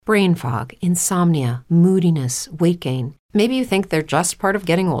Brain fog, insomnia, moodiness, weight gain. Maybe you think they're just part of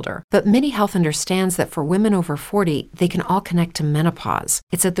getting older, but MIDI Health understands that for women over 40, they can all connect to menopause.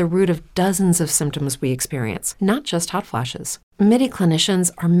 It's at the root of dozens of symptoms we experience, not just hot flashes. MIDI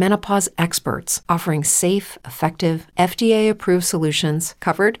clinicians are menopause experts, offering safe, effective, FDA-approved solutions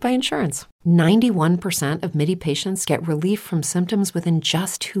covered by insurance. 91% of MIDI patients get relief from symptoms within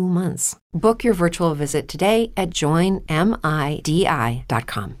just 2 months. Book your virtual visit today at joinmidi.com.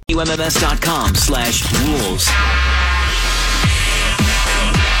 UMMS.com/rules.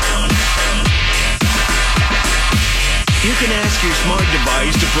 You can ask your smart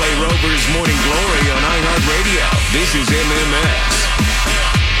device to play Rover's Morning Glory on iHeartRadio. This is MMS.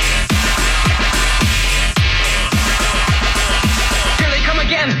 Here they come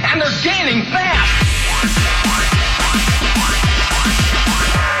again, and they're gaining fast.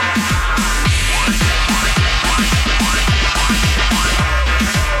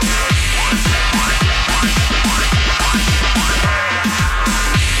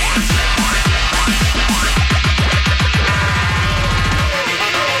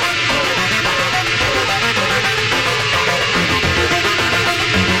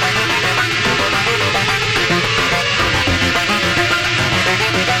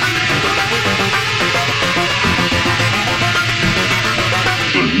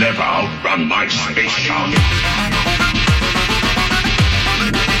 Never outrun my space shark.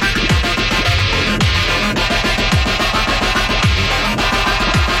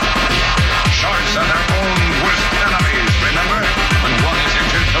 Sharks are their own worst enemies, remember? When one is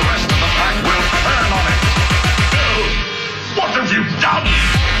injured, the rest of the pack will turn on it. Oh, what have you done?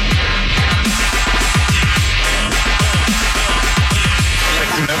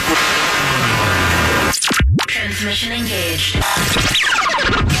 Transmission engaged.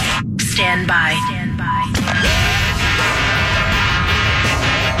 Stand by.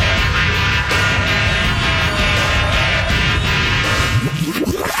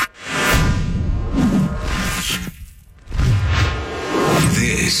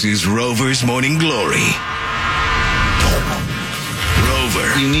 This is Rover's Morning Glory.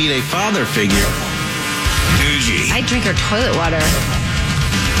 Rover. You need a father figure. Doogie. I drink her toilet water.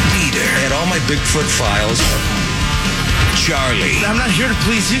 Peter. I had all my Bigfoot files. Charlie. I'm not here to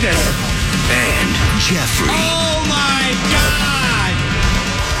please you guys. And Jeffrey. Oh my God!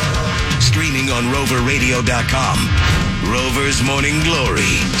 Streaming on roverradio.com. Rover's Morning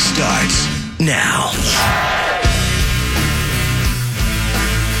Glory starts now.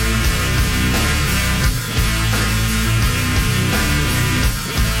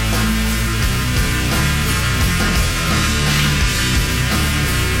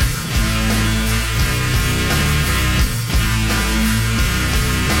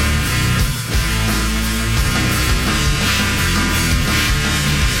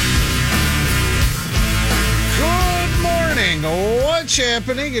 What's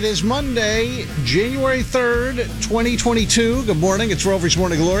happening? It is Monday, January 3rd, 2022. Good morning. It's Rover's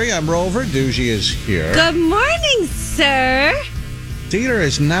Morning Glory. I'm Rover. Doogie is here. Good morning, sir. Dieter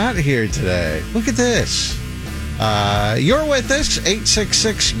is not here today. Look at this. You're with us.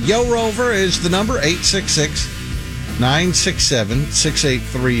 866-YO-ROVER is the number.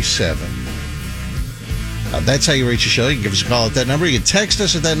 866-967-6837. That's how you reach the show. You can give us a call at that number. You can text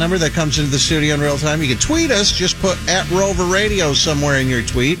us at that number. That comes into the studio in real time. You can tweet us. Just put @Rover Radio somewhere in your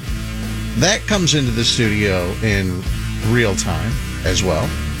tweet. That comes into the studio in real time as well.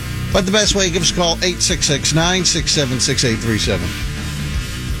 But the best way, give us a call, 866-967-6837.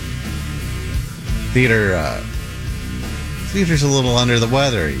 Theater's a little under the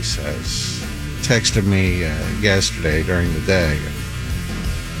weather, he says. Texted me yesterday during the day.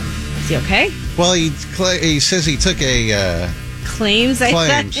 Is he okay? Well, he says he took a... Claims. Yeah.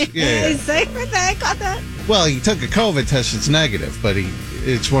 I got that. Well, he took a COVID test. It's negative, but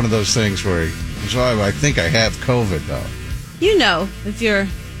it's one of those things where I think I have COVID, though. You know, if you're...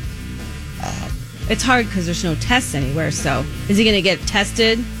 it's hard because there's no tests anywhere, so... Is he going to get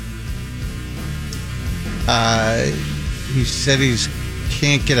tested? He said he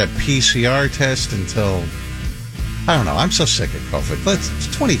can't get a PCR test until... I don't know. I'm so sick of COVID.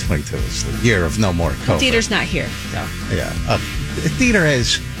 2022 is the year of no more COVID. Dieter's not here, so... Yeah. Dieter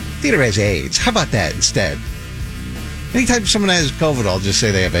has AIDS. How about that instead? Anytime someone has COVID, I'll just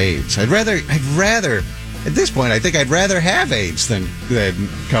say they have AIDS. I'd rather, at this point, I think I'd rather have AIDS than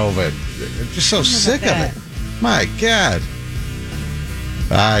COVID. I'm just so sick of it. My God.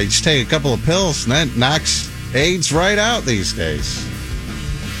 I just take a couple of pills and that knocks AIDS right out these days.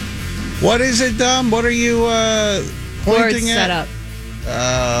 What is it, Dom? What are you pointing Board at? set up.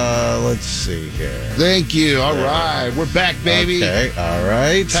 Let's see here. Thank you. All right. We're back, baby. Okay, all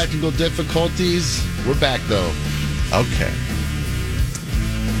right. Technical difficulties. We're back, though. Okay.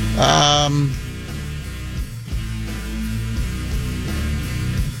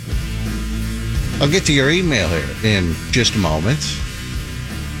 I'll get to your email here in just a moment.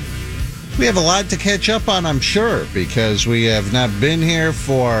 We have a lot to catch up on, I'm sure, because we have not been here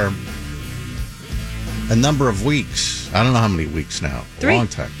for a number of weeks. I don't know how many weeks now. 3. A long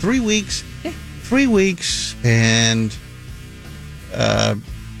time. 3 weeks. Yeah. 3 weeks, and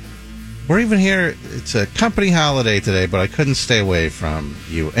we're even here. It's a company holiday today, but I couldn't stay away from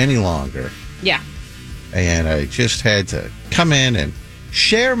you any longer. Yeah. And I just had to come in and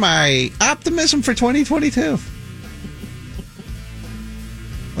share my optimism for 2022.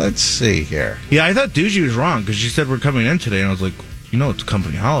 Let's see here. Yeah, I thought Doogie was wrong because she said we're coming in today, and I was like, it's a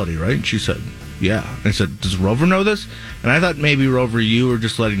company holiday, right? And she said, yeah. And I said, does Rover know this? And I thought maybe, Rover, you were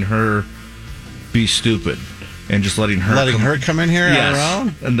just letting her be stupid and just letting her come in here on her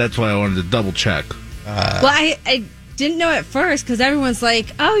own? And that's why I wanted to double check. Well, I didn't know at first because everyone's like,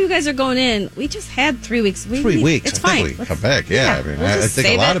 "Oh, you guys are going in." We just had 3 weeks. 3 weeks. It's I fine. think we come back. Yeah, I mean, we'll I just think a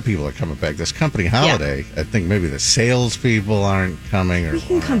save lot it. of people are coming back. This company holiday. I think maybe the salespeople aren't coming, or We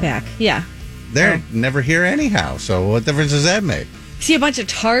can come back. Yeah. they're never here anyhow. So what difference does that make? See a bunch of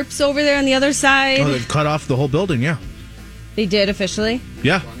tarps over there on the other side. Oh, they've cut off the whole building, yeah. They did officially.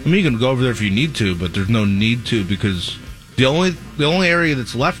 Yeah. I mean, you can go over there if you need to, but there's no need to because the only area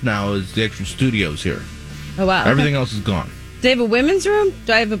that's left now is the actual studios here. Oh wow. Everything else is gone. Do they have a women's room?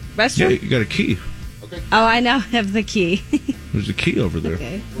 Do I have a Yeah, restroom? you got a key. Oh, I now have the key. There's a key over there.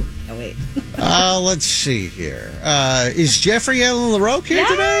 Okay. Oh wait. Let's see here. Is Jeffrey Allen LaRoque here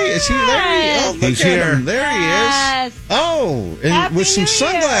today? Is he there? Oh, look He's at here. him. There he Yes. is. Oh, and Happy with some New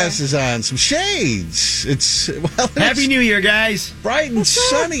sunglasses on, some shades. It's Happy New Year, guys. bright and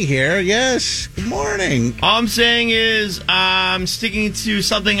sunny here. Yes. Good morning. All I'm saying is I'm sticking to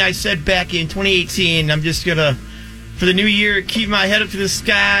something I said back in 2018. I'm just going to, for the new year, keep my head up to the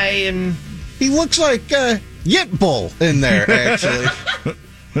sky and... He looks like Yit Bull in there, actually.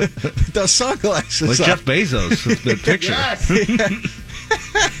 Those sunglasses. Like on. Jeff Bezos, the picture.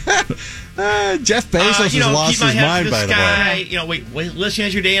 Jeff Bezos has lost keep my his head mind, up to by the the sky. way. Wait, listen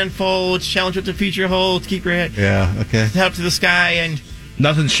as your day unfolds, challenge what the future holds, keep your head Okay. up to the sky and...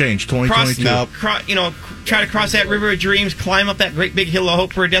 Nothing's changed. 2022. Try to cross that river of dreams, climb up that great big hill of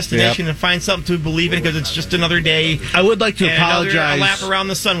hope for a destination, and find something to believe in because it's just another day. I would like to and apologize a lap around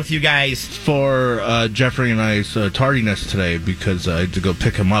the sun with you guys for Jeffrey and I's tardiness today because I had to go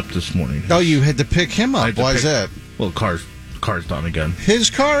pick him up this morning. Oh, you had to pick him up. Why is that? Well, car's done again. His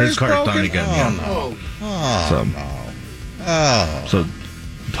car is car's broken? done again. Oh, Yeah. no. Oh, So- no. Oh. So,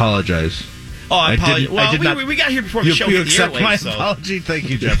 apologize. Oh, I apologize. I did not. We got here before the show You hit the accept my airwaves, so... apology? Thank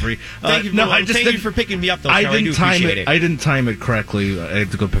you, Jeffrey. Thank you. Thank you for picking me up, though. I Charlie. didn't do time appreciate it. I didn't time it correctly. I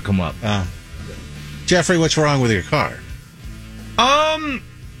had to go pick him up. Jeffrey, what's wrong with your car?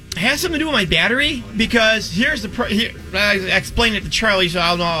 Has something to do with my battery because here's the. I explained it to Charlie, so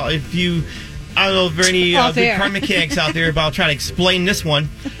I don't know if you. I don't know if there are any big car mechanics out there, but I'll try to explain this one.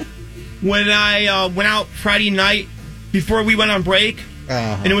 When I went out Friday night before we went on break.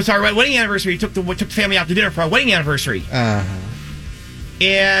 And it was our wedding anniversary. Took the family out to dinner for our wedding anniversary.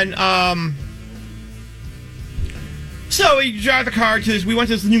 And so we drive the car to this. We went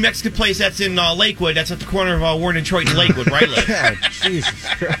to this New Mexican place that's in Lakewood. That's at the corner of Warren, Detroit, and Lakewood, right? God,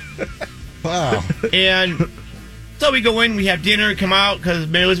 Jesus Christ. Wow. And so we go in. We have dinner. Come out because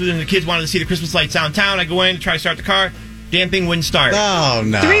Mary Elizabeth and the kids wanted to see the Christmas lights downtown. I go in, try to start the car. Damn thing wouldn't start. Oh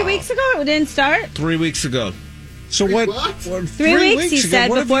no! 3 weeks ago, it didn't start. 3 weeks ago. So what? 3 weeks, he said,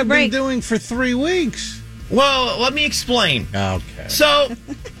 what before have you break. been doing for 3 weeks? Well, let me explain. Okay. So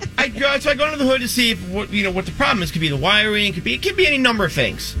I go under the hood to see if, what the problem is. Could be the wiring. It could be any number of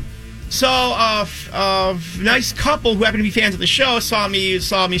things. So a nice couple who happen to be fans of the show saw me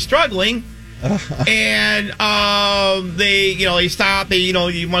struggling, and they stopped. They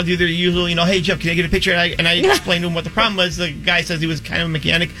you want to do their usual hey Jeff, can I get a picture? And I explained to him what the problem was. The guy says he was kind of a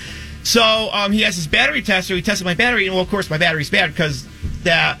mechanic. So he has his battery tester. He tested my battery, and well, of course, my battery's bad because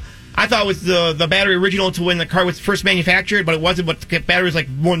I thought it was the battery original to when the car was first manufactured, but it wasn't. But the battery was like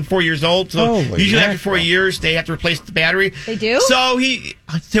more than 4 years old. So usually after 4 years, they have to replace the battery. They do? So he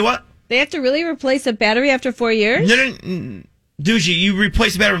say what? They have to really replace a battery after 4 years? No. Doogie, you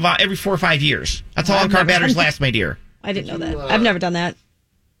replace the battery every 4 or 5 years. That's how long car batteries last, my dear. I didn't know that. I've never done that.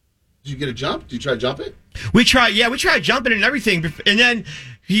 Did you get a jump? Did you try to jump it? We tried jumping and everything, and then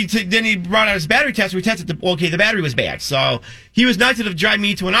he brought out his battery tester. We tested the battery was bad, so he was nice enough to drive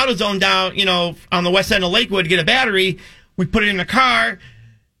me to an AutoZone down, on the west end of Lakewood to get a battery. we put it in the car.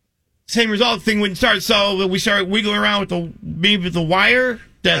 Same result, the thing wouldn't start. So we started wiggling around with the wire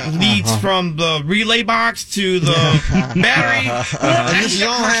that leads from the relay box to the battery. And this is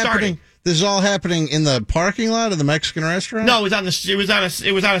all happening. This is all happening in the parking lot of the Mexican restaurant. No, it was on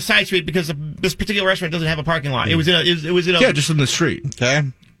a side street because this particular restaurant doesn't have a parking lot. It was in a just in the street. Okay,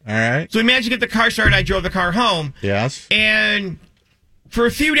 all right. So we managed to get the car started. I drove the car home. Yes, and for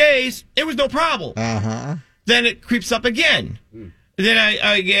a few days it was no problem. Then it creeps up again. Then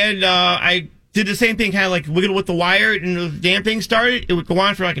I did the same thing, kind of like wiggle with the wire, and the damn thing started. It would go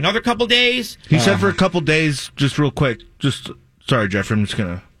on for like another couple days. He said for a couple days, just real quick. Sorry, Jeffrey, I'm just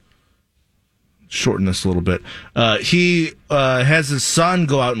gonna shorten this a little bit. He has his son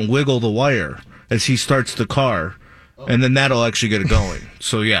go out and wiggle the wire as he starts the car, and then that'll actually get it going.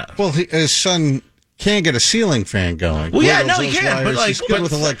 So yeah. Well, his son can't get a ceiling fan going. Well, yeah, no, he can, but he's good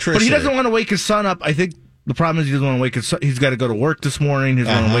with electricity. But he doesn't want to wake his son up. I think the problem is he doesn't want to wake his son. He's got to go to work this morning. He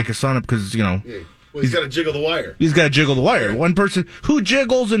doesn't want to wake his son up because Well, he's got to jiggle the wire. He's got to jiggle the wire. One person who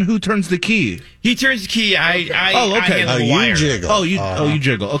jiggles and who turns the key. He turns the key. I okay. handle the wire. You jiggle. You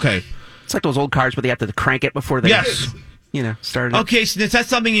jiggle. Okay. It's like those old cars where they have to crank it before they, start it. Okay, so that's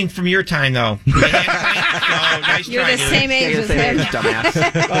something from your time, though. Nice You're try, the same age as him.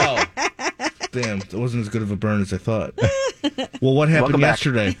 Dumbass. Damn, that wasn't as good of a burn as I thought. Well, what happened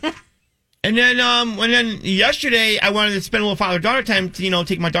yesterday? And then yesterday, I wanted to spend a little father-daughter time to,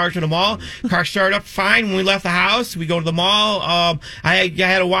 take my daughter to the mall. Car started up fine. When we left the house, we go to the mall. I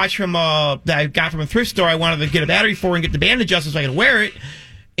had a watch that I got from a thrift store. I wanted to get a battery for and get the band adjusted so I could wear it.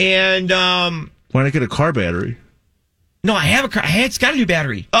 And why not get a car battery? No, I have a car. It's got a new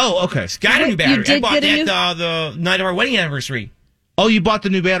battery. Oh, okay. It's got a new battery. You I bought did that the night of our wedding anniversary. Oh, you bought the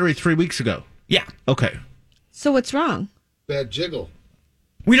new battery 3 weeks ago? Yeah. Okay. So what's wrong? Bad jiggle.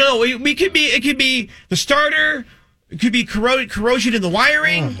 We don't know. It could be the starter. It could be corrosion in the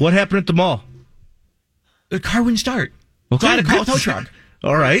wiring. What happened at the mall? The car wouldn't start. Okay, So I had to call a tow truck.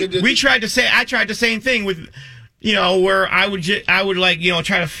 All right. I tried the same thing with, where I would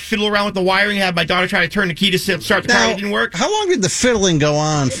try to fiddle around with the wiring, have my daughter try to turn the key to start the car. It didn't work. How long did the fiddling go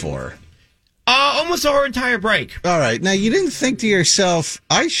on for? Almost our entire break. All right. Now, you didn't think to yourself,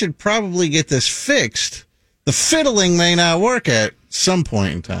 I should probably get this fixed. The fiddling may not work at some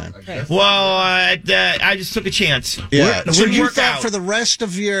point in time. Well, I just took a chance. Yeah. So you work thought out. for the rest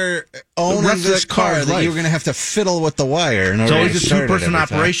of your owning this car that you were going to have to fiddle with the wire. It's always a two-person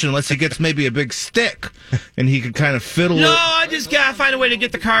operation unless he gets maybe a big stick and he can kind of fiddle it. No, I just got to find a way to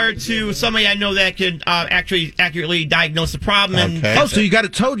get the car to somebody I know that can actually accurately diagnose the problem. Okay. And So you got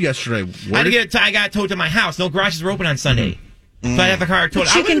it towed yesterday. I got it towed to my house. No garages were open on Sunday. So I have the car towed.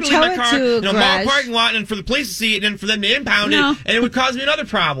 But you can tow it to a in a mall garage. parking lot and for the police to see it and then for them to impound No. it, and it would cause me another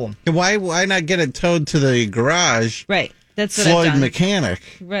problem. Why not get it towed to the garage? Right. That's what Floyd I've done. Mechanic.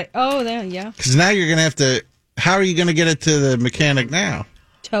 Right. Oh, there. Yeah. Because now you're going to have to. How are you going to get it to the mechanic now?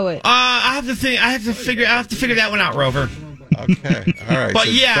 Tow it. I have to figure that one out, Rover. Okay. All right.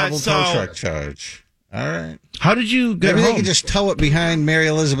 But yeah, double tow so- truck charge. All right. How did you get Maybe home? they can just tow it behind Mary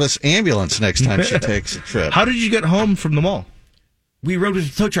Elizabeth's ambulance next time she takes a trip. How did you get home from the mall? We rode with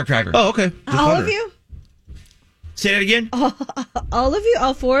the tow truck driver. Oh, okay. Just All wondering. of you? Say that again? All of you?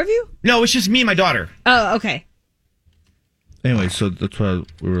 All four of you? No, it's just me and my daughter. Oh, okay. Anyway, so that's why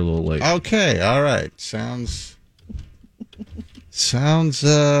we were a little late. Okay. All right. Sounds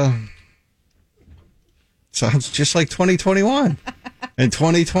just like 2021 and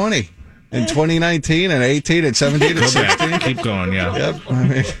 2020 and 2019 and 18 and 17 and 16. Keep going, yeah. Yep. I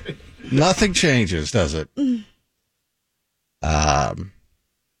mean, nothing changes, does it?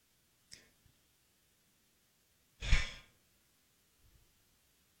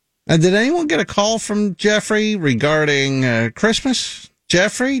 And did anyone get a call from Jeffrey regarding Christmas?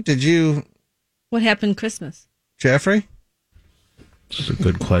 Jeffrey, did you? What happened Christmas? Jeffrey? This is a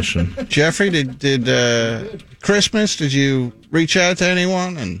good question. Jeffrey, did Christmas, did you reach out to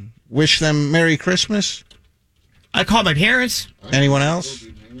anyone and wish them Merry Christmas? I called my parents. Anyone else?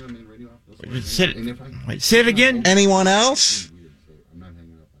 Say it again? Anyone else?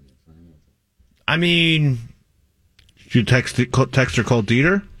 I mean, Did you text or call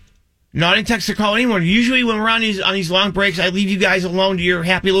Dieter? no, I didn't text or call anyone. Usually when we're on these long breaks, I leave you guys alone to your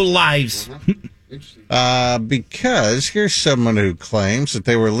happy little lives. Because here's someone who claims that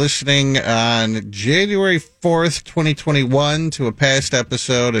they were listening on January 4th, 2021 to a past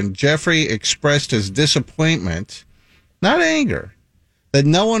episode, and Jeffrey expressed his disappointment, not anger, that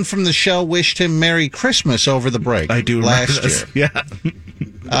no one from the show wished him Merry Christmas over the break. I do last remember this. year.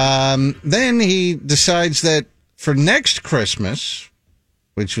 Yeah. Then he decides that for next Christmas,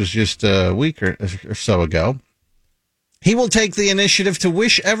 which was just a week or so ago, He will take the initiative to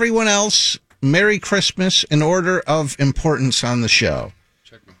wish everyone else Merry Christmas in order of importance on the show.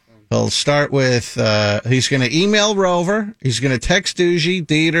 He'll start with, he's going to email Rover. He's going to text Doogie,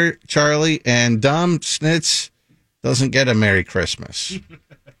 Dieter, Charlie, and Dom Snitz doesn't get a Merry Christmas.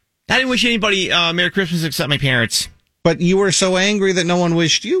 I didn't wish anybody Merry Christmas except my parents. But you were so angry that no one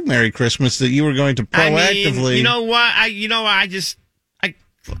wished you Merry Christmas that you were going to proactively... I mean, you know what?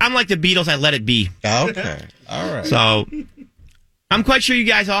 I'm like the Beatles. I let it be. Okay. All right. So, I'm quite sure you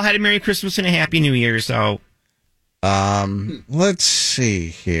guys all had a Merry Christmas and a Happy New Year, so... Let's see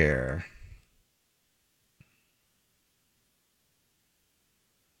here.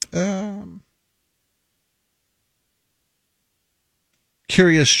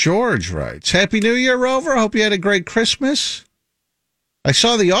 Curious George writes, Happy New Year, Rover. Hope you had a great Christmas. I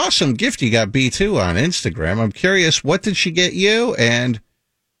saw the awesome gift you got B2 on Instagram. I'm curious, what did she get you, and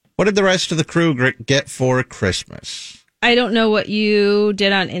what did the rest of the crew get for Christmas? I don't know what you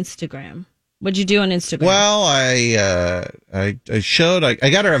did on Instagram. What'd you do on Instagram? Well, I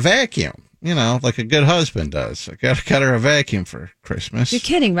got her a vacuum, like a good husband does. I got her a vacuum for Christmas. You're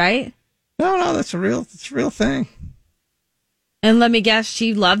kidding, right? No, that's a real thing. And let me guess,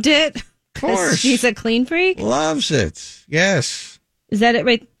 she loved it? Of course. She's a clean freak? Loves it. Yes. Is that it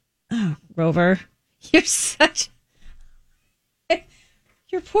right? Oh, Rover, you're such...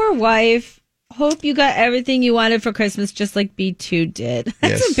 Your poor wife. Hope you got everything you wanted for Christmas, just like B2 did.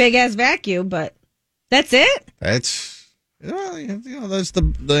 That's a big-ass vacuum, but that's it? That's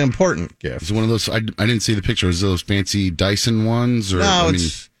the important gift. It's one of those, I didn't see the picture. Is those fancy Dyson ones? Or, no,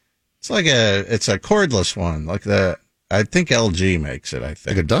 it's a cordless one, like I think LG makes it. I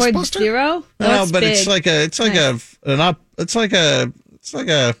think like a dust buster. Zero? No, but big. it's like a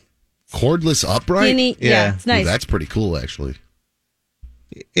cordless upright. Skinny, yeah, it's nice. Ooh, that's pretty cool, actually.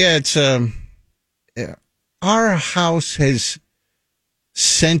 Yeah, it's our house has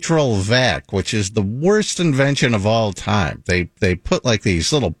central vac, which is the worst invention of all time. They put like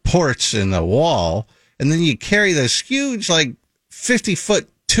these little ports in the wall, and then you carry this huge 50-foot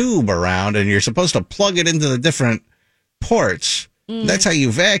tube around, and you're supposed to plug it into the different ports. That's how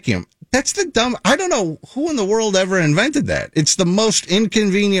you vacuum. That's I don't know who in the world ever invented that. It's the most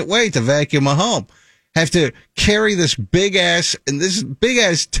inconvenient way to vacuum a home. Have to carry this big ass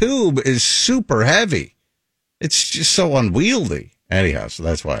tube is super heavy. It's just so unwieldy. Anyhow, so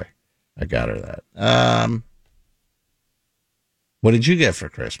that's why I got her that. What did you get for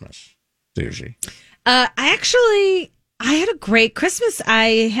Christmas, Susie? I had a great Christmas. I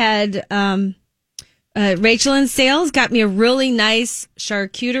had Rachel in sales got me a really nice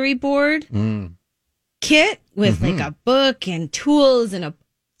charcuterie board kit with like a book and tools and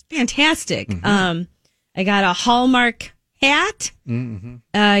fantastic. I got a Hallmark hat.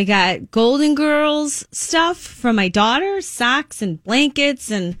 I got Golden Girls stuff from my daughter, socks and blankets,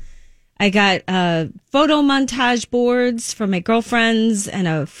 and I got photo montage boards for my girlfriends and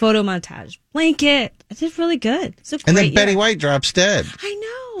a photo montage blanket. I did really good. And then Betty White drops dead. I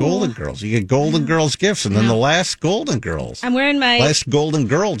know. Golden Girls. You get Golden Girls gifts, and then the last Golden Girls. I'm wearing my last Golden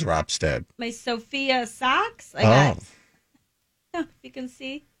Girl drops dead. My Sophia socks. I got. Oh, you can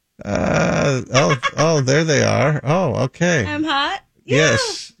see. There they are. Oh, okay. I'm hot.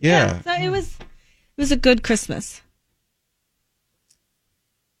 Yes. Yeah. So it was a good Christmas.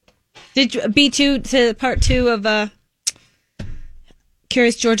 Did you B2 to part 2 of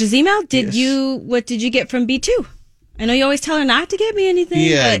Curious George's email? What did you get from B2? I know you always tell her not to get me anything.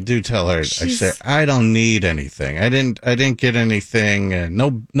 Yeah, I do tell her. I say I don't need anything. I didn't get anything.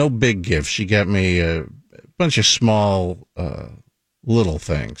 No big gifts. She got me a bunch of small little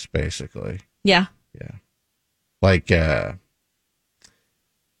things, basically. Yeah. Yeah. Like I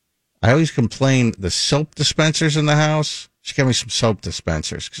always complain the soap dispensers in the house. She got me some soap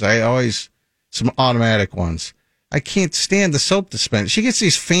dispensers because some automatic ones. I can't stand the soap dispenser. She gets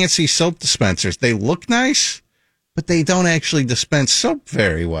these fancy soap dispensers. They look nice, but they don't actually dispense soap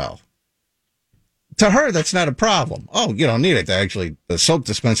very well. To her, that's not a problem. Oh, you don't need it the soap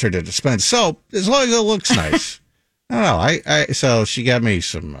dispenser to dispense soap as long as it looks nice. I don't know. So she got me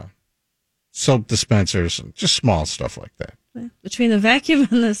some soap dispensers and just small stuff like that. Between the vacuum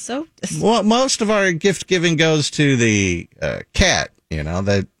and the soap dispenser. Well, most of our gift giving goes to the cat,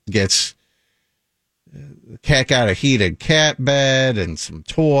 that gets... The cat got a heated cat bed and some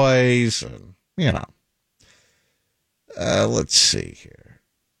toys, and, let's see here.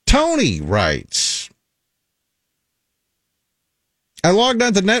 Tony writes, I logged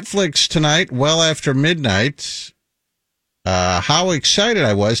onto Netflix tonight well after midnight. How excited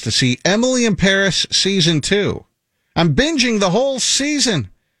I was to see Emily in Paris Season 2. I'm binging the whole season.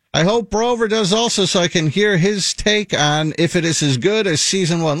 I hope Rover does also, so I can hear his take on if it is as good as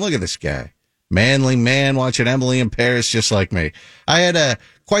season 1. Look at this guy. Manly man watching Emily in Paris just like me. I had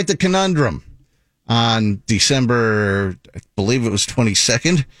quite the conundrum on December, I believe it was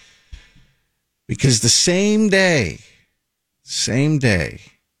 22nd, because the same day,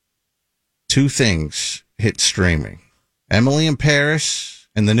 two things hit streaming. Emily in Paris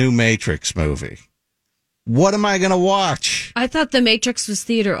and the new Matrix movie. What am I going to watch? I thought The Matrix was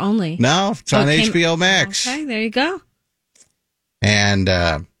theater only. No, it's on HBO Max. Okay, there you go. And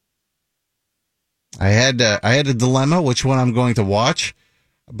I had a dilemma which one I'm going to watch,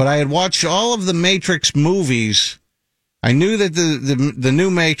 but I had watched all of the Matrix movies. I knew that the new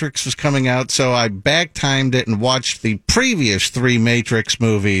Matrix was coming out, so I back-timed it and watched the previous 3 Matrix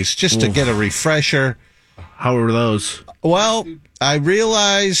movies just to get a refresher. How were those? Well, I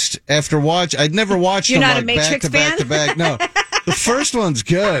realized after I'd never watched You're them not like a Matrix back to back. No, the first one's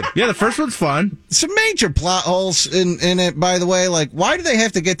good. Yeah, the first one's fun. Some major plot holes in it, by the way. Like, why do they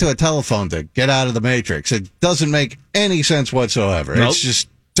have to get to a telephone to get out of the Matrix? It doesn't make any sense whatsoever. Nope. It's just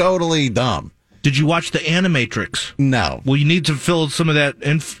totally dumb. Did you watch the Animatrix? No. Well, you need to fill some of that.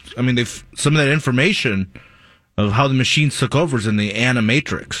 Some of that information of how the machines took over is in the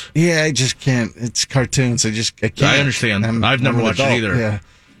Animatrix. Yeah, I just can't. It's cartoons. I can't. I understand. I've never watched it either. Yeah.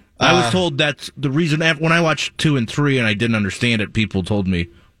 I was told that's the reason. When I watched 2 and 3 and I didn't understand it, people told me,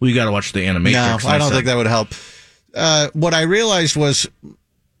 well, you got to watch the Animatrix. No, I don't think that would help. What I realized was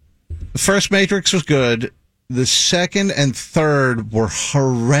the first Matrix was good. The second and third were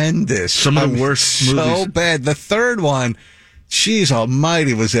horrendous. Some of the worst movies. So bad. The third one, jeez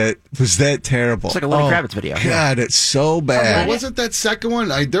almighty, was that terrible. It's like a Lenny Kravitz video. God, it's so bad. Wasn't that second one?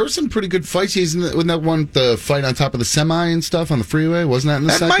 There were some pretty good fights. He's in that one, the fight on top of the semi and stuff on the freeway. Wasn't that in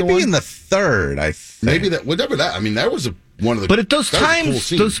the second one? That might be in the third, I think. Maybe that, whatever that. I mean, that was one of the. But at those times,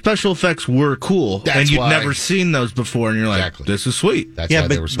 those special effects were cool, That's and you'd why. never seen those before, and you're like, Exactly. "This is sweet." That's why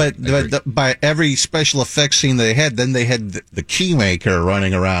they were so but by every special effects scene they had, then they had the Keymaker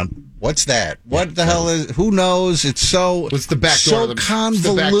running around. What's that? What the hell is? Who knows? It's so. What's the back door? So convoluted.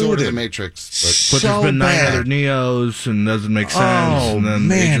 The back door to the Matrix. But there's been 9 bad. other Neos, and it doesn't make sense. Oh, and then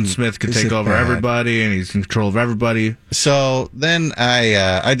man. Agent Smith could Is take it over bad? everybody, and he's in control of everybody. So then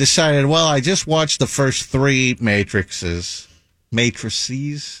I decided, well, I just watched the first 3 matrices.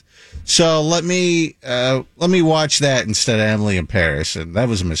 So let me watch that instead of Emily in Paris, and that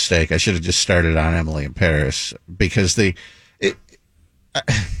was a mistake. I should have just started on Emily in Paris because the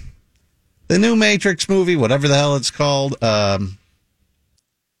new Matrix movie, whatever the hell it's called,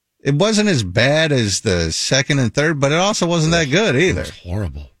 it wasn't as bad as the second and third, but it also wasn't that good either. It was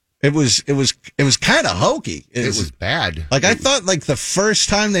horrible. It was kind of hokey. It was bad. Like, I thought, like, the first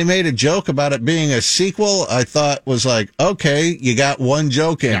time they made a joke about it being a sequel, I thought was like, okay, you got one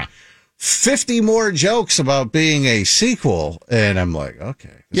joke in. Yeah. 50 more jokes about being a sequel, and I'm like,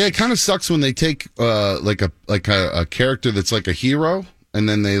 okay. Yeah, it kind of sucks when they take like a character that's like a hero, and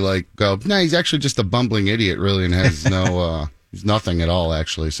then they like go, nah, he's actually just a bumbling idiot, really, and has no, he's nothing at all,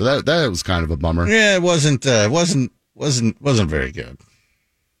 actually. So that was kind of a bummer. Yeah, it wasn't very good.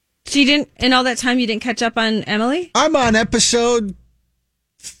 So you didn't, in all that time, you didn't catch up on Emily? I'm on episode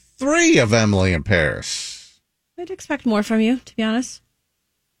 3 of Emily in Paris. I'd expect more from you, to be honest.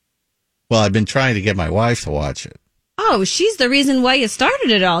 Well, I've been trying to get my wife to watch it. Oh, she's the reason why you started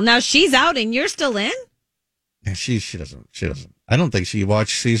it all. Now she's out and you're still in? And she doesn't. I don't think she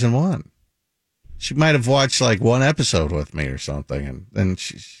watched season 1. She might have watched like one episode with me or something, and then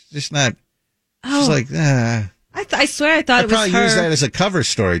she's just not. She's like, I swear I thought it was her. I probably used that as a cover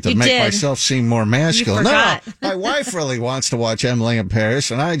story to make myself seem more masculine. You forgot. No, my wife really wants to watch Emily in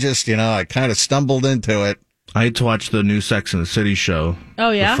Paris, and I just, I kind of stumbled into it. I had to watch the new Sex and the City show.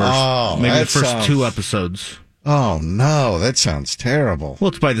 Oh, yeah? The first 2 episodes. Oh, no, that sounds terrible. Well,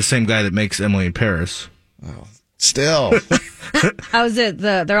 it's by the same guy that makes Emily in Paris. Oh, still. How's it?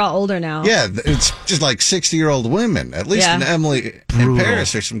 They're all older now. Yeah, it's just like 60-year-old women. At least in Emily in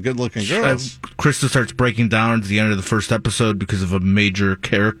Paris, there's some good-looking girls. Krista starts breaking down at the end of the first episode because of a major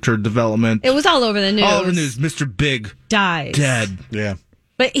character development. It was all over the news. All over the news. Mr. Big dies. Dead. Yeah.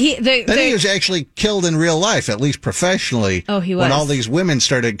 But he was actually killed in real life, at least professionally. Oh, he was. When all these women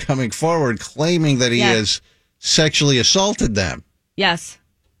started coming forward claiming that he has sexually assaulted them. Yes.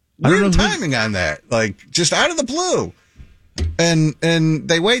 Weird timing on that. Like, just out of the blue. And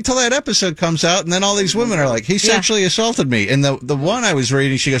they wait till that episode comes out, and then all these women are like, he sexually assaulted me. And the one I was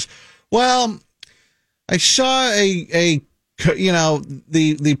reading, she goes, well, I saw the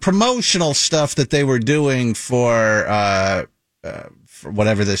promotional stuff that they were doing for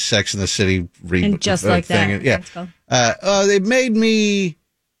whatever this Sex and the City and just like thing. that. Yeah. It made me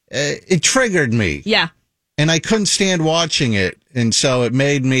it triggered me. Yeah. And I couldn't stand watching it. And so it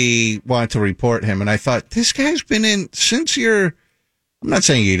made me want to report him. And I thought, this guy's been in since I'm not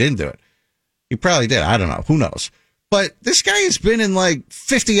saying he didn't do it. He probably did. I don't know. Who knows? But this guy has been in like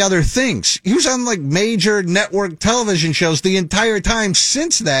 50 other things. He was on like major network television shows the entire time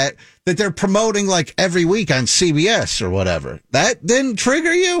since that they're promoting like every week on CBS or whatever. That didn't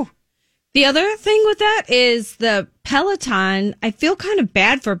trigger you? The other thing with that is the Peloton. I feel kind of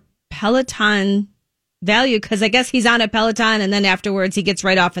bad for Peloton value because I guess he's on a Peloton and then afterwards he gets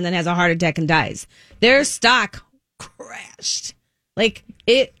right off and then has a heart attack and dies. Their stock crashed. Like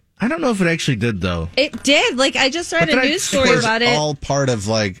it. I don't know if it actually did, though. It did. Like, I just read a news story about it. It was all part of,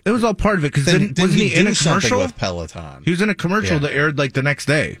 like... It was all part of it, because wasn't he in a commercial? With Peloton. He was in a commercial that aired, like, the next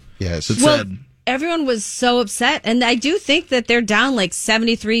day. Yes. It said... Everyone was so upset, and I do think that they're down, like,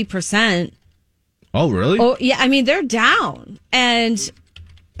 73%. Oh, really? Oh, yeah, I mean, they're down, and...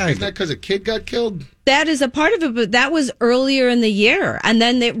 Isn't that because a kid got killed? That is a part of it, but that was earlier in the year, and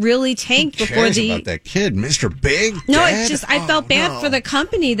then it really tanked Who before cares about that kid, Mr. Big? No, Dad? it's just I felt bad for the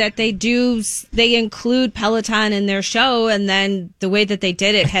company that they include Peloton in their show, and then the way that they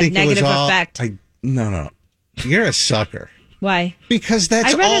did it had negative effect. No, you're a sucker. Why? Because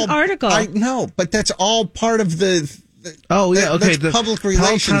that's I read an article. I know, but that's all part of the. Oh yeah, okay. That's public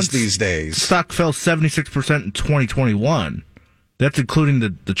relations Peloton's these days. Stock fell 76% in 2021. That's including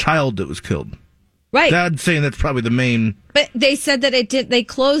the child that was killed. Right. Dad's saying that's probably the main. But they said that it did. They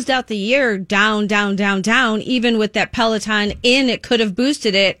closed out the year down. Even with that Peloton in, it could have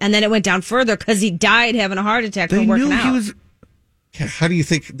boosted it, and then it went down further because he died having a heart attack from working out. He was. How do you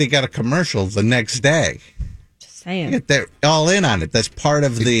think they got a commercial the next day? Just saying. They're all in on it. That's part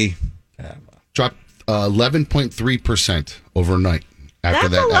of the. Dropped 11.3% overnight after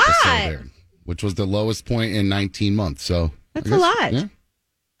That's that a episode lot. aired, which was the lowest point in 19 months. So that's a lot. Yeah.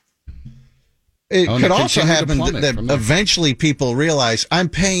 It could also happen that that eventually people realize I'm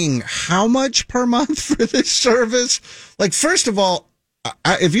paying how much per month for this service? Like, first of all,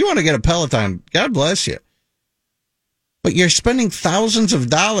 if you want to get a Peloton, God bless you. But you're spending thousands of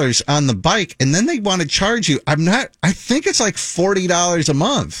dollars on the bike, and then they want to charge you. I think it's like $40 a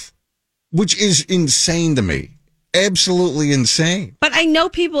month, which is insane to me. Absolutely insane. But I know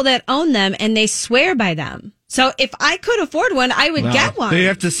people that own them, and they swear by them. So if I could afford one, I would get one. They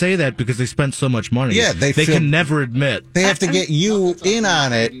have to say that because they spent so much money. Yeah, they can never admit. They have to get you in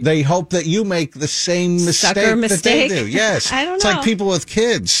on it. They hope that you make the same mistake that they do. Yes. I don't know. It's like people with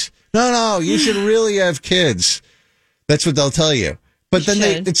kids. No, you should really have kids. That's what they'll tell you. But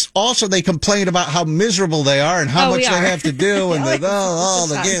then it's also they complain about how miserable they are and how much they have to do and the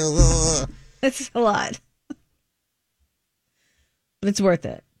kids. It's a lot. But it's worth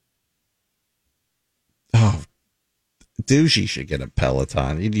it. Oh, Douchey should get a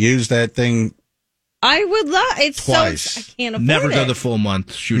Peloton. You'd use that thing. I would love it. Twice. I can't afford Never it. go the full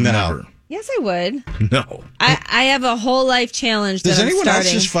month. Shoot, No. never. Yes, I would. No. I have a whole life challenge. Does that anyone I'm else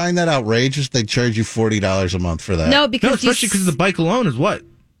starting. just find that outrageous? They charge you $40 a month for that. No, because especially because the bike alone is what,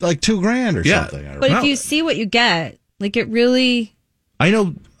 like $2,000 or something. But if you see what you get, like it really. I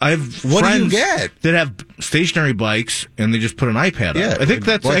know. I have What do you friends get? that have stationary bikes and they just put an iPad Yeah, on. I think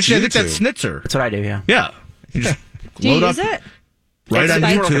that's watch actually. I think that's YouTube. Snitzer. That's what I do. Yeah. Yeah. You just Do you load use up it? right It's on more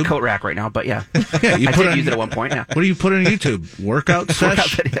like a YouTube. coat rack right now, but yeah. Yeah, you I put did on, use it at one point. Yeah. What do you put on YouTube? Workout Workout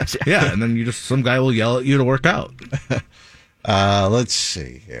sesh? videos, Yeah, and then you just some guy will yell at you to work out. Let's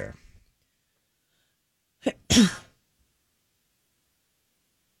see here.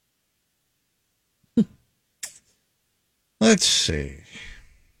 Let's see.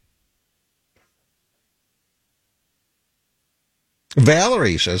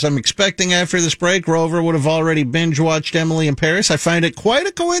 Valerie says, I'm expecting after this break, Rover would have already binge-watched Emily in Paris. I find it quite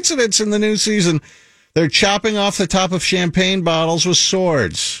a coincidence in the new season. They're chopping off the top of champagne bottles with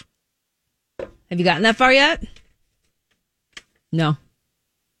swords. Have you gotten that far yet? No.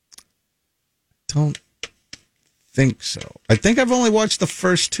 Don't think so. I think I've only watched the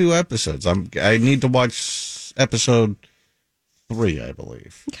first 2 episodes. I need to watch episode 3, I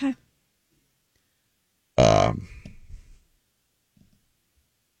believe. Okay.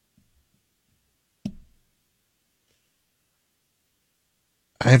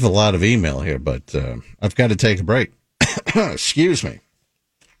 I have a lot of email here, but I've got to take a break. Excuse me.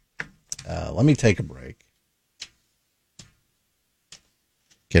 Let me take a break.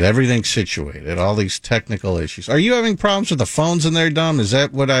 Get everything situated. All these technical issues. Are you having problems with the phones in there, Dom? Is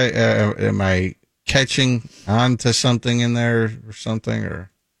that what am I catching on to something in there or something?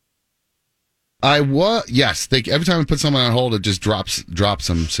 Or Yes. Every time we put someone on hold, it just drops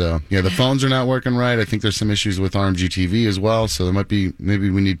them. So, yeah, the phones are not working right. I think there's some issues with RMG TV as well. So there might be, maybe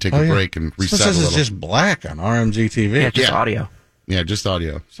we need to take a break and reset a little. It's just black on RMG TV. Yeah, just audio. Yeah, just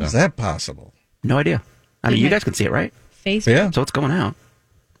audio. So. Is that possible? No idea. I mean, you guys can see it, right? Facebook. Yeah. So it's going out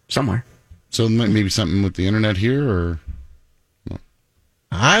somewhere. So maybe something with the internet here, or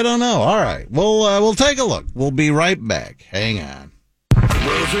I don't know. All right, we'll take a look. We'll be right back. Hang on.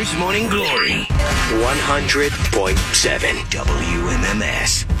 Rover's Morning Glory, 100.7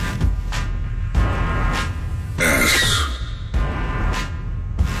 WMMS.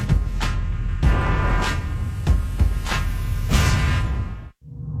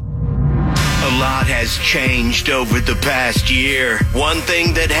 A lot has changed over the past year. One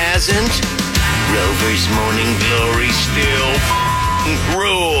thing that hasn't? Rover's Morning Glory still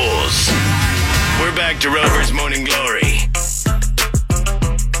rules. We're back to Rover's Morning Glory.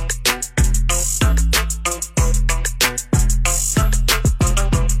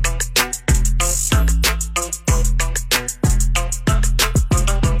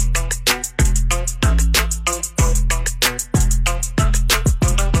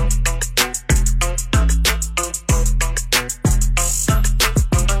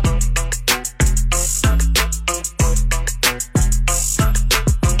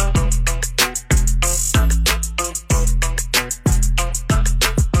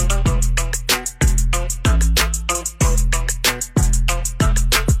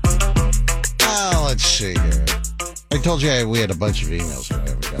 Let's see here. I told you we had a bunch of emails that I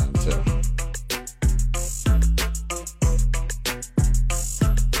haven't gotten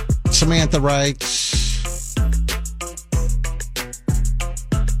to. Samantha writes,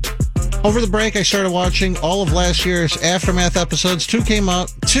 over the break, I started watching all of last year's Aftermath episodes. Two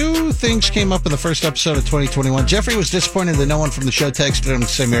things came up in the first episode of 2021. Jeffrey was disappointed that no one from the show texted him to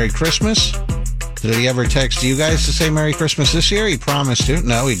say Merry Christmas. Did he ever text you guys to say Merry Christmas this year? He promised to.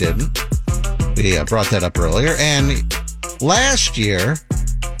 No, he didn't. We brought that up earlier. And last year,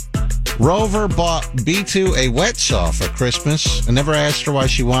 Rover bought B2 a wet saw for Christmas and never asked her why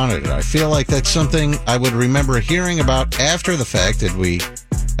she wanted it. I feel like that's something I would remember hearing about after the fact. Did we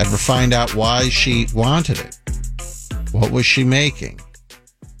ever find out why she wanted it? What was she making?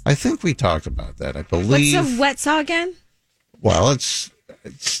 I think we talked about that. I believe. What's a wet saw again? Well, it's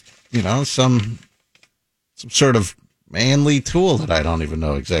some sort of manly tool that I don't even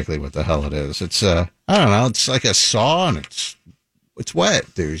know exactly what the hell it is. It's I don't know. It's like a saw and it's wet,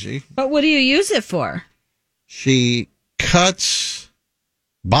 Doozy. But what do you use it for? She cuts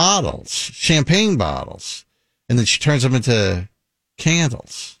bottles, champagne bottles, and then she turns them into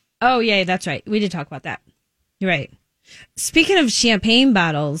candles. Oh, yeah, that's right. We did talk about that. You're right. Speaking of champagne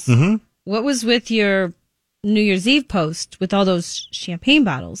bottles, what was with your New Year's Eve post with all those champagne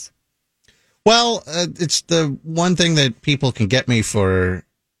bottles? Well, it's the one thing that people can get me for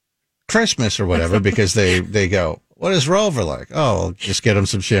Christmas or whatever because they go, what is Rover like? Oh, I'll just get him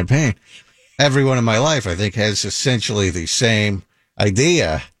some champagne. Everyone in my life, I think, has essentially the same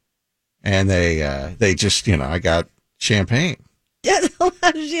idea. And they just, I got champagne. That's a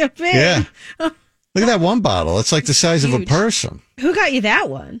lot of champagne. Yeah. Look at that one bottle. It's like the size of a person. Who got you that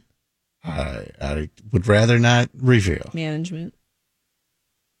one? I would rather not reveal. Management.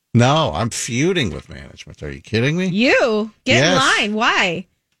 No, I'm feuding with management. Are you kidding me? You? Get in line. Why?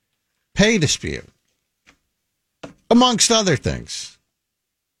 Pay dispute. Amongst other things.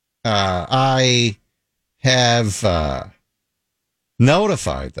 I have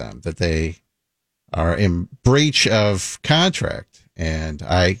notified them that they are in breach of contract. And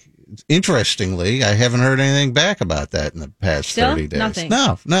interestingly, I haven't heard anything back about that in the past 30 days. Nothing.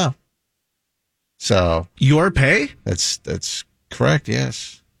 No. So your pay? That's correct,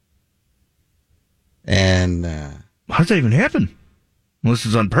 yes. And how does that even happen? Unless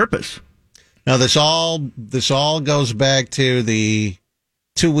it's on purpose. Now this all goes back to the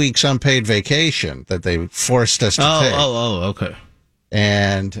 2 weeks unpaid vacation that they forced us to take. Oh, okay.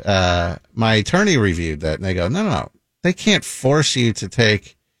 And my attorney reviewed that, and they go, no, they can't force you to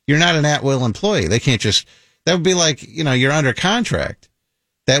take. You're not an at-will employee. They can't just. That would be like you're under contract.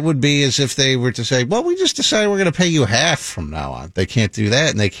 That would be as if they were to say, well, we just decided we're going to pay you half from now on. They can't do that,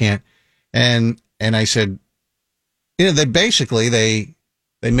 and they can't. And I said, they basically they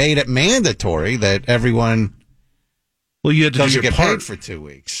made it mandatory that everyone. Well, you had to do your get part paid for 2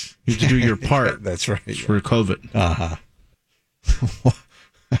 weeks. You have to do your part. That's right. For COVID.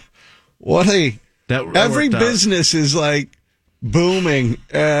 Every business is like booming,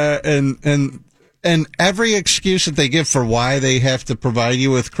 and every excuse that they give for why they have to provide you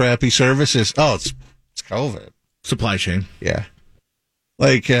with crappy services. Oh, it's COVID. Supply chain. Yeah.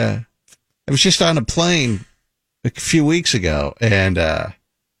 Like, I was just on a plane a few weeks ago, and the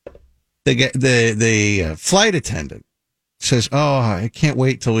flight attendant says, "Oh, I can't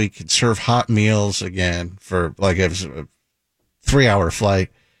wait till we can serve hot meals again for like it was a 3-hour flight,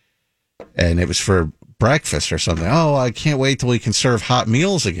 and it was for breakfast or something. Oh, I can't wait till we can serve hot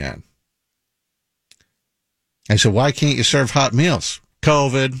meals again." I said, "Why can't you serve hot meals?"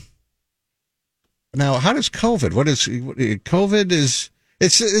 COVID. Now, how does COVID? What is COVID?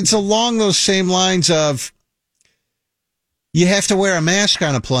 It's along those same lines of you have to wear a mask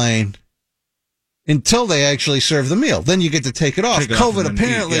on a plane until they actually serve the meal. Then you get to take it off. COVID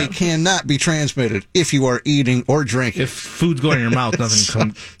apparently cannot be transmitted if you are eating or drinking. If food's going in your mouth, nothing can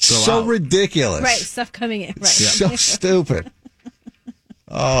go so out. Ridiculous. Right, stuff coming in. Right. So stupid.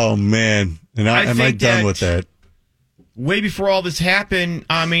 Oh, man. And am I done with that? Way before all this happened,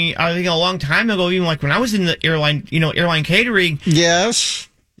 I think a long time ago, even like when I was in the airline catering. Yes.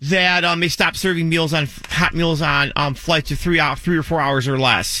 That they stopped serving hot meals on flights of 3 or 4 hours or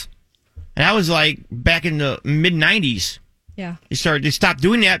less. And that was like back in the mid 90s. Yeah. They stopped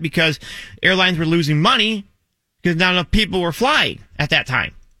doing that because airlines were losing money because not enough people were flying at that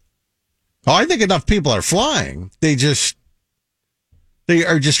time. Oh, I think enough people are flying. They are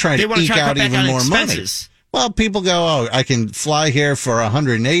just trying to eke out even more money. Well, people go, oh, I can fly here for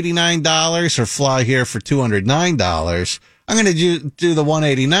 $189 or fly here for $209. I'm going to do the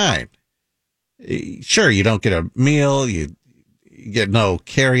 $189. Sure, you don't get a meal, you get no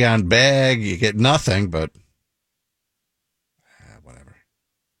carry-on bag, you get nothing, but whatever.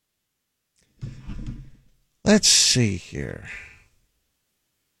 Let's see here.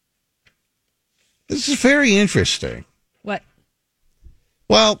 This is very interesting. What?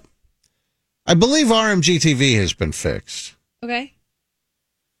 Well, I believe RMG TV has been fixed. Okay.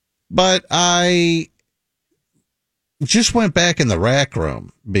 But I just went back in the rack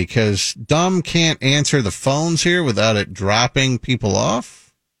room because Dumb can't answer the phones here without it dropping people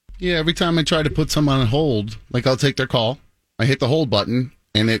off. Yeah, every time I try to put someone on hold, like I'll take their call, I hit the hold button,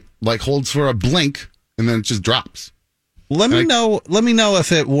 and it like holds for a blink, and then it just drops. Let me know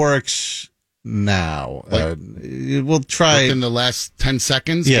if it works now. We'll try in the last 10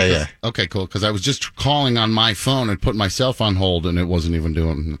 seconds. Yeah. Okay, cool. Because I was just calling on my phone and putting myself on hold, and it wasn't even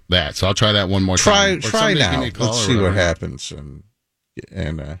doing that. So I'll try that one more time. Try now. Let's see what happens. And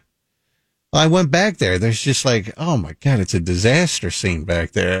I went back there. There's just like, oh my God, it's a disaster scene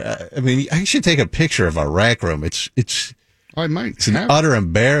back there. I mean, I should take a picture of our rack room. It's an utter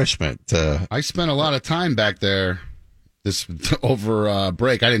embarrassment. I spent a lot of time back there. This over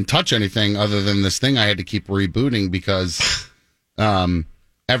break, I didn't touch anything other than this thing I had to keep rebooting because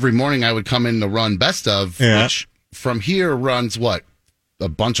every morning I would come in to run Best Of, which from here runs a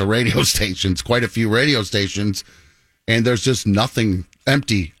bunch of radio stations, quite a few radio stations, and there's just nothing,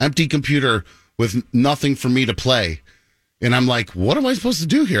 empty computer with nothing for me to play. And I'm like, what am I supposed to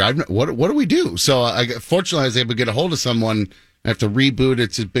do here? What do we do? So fortunately, I was able to get a hold of someone. I have to reboot.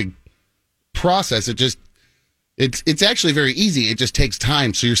 It's a big process. It's actually very easy. It just takes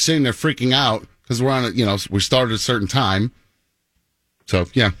time. So you're sitting there freaking out because we're on we started at a certain time. So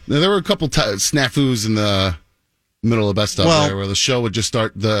yeah, there were a couple snafus in the middle of Best Of there where the show would just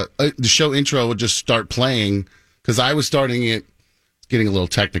start the show intro would just start playing because I was starting it. It's getting a little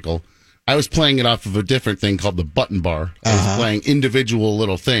technical. I was playing it off of a different thing called the button bar. I was playing individual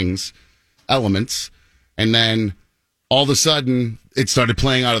little things, elements, and then all of a sudden it started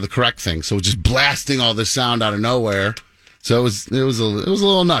playing out of the correct thing. So it was just blasting all this sound out of nowhere. So it was a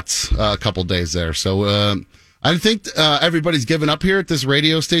little nuts a couple days there. So I think everybody's given up here at this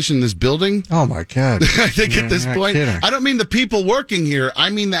radio station, this building. Oh my God! I think at this point, I don't mean the people working here. I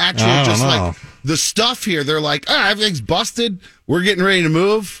mean the actual, like the stuff here. They're like, everything's busted. We're getting ready to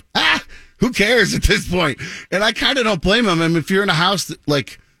move. Who cares at this point? And I kind of don't blame them. I mean, if you're in a house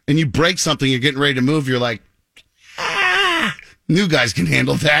and you break something, you're getting ready to move. You're like, new guys can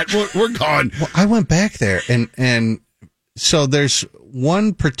handle that. We're gone. Well, I went back there, and so there's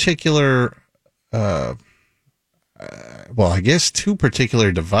one particular, I guess two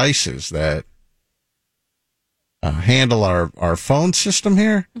particular devices that handle our phone system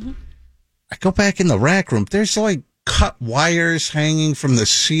here. Mm-hmm. I go back in the rack room. There's like cut wires hanging from the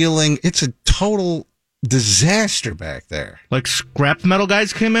ceiling. It's a total disaster back there. Like scrap metal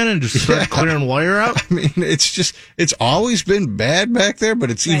guys came in and just started clearing wire out? I mean, it's always been bad back there, but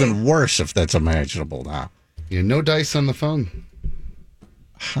it's even worse if that's imaginable now. Yeah, no dice on the phone.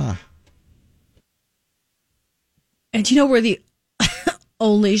 Huh. And you know we're the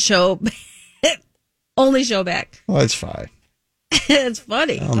only show back. Well, it's fine. It's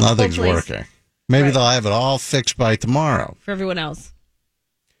funny. Well, nothing's working. Maybe they'll have it all fixed by tomorrow. For everyone else.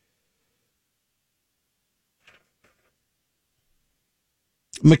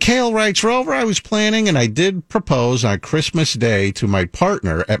 Mikhail writes, Rover, I was planning and I did propose on Christmas Day to my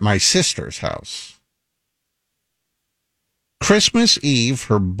partner at my sister's house. Christmas Eve,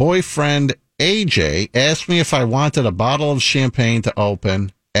 her boyfriend, AJ, asked me if I wanted a bottle of champagne to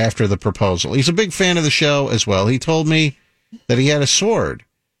open after the proposal. He's a big fan of the show as well. He told me that he had a sword.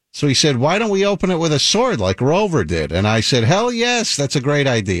 So he said, why don't we open it with a sword like Rover did? And I said, hell yes, that's a great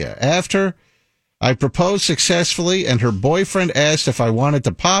idea. After I proposed successfully and her boyfriend asked if I wanted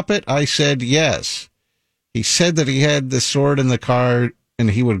to pop it, I said yes. He said that he had the sword in the car and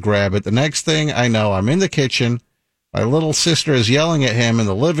he would grab it. The next thing I know, I'm in the kitchen. My little sister is yelling at him in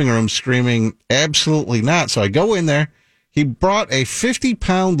the living room, screaming, absolutely not. So I go in there. He brought a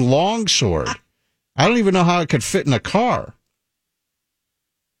 50-pound long sword. I don't even know how it could fit in a car.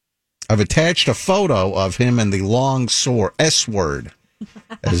 I've attached a photo of him and the long sword, S-word,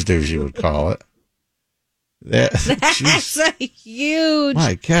 as Doozy would call it. That's a huge...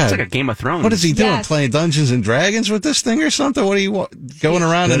 My God. It's like a Game of Thrones. What is he doing? Yes. Playing Dungeons and Dragons with this thing or something? What are you going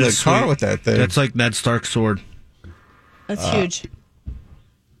around That in the is car sweet. with that thing? That's like Ned Stark's sword. That's huge.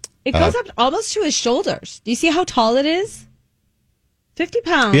 It goes up almost to his shoulders. Do you see how tall it is? 50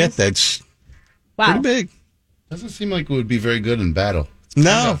 pounds. Yeah, that's Wow. pretty big. Doesn't seem like it would be very good in battle.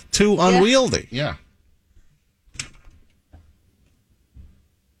 No, too unwieldy. Yeah.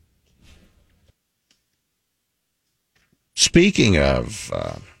 Speaking of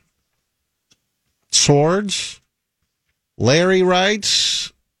swords, Larry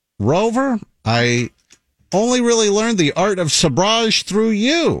writes, Rover, I only really learned the art of sabrage through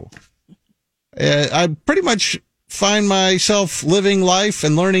you. I pretty much find myself living life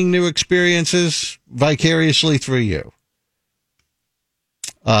and learning new experiences vicariously through you.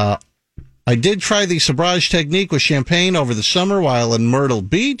 I did try the sabrage technique with champagne over the summer while in Myrtle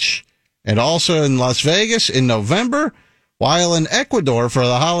Beach and also in Las Vegas in November. While in Ecuador for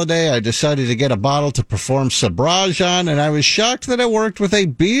the holiday, I decided to get a bottle to perform sabrage on, and I was shocked that it worked with a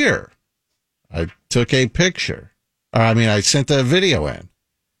beer. I took a picture. I sent a video in.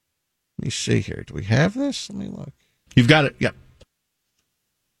 Let me see here. Do we have this? Let me look. You've got it. Yep.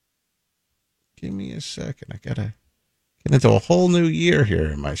 Give me a second. I got to get into a whole new year here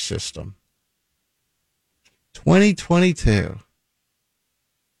in my system. 2022.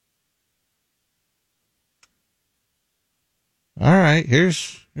 All right,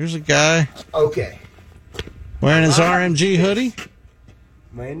 here's a guy. Okay. Wearing his RMG hoodie.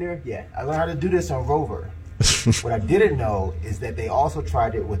 Am I in there? Yeah. I learned how to do this on Rover. What I didn't know is that they also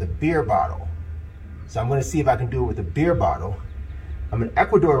tried it with a beer bottle. So I'm going to see if I can do it with a beer bottle. I'm in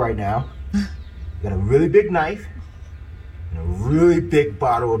Ecuador right now. Got a really big knife and a really big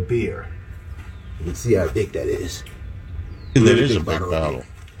bottle of beer. You can see how big that is. That is a big bottle.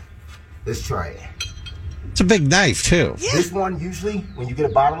 Let's try it. It's a big knife, too. Yeah. This one, usually, when you get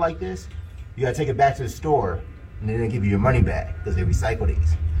a bottle like this, you gotta take it back to the store, and then they give you your money back, because they recycle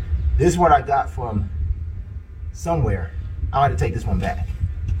these. This one I got from somewhere. I'll have to take this one back.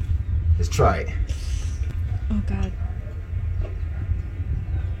 Let's try it. Oh, God.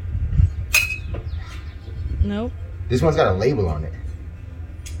 Nope. This one's got a label on it.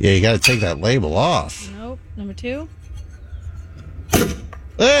 Yeah, you got to take that label off. Nope. Number 2.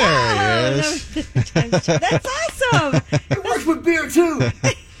 There he is. That's awesome. It works with beer, too.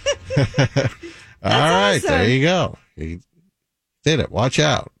 All right, awesome. there you go. He did it. Watch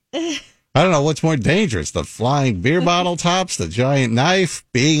out. I don't know what's more dangerous, the flying beer bottle tops, the giant knife,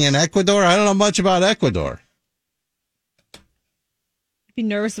 being in Ecuador. I don't know much about Ecuador. Be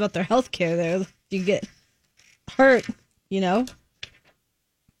nervous about their health care there. You get hurt, you know?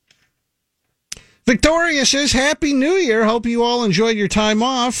 Victoria says, Happy New Year. Hope you all enjoyed your time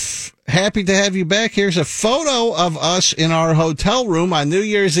off. Happy to have you back. Here's a photo of us in our hotel room on New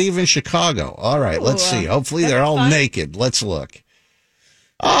Year's Eve in Chicago. All right, let's see. Hopefully they're all naked. Let's look.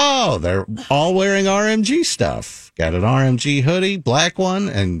 Oh, they're all wearing RMG stuff. Got an RMG hoodie, black one,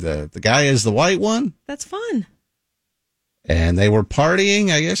 and the guy is the white one. That's fun. And they were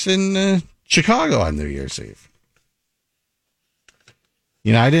partying, I guess, in Chicago on New Year's Eve.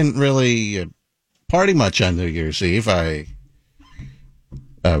 You know, I didn't really party much on New Year's Eve.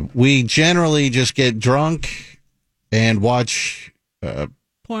 We generally just get drunk and watch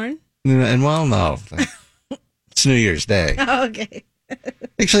porn. And well, no, it's New Year's Day. Oh, okay.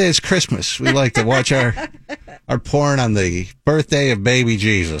 Actually, it's Christmas. We like to watch our porn on the birthday of baby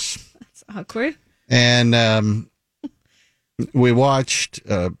Jesus. That's awkward. And we watched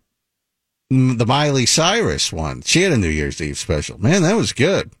the Miley Cyrus one. She had a New Year's Eve special. Man, that was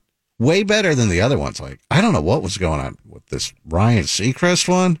good. Way better than the other ones. Like, I don't know what was going on with this Ryan Seacrest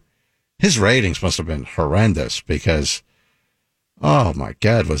one. His ratings must have been horrendous because Oh my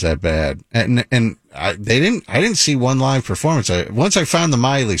God, was that bad? And I didn't see one live performance. Once I found the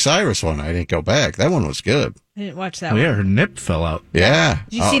Miley Cyrus one, I didn't go back. That one was good. I didn't watch that Oh, one. yeah, her nip fell out. Yeah.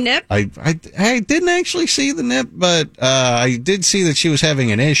 Did you see Nip? I didn't actually see the nip, but I did see that she was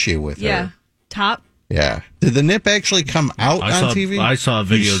having an issue with her. Top. Yeah. Did the nip actually come out I on saw, TV? I saw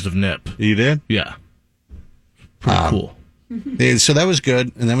videos of nip. You did? Yeah. Pretty cool. So that was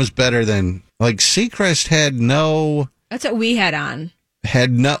good, and that was better than, like, Seacrest had no... That's what we had on.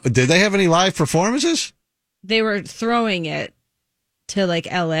 Did they have any live performances? They were throwing it to like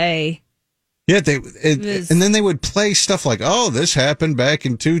L.A. Yeah, and then they would play stuff like, "Oh, this happened back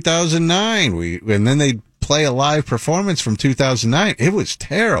in 2009." And then they'd play a live performance from 2009. It was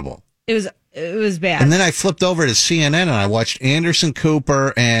terrible. It was bad. And then I flipped over to CNN and I watched Anderson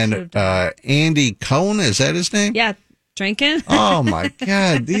Cooper and Andy Cohen. Is that his name? Yeah, drinking. Oh my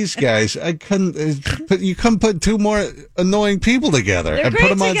God, these guys! I couldn't. You couldn't put two more annoying people together They're and great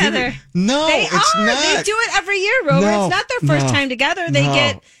put them together. on TV. No, they it's are. not. They do it every year, Rover. No, it's not their first no, time together. They no.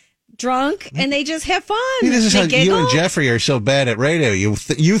 get drunk and they just have fun. See, this is they how giggle. you and Jeffrey are so bad at radio. You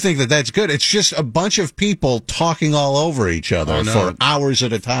think that that's good. It's just a bunch of people talking all over each other for hours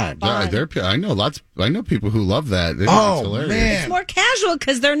at a time. Yeah, I know people who love that. They think it's hilarious. Man. It's more casual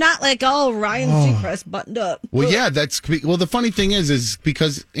because they're not like, Ryan Seacrest buttoned up. Well, yeah, the funny thing is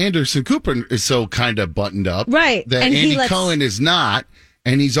because Anderson Cooper is so kind of buttoned up, Right, That and Andy Cohen is not,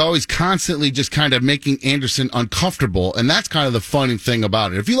 and he's always constantly just kind of making Anderson uncomfortable, and that's kind of the funny thing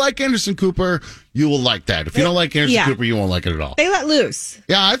about it. If you like Anderson Cooper, you will like that. If you don't like Anderson Cooper, you won't like it at all. They let loose.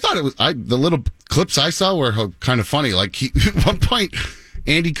 Yeah, I thought it was. The little clips I saw were kind of funny. Like at one point,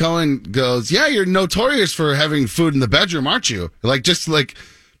 Andy Cohen goes, "Yeah, you're notorious for having food in the bedroom, aren't you?"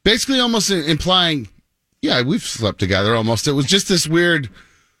 Basically almost implying, "Yeah, we've slept together almost." It was just this weird.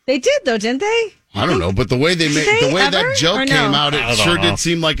 They did though, didn't they? I don't know, but the way that joke came out, it sure did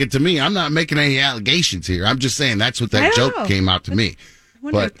seem like it to me. I'm not making any allegations here. I'm just saying that's what that joke came out to me. I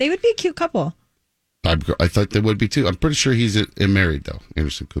wonder if they would be a cute couple. I thought they would be too. I'm pretty sure he's married though,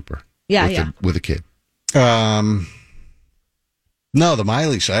 Anderson Cooper. Yeah, with a kid. No, the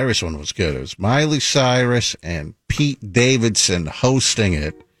Miley Cyrus one was good. It was Miley Cyrus and Pete Davidson hosting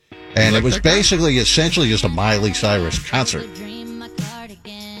it, and it was essentially just a Miley Cyrus concert.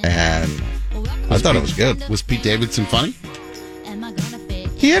 And I thought it was good. Was Pete Davidson funny?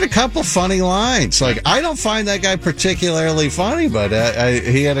 He had a couple funny lines. Like, I don't find that guy particularly funny, but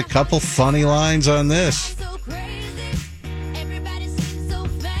he had a couple funny lines on this.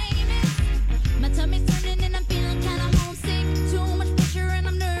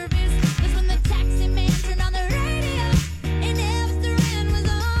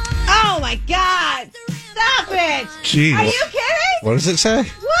 Oh my God! Stop it! Jeez. Are you kidding? What does it say?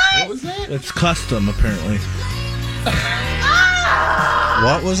 What was that? It's custom, apparently.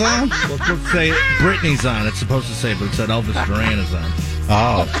 What was on? Well, it's supposed to say Britney's on. It's supposed to say, but it said Elvis Duran is on.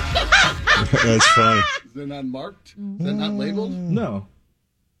 Oh. That's funny. Is that not marked? Is that not labeled? No.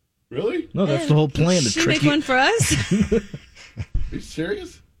 Really? No, that's the whole plan. To Should trick make you. one for us. Are you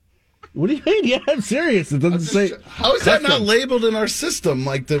serious? What do you mean? Yeah, I'm serious. It doesn't say. How is that not labeled in our system?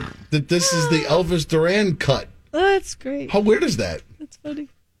 Like that this is the Elvis Duran cut. Oh, that's great. How weird is that? That's funny.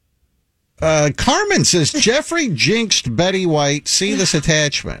 Carmen says, Jeffrey jinxed Betty White. See this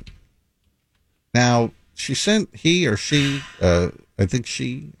attachment. Now, she sent I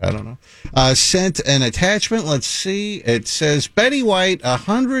don't know, sent an attachment. Let's see. It says, Betty White,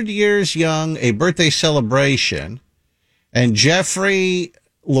 100 years young, a birthday celebration. And Jeffrey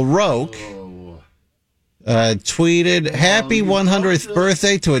LaRoque tweeted, happy 100th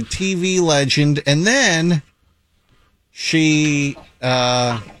birthday to a TV legend. And then she...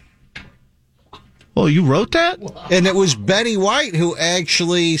 Oh, you wrote that? And it was Betty White who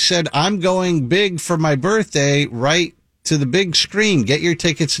actually said, I'm going big for my birthday, right to the big screen. Get your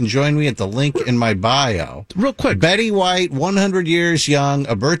tickets and join me at the link in my bio. Real quick. Betty White, 100 years young,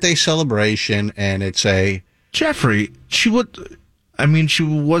 a birthday celebration, and it's a... Jeffrey, she wasn't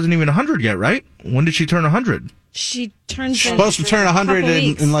even 100 yet, right? When did she turn 100? She turns. She's supposed to turn 100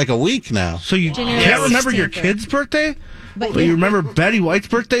 in like a week now. So you January can't remember your 16th. kid's birthday? But you remember Betty White's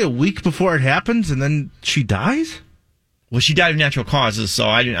birthday a week before it happens, and then she dies? Well, she died of natural causes, so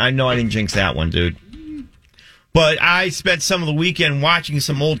I didn't jinx that one, dude. But I spent some of the weekend watching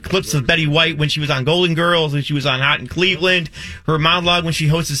some old clips of Betty White when she was on Golden Girls, when she was on Hot in Cleveland, her monologue when she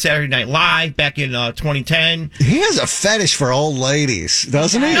hosted Saturday Night Live back in 2010. He has a fetish for old ladies,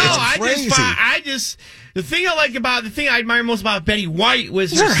 doesn't he? No, It's crazy. the thing I admire most about Betty White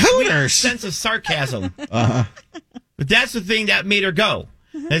was They're her sweet hooters. sense of sarcasm. Uh-huh. But that's the thing that made her go.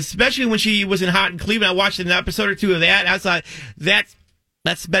 Especially when she was in Hot in Cleveland. I watched an episode or two of that. I thought,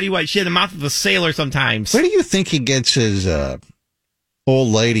 that's Betty White. She had the mouth of a sailor sometimes. Where do you think he gets his old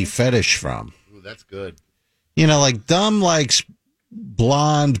lady fetish from? Ooh, that's good. You know, like Dumb likes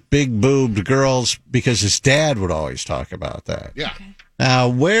blonde, big boobed girls because his dad would always talk about that. Yeah. Okay.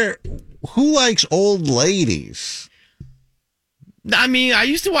 Now, who likes old ladies? I mean, I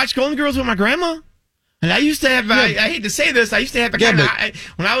used to watch Golden Girls with my grandma. And I used to have, I hate to say this, I used to have a kind of,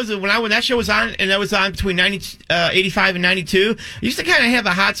 when that show was on, and that was on between 85 and 92, I used to kind of have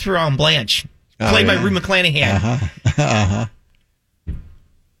the hots for Blanche, played by Rue McClanahan.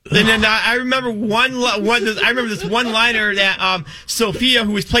 And then I remember this one liner that Sophia,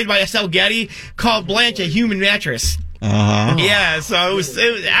 who was played by Estelle Getty, called Blanche a human mattress. Yeah, so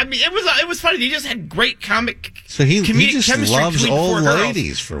it was funny. He just had great comic. So he just chemistry loves between old four girls.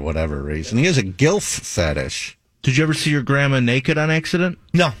 ladies for whatever reason. He has a gilf fetish. Did you ever see your grandma naked on accident?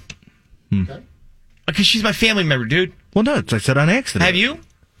 No. Because she's my family member, dude. Well, no, I said on accident. Have you?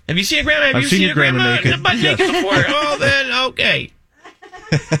 Have you seen your grandma? I've seen your grandma naked. Butt naked before? Oh, then okay.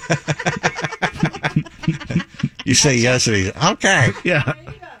 You say yes, and he's okay. Yeah.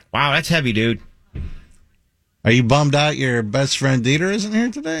 Wow, that's heavy, dude. Are you bummed out your best friend Dieter isn't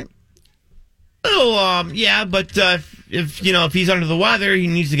here today? Oh, yeah, but if he's under the weather, he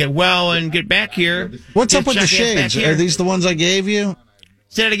needs to get well and get back here. What's up with the shades? Are these the ones I gave you?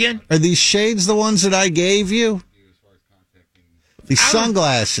 Say that again? Are these shades the ones that I gave you? These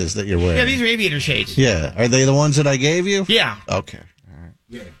sunglasses that you're wearing. Yeah, these are aviator shades. Yeah. Are they the ones that I gave you? Yeah. Okay. All right.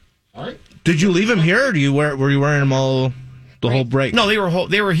 Yeah. All right. Did you leave them here, or were you wearing them all the whole break? No, they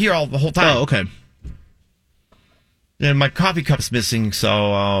were here the whole time. Oh, okay. And my coffee cup's missing, so...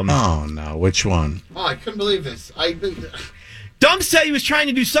 Oh, no. Which one? Oh, I couldn't believe this. Dumb said he was trying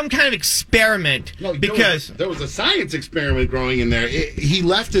to do some kind of experiment. No, because... There was a science experiment growing in there. He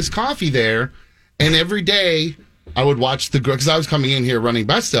left his coffee there, and every day I would watch because I was coming in here running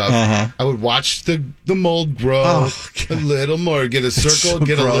best of, I would watch the mold grow a little more, get a circle, so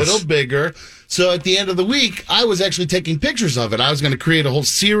get gross. a little bigger. So at the end of the week, I was actually taking pictures of it. I was going to create a whole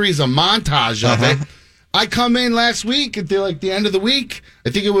series, a montage of it. I come in last week at the end of the week. I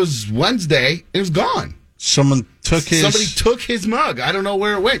think it was Wednesday. It was gone. Somebody took his mug. I don't know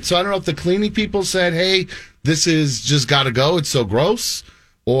where it went. So I don't know if the cleaning people said, "Hey, this is just got to go. It's so gross,"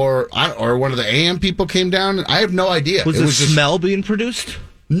 or one of the AM people came down. I have no idea. Was the smell being produced?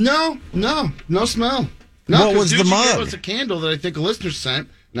 No smell. No. What was the mug? It was a candle that I think a listener sent,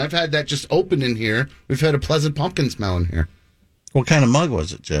 and I've had that just open in here. We've had a pleasant pumpkin smell in here. What kind of mug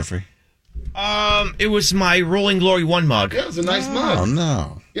was it, Jeffrey? It was my Rolling Glory 1 mug. Yeah, it was a nice mug. Oh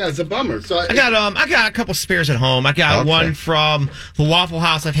no. Yeah, it's a bummer. So I got a couple spares at home. I got one from the Waffle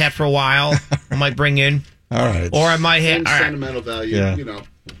House I've had for a while. I might bring in. All right. Or I might have sentimental value. Yeah.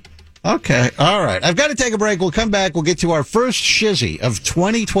 Okay. All right. I've got to take a break. We'll come back. We'll get to our first shizzy of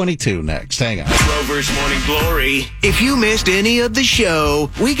 2022 next. Hang on. Rover's Morning Glory. If you missed any of the show,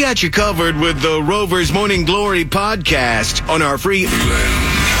 we got you covered with the Rover's Morning Glory podcast on our free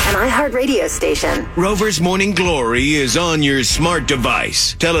an iHeart radio station. Rover's Morning Glory is on your smart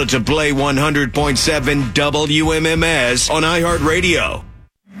device. Tell it to play 100.7 WMMS on iHeart Radio.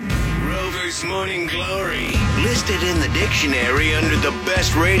 Rover's Morning Glory. Listed in the dictionary under the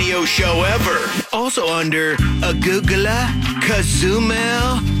best radio show ever. Also under Agugala,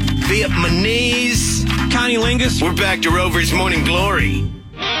 Cozumel, Vietnamese, Connie Lingus. We're back to Rover's Morning Glory.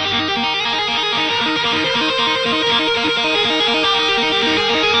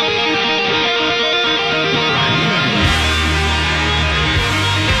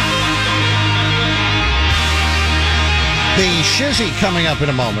 The shizzy coming up in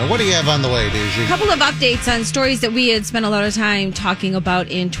a moment. What do you have on the way, Doozy? A couple of updates on stories that we had spent a lot of time talking about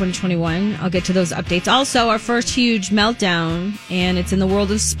in 2021. I'll get to those updates. Also, our first huge meltdown, and it's in the world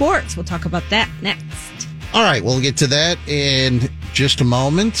of sports. We'll talk about that next. All right, we'll get to that in just a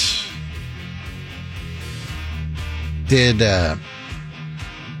moment. Did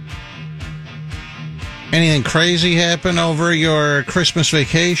anything crazy happen over your Christmas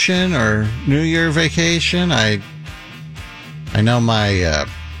vacation or New Year vacation? I know my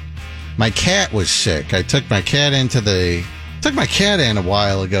cat was sick. I took my cat in a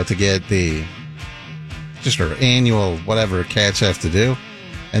while ago to get just her annual whatever cats have to do,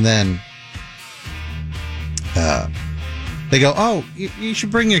 and then they go, "Oh, you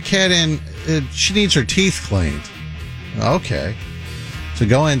should bring your cat in. She needs her teeth cleaned." Okay, so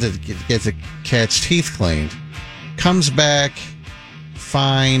go in to get the cat's teeth cleaned. Comes back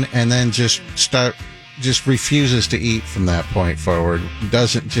fine, and then just refuses to eat from that point forward.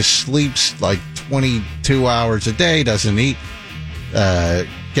 Just sleeps like 22 hours a day, doesn't eat.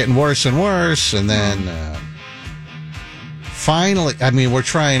 getting worse and worse. And then finally, I mean, we're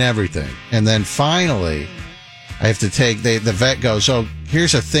trying everything. And then finally, I have to take, the vet goes, oh,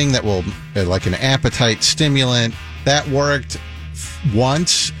 here's a thing that will, like an appetite stimulant. That worked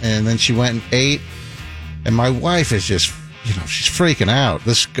once, and then she went and ate. And my wife is just, she's freaking out.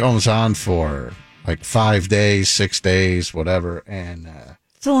 This goes on for like 5 days, 6 days, whatever. And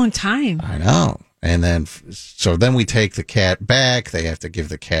it's a long time. I know. And then, so then we take the cat back. They have to give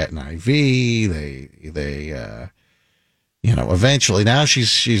the cat an IV. They eventually now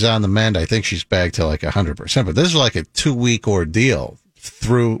she's on the mend. I think she's back to like 100%. But this is like a 2-week ordeal.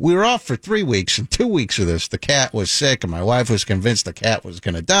 We were off for 3 weeks, and 2 weeks of this, the cat was sick, and my wife was convinced the cat was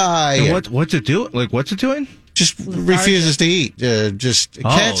going to die. And what's it do? Like, what's it doing? Just refuses to eat.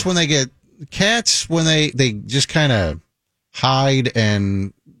 Cats when they just kind of hide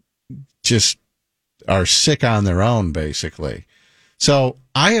and just are sick on their own, basically. So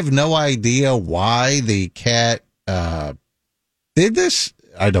I have no idea why the cat did this.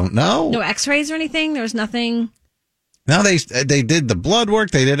 I don't know. No X-rays or anything. There was nothing. No, they did the blood work.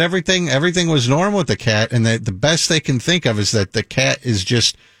 They did everything. Everything was normal with the cat, and the best they can think of is that the cat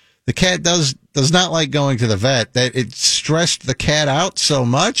does not like going to the vet. That it stressed the cat out so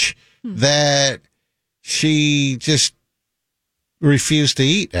much that she just refused to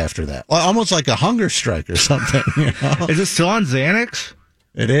eat after that. Almost like a hunger strike or something. Is it still on Xanax?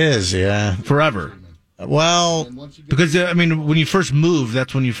 It is, yeah. Forever. Well, because when you first moved,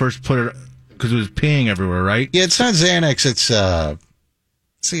 that's when you first put it. Because it was peeing everywhere, right? Yeah, it's not Xanax. It's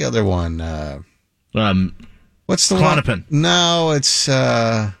the other one. What's the Klonopin. one? No, it's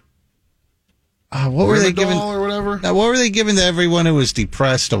what were they giving or whatever? No, what were they giving to everyone who was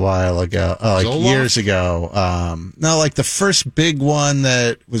depressed a while ago? Years ago. No, like the first big one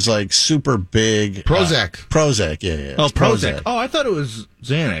that was like super big. Prozac. Prozac, yeah. Oh, Prozac. Oh, I thought it was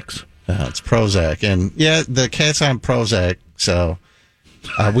Xanax. It's Prozac, and yeah, the cat's on Prozac, so.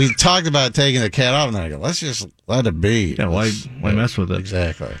 We talked about taking the cat off, and then I go, let's just let it be. Yeah, why mess with it?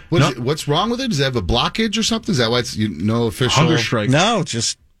 Exactly. What's wrong with it? Does it have a blockage or something? Is that why it's no official hunger strike? No,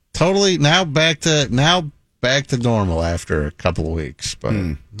 just totally now back to normal after a couple of weeks. But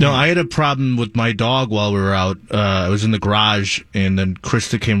no, I had a problem with my dog while we were out. I was in the garage, and then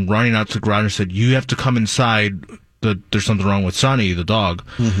Krista came running out to the garage and said, "You have to come inside. There's something wrong with Sonny, the dog."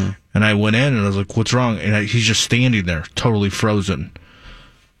 Mm-hmm. And I went in, and I was like, "What's wrong?" And he's just standing there, totally frozen.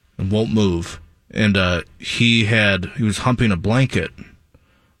 And won't move, and he was humping a blanket,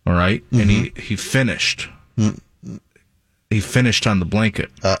 all right, and he finished. He finished on the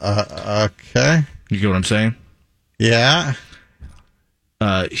blanket. Okay, you get what I'm saying? Yeah.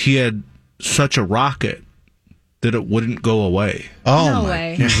 He had such a rocket that it wouldn't go away. Oh no my!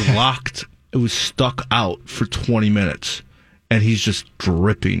 Way. It was locked. It was stuck out for 20 minutes. And he's just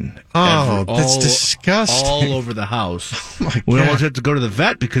dripping. Oh, that's disgusting. All over the house. Oh, my God. We almost had to go to the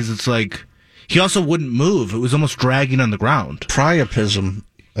vet because it's like, he also wouldn't move. It was almost dragging on the ground. Priapism,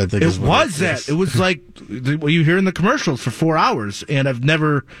 I think. It was that. It was like what you hear in the commercials for 4 hours. And I've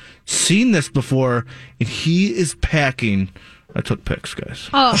never seen this before. And he is packing. I took pics, guys.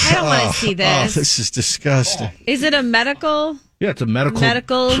 Oh, I don't want to see this. Oh, this is disgusting. Is it a medical? Yeah, it's a medical.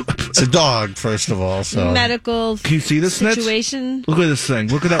 It's a dog, first of all. So medical. Can you see this situation? Snitch? Look at this thing.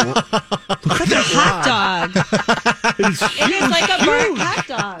 Look at that. Look at that hot dog. It's like a burnt hot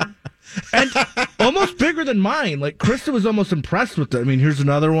dog. And almost bigger than mine. Like, Krista was almost impressed with it. I mean, here's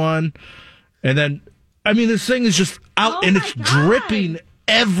another one. And then, this thing is just out and it's dripping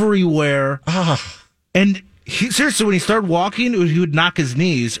everywhere. And seriously, when he started walking, he would knock his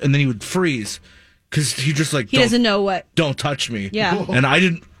knees and then he would freeze. Because he just he doesn't know what. Don't touch me. Yeah. And I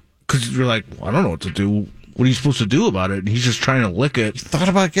didn't, because you're like, well, I don't know what to do. What are you supposed to do about it? And he's just trying to lick it. You thought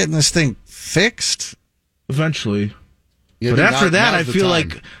about getting this thing fixed? Eventually. Yeah, but after that, I feel time.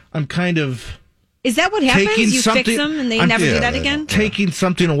 like I'm kind of. Is that what happens? You fix them and they never do that again? Taking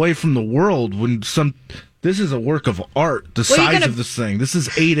something away from the world when this is a work of art. The size of this thing. This is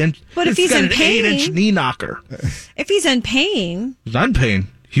 8 inch. But if he's in pain, 8-inch knee knocker. If he's in pain, he's not in pain.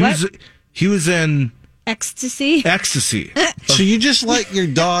 He was in ecstasy. So you just let your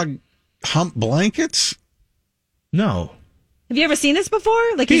dog hump blankets? No. Have you ever seen this before?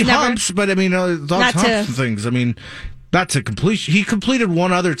 Like he humps, but dogs hump things. Not to completion. He completed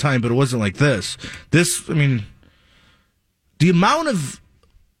one other time, but it wasn't like this. The amount of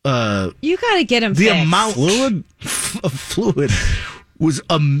you got to get him. The fixed. amount of fluid was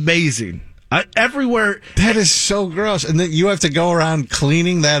amazing. Everywhere. That is so gross. And then you have to go around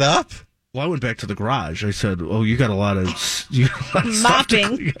cleaning that up? Well, I went back to the garage. I said, "Oh, you got a lot of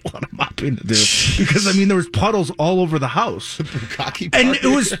mopping. You got a lot of mopping hoping to do because I mean there was puddles all over the house, and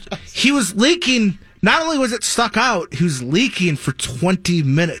he was leaking. Not only was it stuck out, he was leaking for 20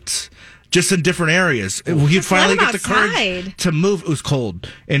 minutes. Just in different areas. He'd finally get the courage to move. It was cold.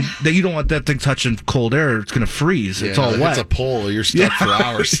 And that you don't want that thing touching cold air. It's going to freeze. It's all wet. It's a pole. You're stuck for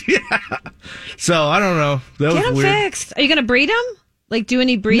hours. Yeah. So, I don't know. That Get was him weird. fixed. Are you going to breed him? Like, do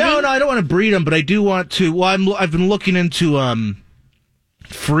any breeding? No, I don't want to breed him, but I do want to. Well, I've been looking into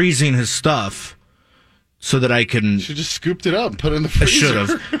freezing his stuff so that I can. Should just scooped it up and put it in the freezer. I should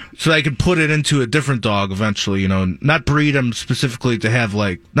have. So that I could put it into a different dog eventually, not breed him specifically to have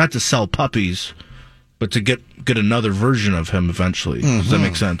not to sell puppies, but to get another version of him eventually. Does that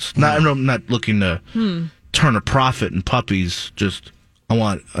make sense? I'm not looking to turn a profit in puppies, just I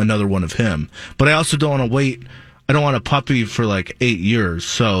want another one of him. But I also don't want to wait. I don't want a puppy for 8 years,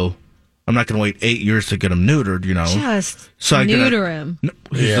 so I'm not going to wait 8 years to get him neutered, Just neuter him.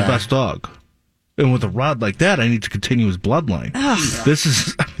 He's the best dog. And with a rod like that, I need to continue his bloodline. This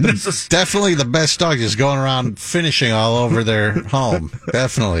is definitely the best dog. Just going around finishing all over their home.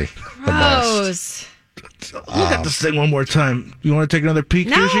 Definitely the best. Look at this thing one more time. You want to take another peek?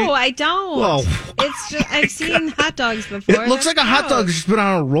 No, Sushi? I don't. Well, it's just I've seen hot dogs before. It looks like a hot dog that's just been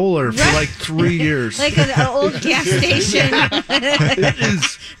on a roller for 3 years. Like an old gas station. It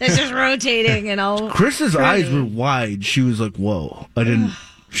is. That's just rotating and all. Chris's eyes were wide. She was like, "Whoa!" I didn't.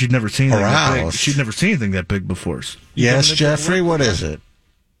 She'd never seen anything that big. She'd never seen anything that big before. Yes, Jeffrey. What is it?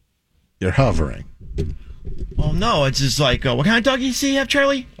 You're hovering. Well, no, it's just what kind of dog do you have,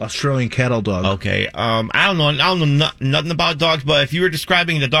 Charlie? Australian cattle dog. Okay. I don't know nothing about dogs, but if you were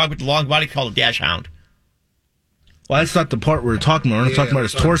describing the dog with the long body, called a dash hound. Well, that's not the part we're talking about. We're talking about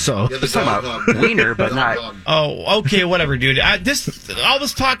his torso. We're talking about wiener, but not. Oh, okay, whatever, dude. All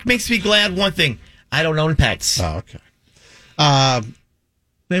this talk makes me glad. One thing, I don't own pets. Oh, okay.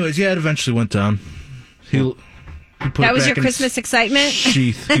 Anyways, it eventually went down. He put that it was back your in Christmas excitement?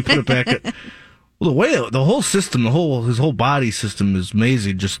 Sheath. He put it back at. Well, the whole system, his whole body system is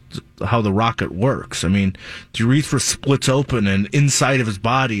amazing. Just how the rocket works. I mean, the urethra splits open, and inside of his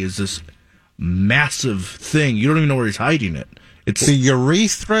body is this massive thing. You don't even know where he's hiding it. It's the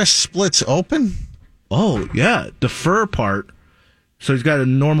urethra splits open. Oh yeah, the fur part. So he's got a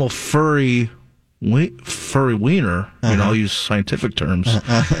normal furry wiener. I'll use scientific terms.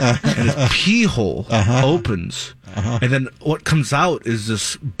 And his pee hole opens. And then what comes out is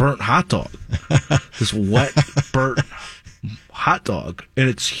this burnt hot dog. This wet, burnt hot dog. And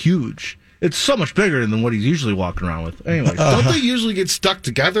it's huge. It's so much bigger than what he's usually walking around with. Anyway. Don't they usually get stuck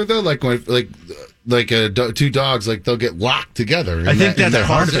together, though? Two dogs, they'll get locked together. I think that's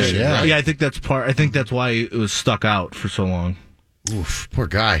part of it. Position, Yeah. right? Yeah, I think that's part. I think that's why it was stuck out for so long. Oof, poor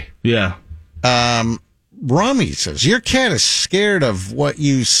guy. Yeah. Rummy says, your cat is scared of what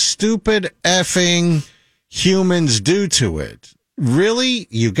you stupid effing humans do to it. Really?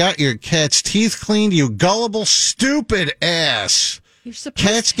 You got your cat's teeth cleaned, you gullible, stupid ass.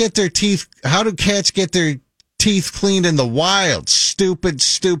 Cats get their teeth. How do cats get their teeth cleaned in the wild? Stupid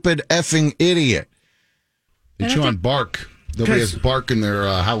effing idiot. They chew on bark. Nobody has bark in their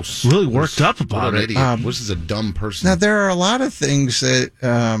house. Really worked up about it. Idiot. This is a dumb person. Now, there are a lot of things that,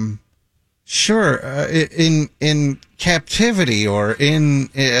 in captivity or in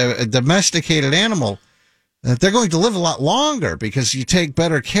a domesticated animal, they're going to live a lot longer because you take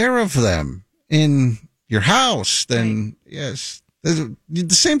better care of them in your house than, yes. The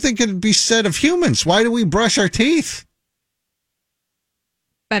same thing could be said of humans. Why do we brush our teeth?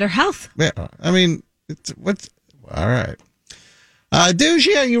 Better health. Yeah, I mean, all right.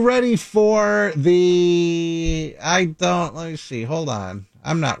 Doogie, are you ready for let me see. Hold on.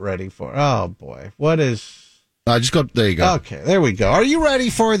 I'm not ready for, oh boy. What is? Just go, there you go. Okay, there we go. Are you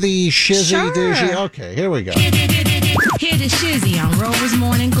ready for the shizzy, Sure. Doogie? Okay, here we go. Hear the shizzy on Rover's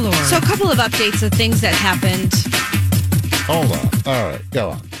Morning Glory. So a couple of updates of things that happened. Hold on. All right,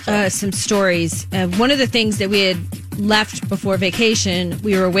 go on. Some stories. One of the things that we had left before vacation,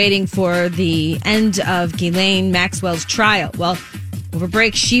 we were waiting for the end of Ghislaine Maxwell's trial. Well, over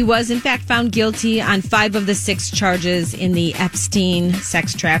break, she was in fact found guilty on 5 of the 6 charges in the Epstein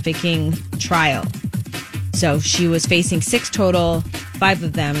sex trafficking trial. So she was facing 6 total, 5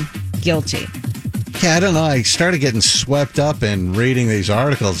 of them guilty. Yeah, I don't know. I started getting swept up in reading these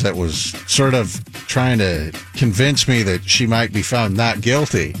articles that was sort of trying to convince me that she might be found not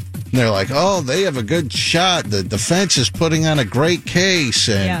guilty. And they're like, oh, they have a good shot. The defense is putting on a great case,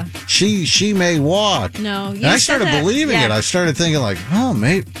 and she may walk. No, and I started believing it. I started thinking oh,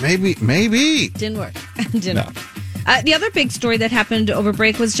 maybe. Didn't work. Didn't work. The other big story that happened over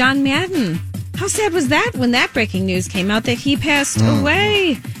break was John Madden. How sad was that when that breaking news came out that he passed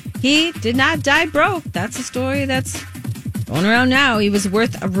away? he did not die broke. That's a story that's going around now. He was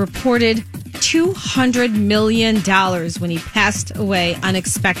worth a reported $200 million when he passed away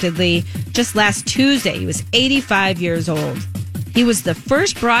unexpectedly just last Tuesday. He was 85 years old. He was the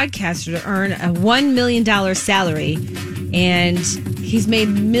first broadcaster to earn a $1 million salary, and he's made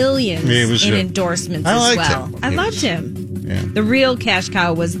millions in endorsements as well. I loved him. Yeah. The real cash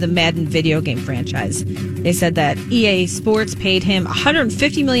cow was the Madden video game franchise. They said that EA Sports paid him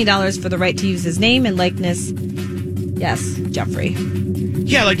 $150 million for the right to use his name and likeness. Yes, Jeffrey.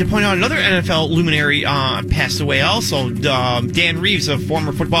 Yeah, I'd like to point out another NFL luminary passed away also. Dan Reeves, a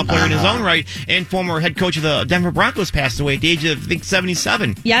former football player in his own right, and former head coach of the Denver Broncos, passed away at the age of, I think,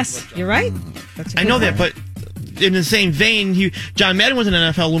 77. Yes, you're right. That's I know that, but in the same vein, John Madden was an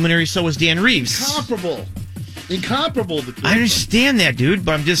NFL luminary, so was Dan Reeves. Incomparable. I understand that, dude,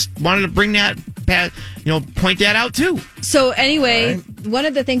 but I'm just wanted to bring that, point that out too. So anyway, one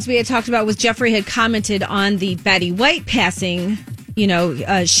of the things we had talked about was Jeffrey had commented on the Betty White passing.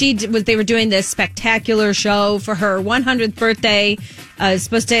 They were doing this spectacular show for her 100th birthday.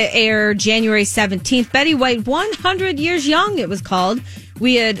 Supposed to air January 17th. Betty White, 100 Years Young, it was called.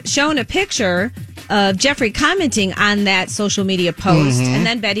 We had shown a picture of Jeffrey commenting on that social media post. Mm-hmm. And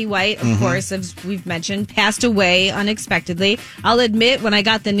then Betty White, of course, as we've mentioned, passed away unexpectedly. I'll admit, when I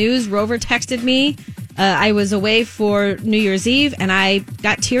got the news, Rover texted me. I was away for New Year's Eve, and I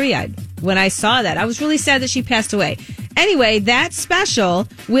got teary-eyed when I saw that. I was really sad that she passed away. Anyway, that special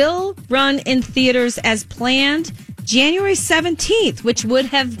will run in theaters as planned January 17th, which would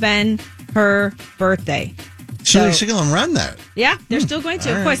have been her birthday. So they're still going to run that? Yeah, they're still going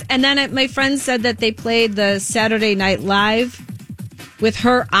to, of course. And then my friends said that they played the Saturday Night Live with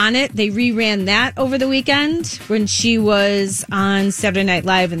her on it. They reran that over the weekend when she was on Saturday Night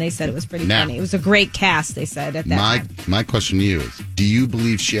Live, and they said it was pretty funny. It was a great cast, they said, at that time. My question to you is, do you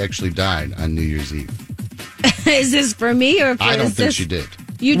believe she actually died on New Year's Eve? Is this for me or for I don't think she did.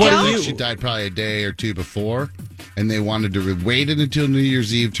 You don't? She died probably a day or two before, and they wanted to wait until New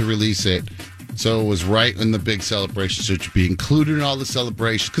Year's Eve to release it. So it was right in the big celebration, so it should be included in all the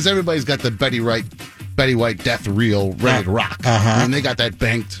celebrations, because everybody's got the Betty White death reel ready to rock. And they got that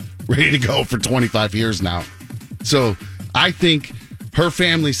banked, ready to go for 25 years now. So I think her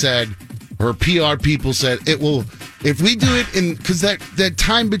family said, her PR people said, it will, if we do it in, because that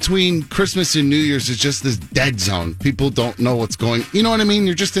time between Christmas and New Year's is just this dead zone. People don't know what's going, you know what I mean?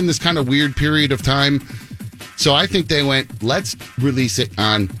 You're just in this kind of weird period of time. So I think they went, let's release it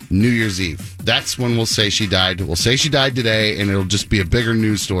on New Year's Eve. That's when we'll say she died. We'll say she died today, and it'll just be a bigger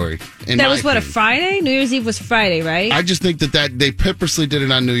news story. That was a Friday? New Year's Eve was Friday, right? I just think that they purposely did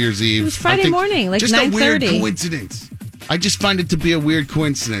it on New Year's Eve. It was Friday morning, like just 9:30. Just a weird coincidence. I just find it to be a weird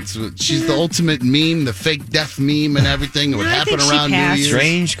coincidence. She's the ultimate meme, the fake death meme and everything. It would happen around New Year's.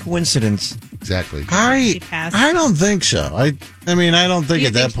 Strange coincidence. Exactly. I don't think so. I mean, I don't think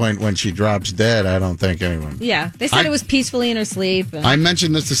at that point when she drops dead, I don't think anyone. Yeah, they said it was peacefully in her sleep. I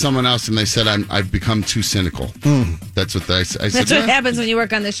mentioned this to someone else, and they said I've become too cynical. That's what I said. That's what happens when you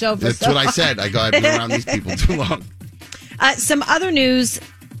work on the show. That's what I said. I've been around these people too long. Some other news: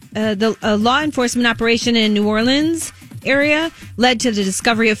 the law enforcement operation in New Orleans area led to the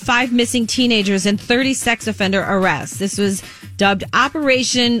discovery of 5 missing teenagers and 30 sex offender arrests. This was dubbed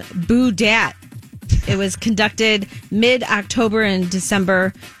Operation Boo Dat. It was conducted mid-October and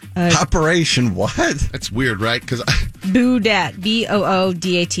December. Operation what? That's weird, right? Because Boo Dat,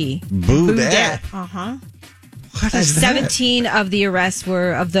 Boodat. Boo Dat. What is 17 of the arrests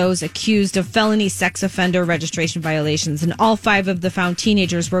were of those accused of felony sex offender registration violations, and all 5 of the found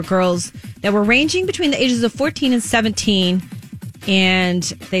teenagers were girls that were ranging between the ages of 14 and 17. And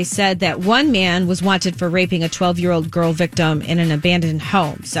they said that one man was wanted for raping a 12-year-old girl victim in an abandoned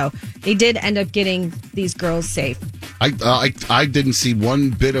home. So they did end up getting these girls safe. I didn't see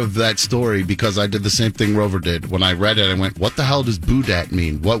one bit of that story because I did the same thing Rover did. When I read it, I went, what the hell does Boodat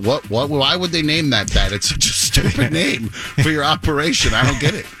mean? What? Why would they name that? It's such a stupid name for your operation. I don't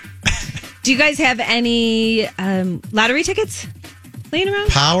get it. Do you guys have any lottery tickets laying around?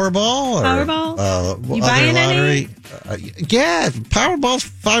 Powerball? Powerball? You buying lottery? Yeah, Powerball's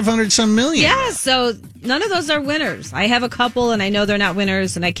 500-some million. Yeah, so none of those are winners. I have a couple, and I know they're not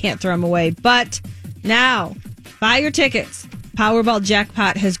winners, and I can't throw them away. But now, buy your tickets. Powerball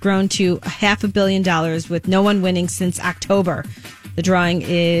jackpot has grown to $500 million with no one winning since October. The drawing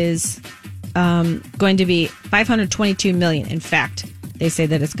is going to be $522 million. In fact, they say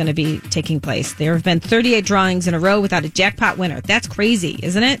that it's going to be taking place. There have been 38 drawings in a row without a jackpot winner. That's crazy,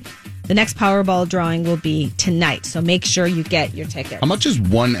 isn't it? The next Powerball drawing will be tonight, so make sure you get your tickets. How much is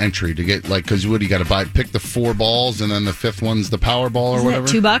one entry to get, like, because what do you got to pick the 4 balls and then the 5th one's the Powerball or Isn't whatever?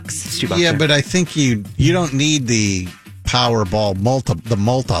 it $2? It's $2. Yeah, but I think you don't need the Powerball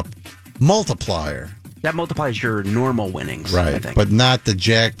multiplier. That multiplies your normal winnings, I Right, think. but not the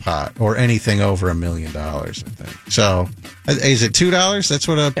jackpot or anything over $1 million, I think. So, is it $2? That's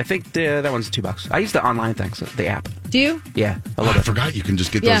what I think that one's $2. I use the online thing, so the app. Do you? Yeah, I Oh, love I it. forgot you can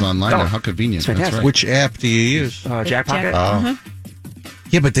just get those online now. How convenient. It's fantastic. That's right. Which app do you use? Jackpocket. Oh.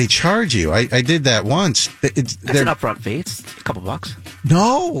 Yeah, but they charge you. I did that once. That's an upfront fee. It's a couple bucks.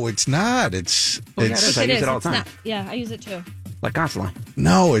 No, it's not. It's Oh, yeah, it is. I use it all the time. Yeah, I use it too. Like constantly.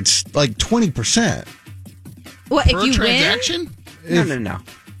 No, it's like 20%. Well, if you transaction? No.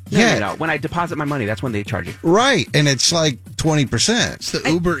 Yeah. No. When I deposit my money, that's when they charge you. Right, and it's like 20%. It's the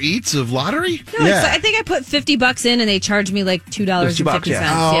Uber Eats of lottery? No, it's I think I put $50 in and they charged me like $2.50.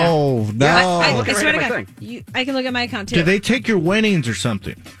 Yeah. Oh, no. I Look swear to right at my God, I can look at my account too. Do they take your winnings or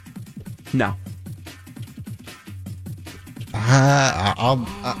something? No.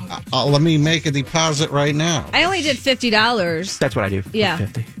 Let me make a deposit right now. I only did $50. That's what I do. Yeah.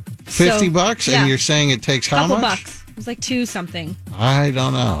 50. $50, yeah. and you're saying it takes how Couple much? bucks. It was like 2 something. I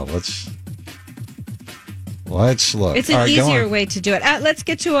don't know. Let's look. It's an All right, go easier on. way to do it. Let's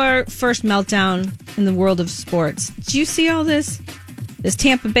get to our first meltdown in the world of sports. Did you see all this? This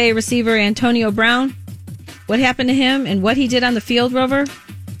Tampa Bay receiver, Antonio Brown? What happened to him and what he did on the field, Rover?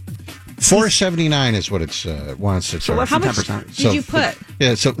 $4.79 is what it's wants to charge. So less How than much 10%. did you put?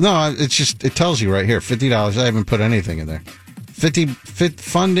 Yeah, so no, it's just it tells you right here, $50. I haven't put anything in there.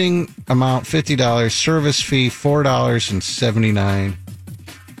 Funding amount $50, service fee $4.79.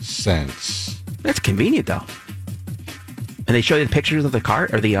 That's convenient, though. And they show you the pictures of the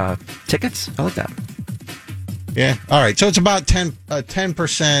cart or the tickets. I like that. Yeah. All right. So it's about 10%.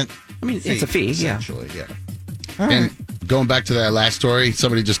 I mean, it's a fee, yeah. Essentially, yeah. And going back to that last story,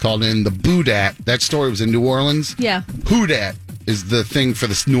 somebody just called in the Boodat. That story was in New Orleans. Yeah. Hoodat is the thing for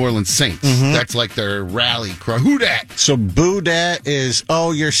the New Orleans Saints. That's like their rally cry. Hoodat. So boo dat is,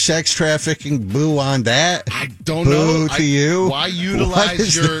 oh, you're sex trafficking, boo on that? I don't Boo know. to you? Why What utilize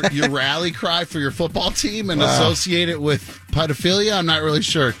is your that? rally cry for your football team and Wow. associate it with pedophilia? I'm not really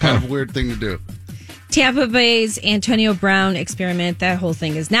sure. Kind of a weird thing to do. Tampa Bay's Antonio Brown experiment, that whole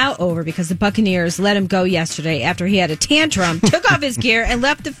thing is now over because the Buccaneers let him go yesterday after he had a tantrum, took off his gear, and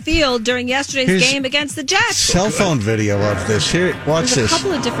left the field during yesterday's Here's game against the Jets. Cell phone video of this. Here, watch There's a this.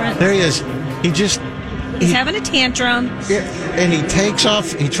 couple of different... There he is. He's having a tantrum. Yeah, and he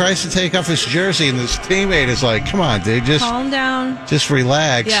tries to take off his jersey, and his teammate is like, come on, dude, Calm down. just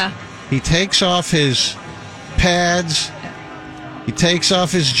relax. Yeah. He takes off his pads. He takes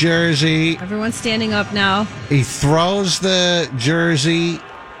off his jersey. Everyone's standing up now. He throws the jersey,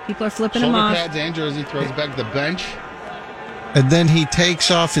 People are flipping him Shoulder off. pads and jersey, throws it back to the bench. and then he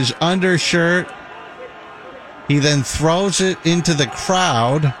takes off his undershirt. He then throws it into the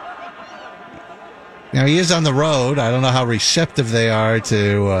crowd. Now he is on the road. I don't know how receptive they are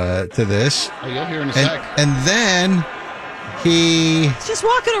to this. Oh, you'll hear in a And, sec. and then he, He's just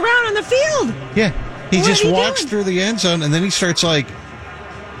walking around on the field. yeah, he What just are you walks doing? through the end zone, and then he starts like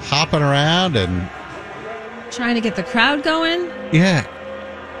hopping around and Trying to get the crowd going. yeah,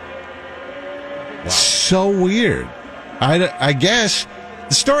 so weird. I guess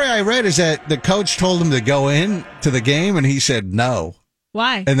the story I read is that the coach told him to go in to the game, and he said no.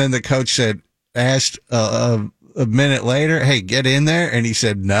 Why? And then the coach asked a minute later, "Hey, get in there," and he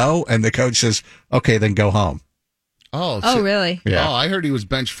said no. And the coach says, "Okay, then go home." Oh, really? Yeah. Oh, I heard he was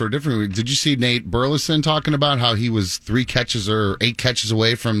benched for a different reason. Did you see Nate Burleson talking about how he was 8 catches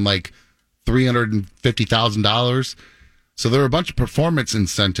away from like $350,000? So there were a bunch of performance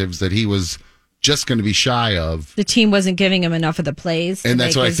incentives that he was just going to be shy of. The team wasn't giving him enough of the plays to And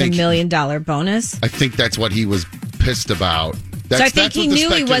that's make what I his think- $1 million bonus. I think that's what he was pissed about. So I think that's he what the knew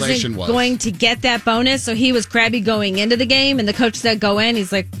he speculation wasn't going to get that bonus, so he was crabby going into the game, and the coach said go in.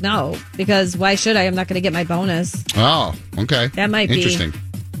 He's like, no, because why should I? I'm not going to get my bonus. Oh, okay. That might be- interesting.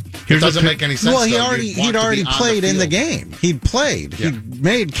 It doesn't make any sense. Well, though. You'd he'd want to already be on played in the field. game. He'd played. Yeah. He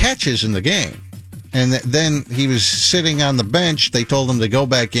made catches in the game. And then he was sitting on the bench. They told him to go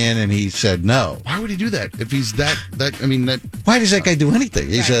back in, and he said no. Why would he do that if he's that? I mean, that. Why does that guy do anything?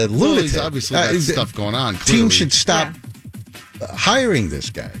 He's a lunatic. Well, he's obviously got stuff going on. Team clearly. should stop hiring this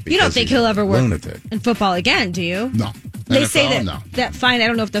guy. You don't because think he's he'll a ever work lunatic. in football again, do you? No. They NFL, say no. that fine, I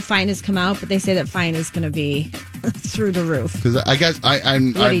don't know if the fine has come out, but they say that fine is going to be through the roof. Because I guess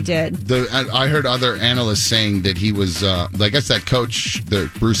What he did. I heard other analysts saying that he was. I guess that coach,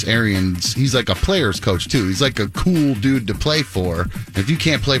 the Bruce Arians, he's like a player's coach too. He's like a cool dude to play for. If you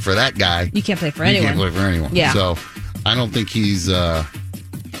can't play for that guy, You can't play for you anyone. can't play for anyone. Yeah. So I don't think he's going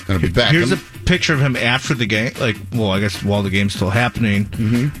to be back. Here's a picture of him after the game, I guess while the game's still happening,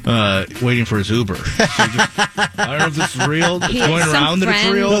 waiting for his Uber. So I don't know if this is real. It's He going had some around that it's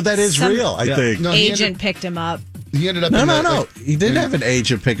friend- real. No, that is Some real, I think. No, Agent picked him up. He ended up. No. He didn't have an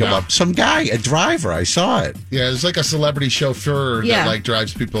agent pick him No. up. Some guy, a driver. I saw it. Yeah, there's like a celebrity chauffeur Yeah. that like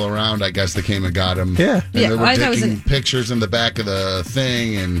drives people around. I guess they came and got him. Yeah. and they were I thought it was taking pictures in the back of the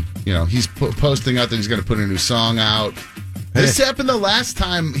thing, and he's posting out that he's going to put a new song out. This happened the last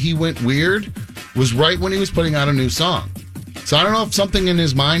time he went weird was right when he was putting out a new song. So I don't know if something in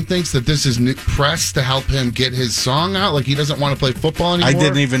his mind thinks that this is new press to help him get his song out. Like he doesn't want to play football anymore. I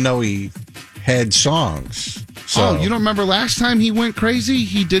didn't even know he had songs. So. Oh, you don't remember last time he went crazy?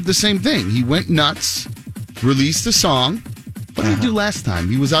 He did the same thing. He went nuts, released a song. What did he do last time?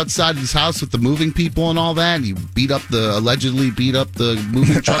 He was outside his house with the moving people and all that. And he allegedly beat up the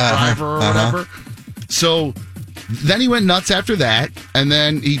moving truck driver or whatever. So then he went nuts after that, and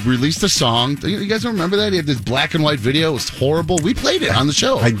then he released a song. You guys don't remember that? He had this black and white video. It was horrible. We played it on the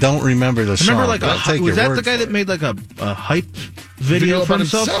show. I don't remember the song. Remember, but I'll take was your that word the guy for that it. made like a hype video for about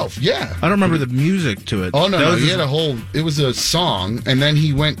himself? Yeah. I don't remember the music to it. Oh, no, That no. was He just- had it was a song, and then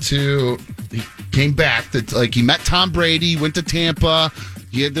he came back. He met Tom Brady, went to Tampa.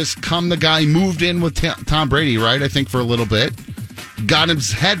 He had this the guy, moved in with Tom Brady, right? I think for a little bit. Got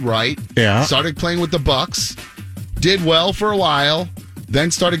his head right. Yeah. Started playing with the Bucks. Did well for a while.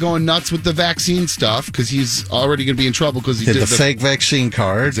 Then started going nuts with the vaccine stuff because he's already going to be in trouble because he Did did the fake vaccine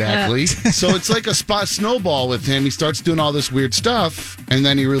card. Exactly. So it's like a snowball with him. He starts doing all this weird stuff, and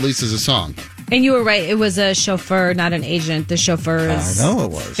then he releases a song. And you were right. It was a chauffeur, not an agent. The chauffeur is I know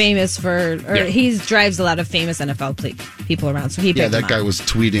it was. famous he drives a lot of famous NFL people around. So he Yeah, picked that him guy up. was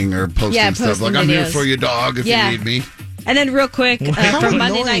tweeting or posting stuff posting like, I'm here videos. for you, dog, if Yeah. you need me. And then real quick, How for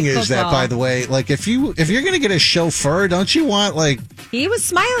Monday annoying Night is that, Football, by the way? Like, if you're going to get a chauffeur, don't you want he was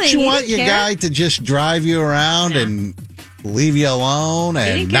smiling. don't you He want didn't your care. guy to just drive you around and leave you alone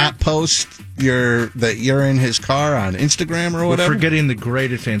and didn't not post that you're in his car on Instagram or We're whatever? forgetting the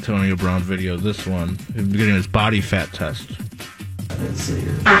greatest Antonio Brown video. This one, him getting his body fat test. He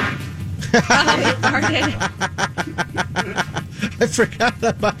farted. I forgot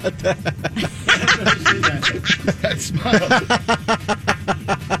about that. That smile.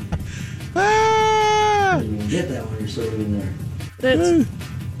 You get that when you're sitting in there. That's It's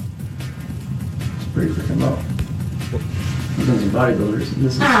pretty freaking low. We've done some bodybuilders, and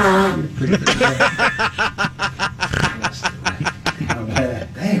this is pretty freaking low.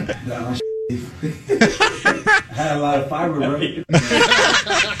 Damn, no, I had a lot of fiber, bro.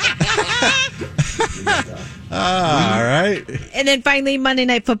 All right. And then finally, Monday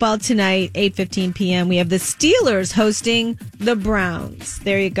Night Football tonight, 8:15 p.m. We have the Steelers hosting the Browns.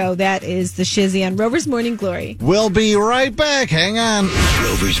 There you go. That is the Shizzy on Rover's Morning Glory. We'll be right back. Hang on.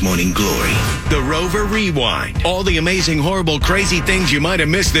 Rover's Morning Glory. The Rover Rewind. All the amazing, horrible, crazy things you might have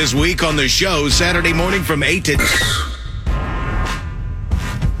missed this week on the show Saturday morning from 8 to...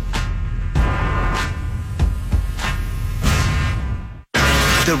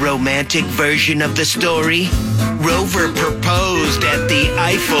 The romantic version of the story? Rover proposed at the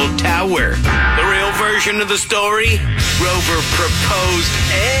Eiffel Tower. The real version of the story? Rover proposed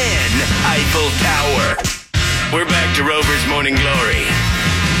an Eiffel Tower. We're back to Rover's Morning Glory.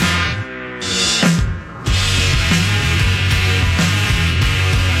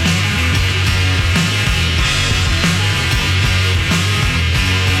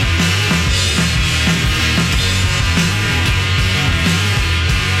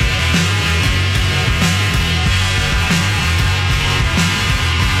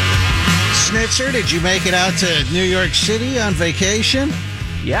 Schnitzer, did you make it out to New York City on vacation?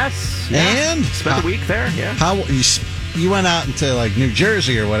 Yes. Yeah. And? Spent the week there, yeah. How you went out into like New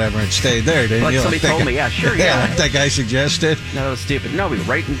Jersey or whatever and stayed there, didn't Like you? somebody that told guy- me, yeah, sure, yeah. Like that guy suggested. No, that was stupid. No, we were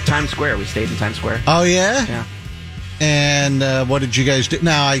right in Times Square. We stayed in Times Square. Oh yeah. Yeah. And what did you guys do?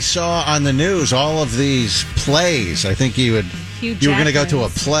 Now I saw on the news all of these plays. I think you were going to go to a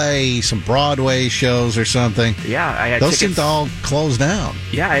play, some Broadway shows or something. Yeah, I had those tickets. seemed to all close down.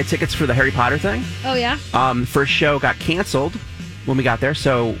 Yeah, I had tickets for the Harry Potter thing. Oh, yeah? First show got canceled when we got there,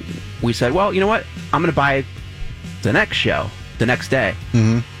 so we said, well, you know what? I'm going to buy the next show the next day.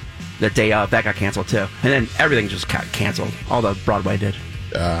 Mm-hmm. The day of, that got canceled too. And then everything just got canceled. All the Broadway did.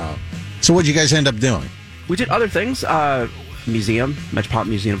 So what did you guys end up doing? We did other things. Museum,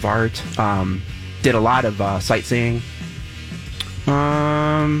 Metropolitan Museum of Art. Did a lot of sightseeing.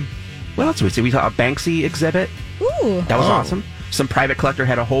 What else did we see? We saw a Banksy exhibit. Ooh. That was awesome. Some private collector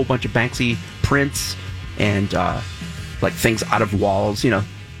had a whole bunch of Banksy prints and like things out of walls,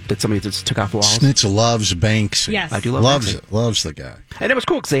 that somebody just took off walls. Snitch loves Banksy. Yes. I do love Loves Banksy. it. Loves the guy. And it was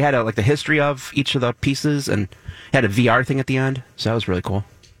cool because they had the history of each of the pieces and had a VR thing at the end. So that was really cool.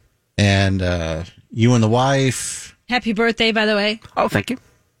 And you and the wife. Happy birthday, by the way. Oh, thank you.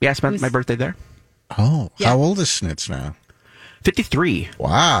 Yeah, I spent my birthday there. Oh, Yeah. how old is Snitch now? 53.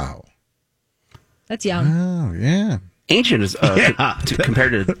 Wow. That's young. Oh, yeah. Ancient is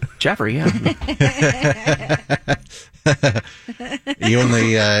compared to Jeffrey, yeah. You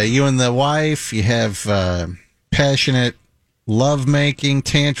and the wife, you have passionate lovemaking,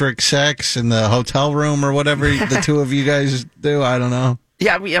 tantric sex in the hotel room or whatever the two of you guys do. I don't know.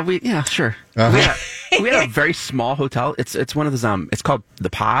 Yeah, sure. Uh-huh. We had a very small hotel. It's one of those. It's called the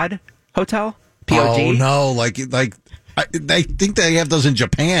Pod Hotel. POD. Oh no! Like I think they have those in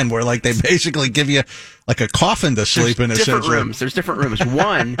Japan where like they basically give you like a coffin to sleep in. Different essentially. rooms. There's different rooms.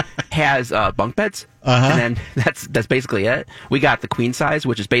 One has bunk beds, Uh-huh. and then that's basically it. We got the queen size,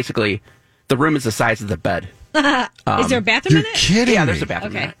 which is basically the room is the size of the bed. Is there a bathroom in it? Kidding Yeah, me. there's a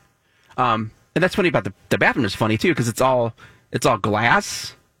bathroom. Okay. In it. And that's funny about the bathroom is funny too because it's all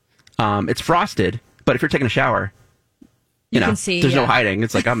glass. It's frosted, but if you're taking a shower, you know, can see, there's no yeah. hiding.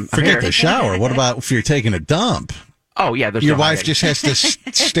 It's like I'm Forget here. the shower. What about if you're taking a dump? Oh yeah, there's Your no wife hiding. just has to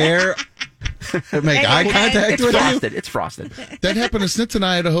stare, make eye contact It's with frosted. It's frosted. That happened to Snitz and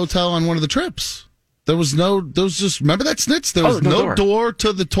I at a hotel on one of the trips. There was just, remember that, Snitz? There was no door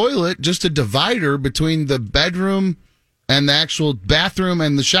to the toilet, just a divider between the bedroom and the actual bathroom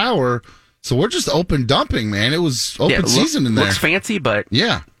and the shower. So we're just open dumping, man. It was open season in there. Looks fancy, but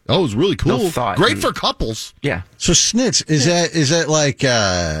yeah. Oh, it was really cool. No thought. Great for couples. Yeah. So Snitz, is that like?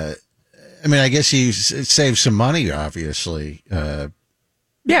 I mean, I guess you save some money, obviously.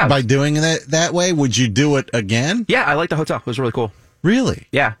 Yeah. By doing that way, would you do it again? Yeah, I like the hotel. It was really cool. Really?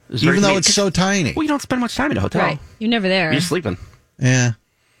 Yeah. It was very Even though convenient. it's so tiny. Well, you don't spend much time in a hotel. Right. You're never there. You're just sleeping. Yeah.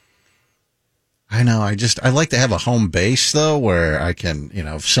 I know. I like to have a home base though, where I can,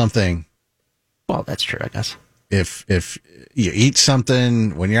 if something. Well, that's true, I guess. If you eat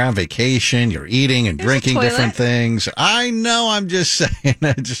something when you're on vacation, you're eating and drinking different things. I know. I'm just saying.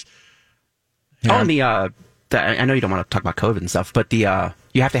 Oh, and I know you don't want to talk about COVID and stuff, but you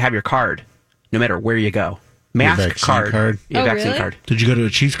have to have your card no matter where you go. Mask, Your vaccine card? Your Oh, vaccine really? card. Did you go to a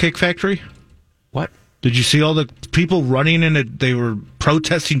Cheesecake Factory? What? Did you see all the people running in it? They were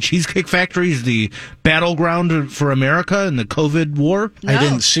protesting Cheesecake Factories, the battleground for America in the COVID war. I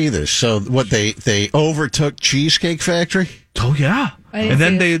didn't see this. So what they overtook Cheesecake Factory? Oh yeah. I didn't And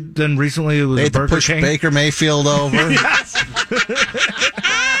then see then recently it was They a had to Burger push King. Baker Mayfield over.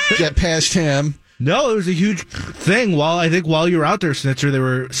 Get past him. No, it was a huge thing. While you were out there, Snitzer, they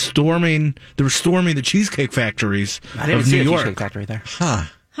were storming the Cheesecake Factories I didn't of see New a York. Cheesecake Factory there. Huh.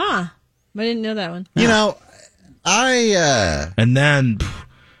 Huh. I didn't know that one. And then,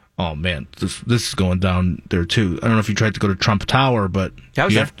 oh man, this is going down there too. I don't know if you tried to go to Trump Tower, but I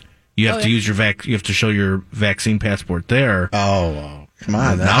was you there. have you have to use your you have to show your vaccine passport there. Oh, come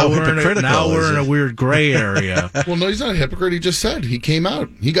on! Now How we're hypocritical in is a it? weird gray area. Well, no, he's not a hypocrite. He just said he came out.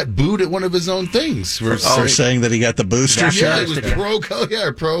 He got booed at one of his own things for saying that he got the booster Yeah, shot. he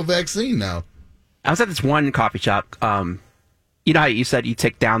was pro vaccine now. I was at this one coffee shop. You know how you said you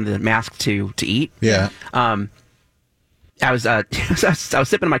take down the mask to eat? Yeah. I was I was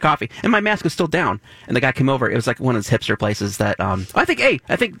sipping my coffee and my mask was still down, and the guy came over. It was like one of those hipster places that I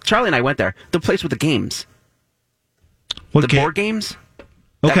think Charlie and I went there. The place with the games, board games.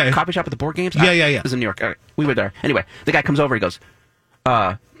 Okay. That coffee shop with the board games. Yeah. It was in New York. All right. We were there. Anyway, the guy comes over. He goes,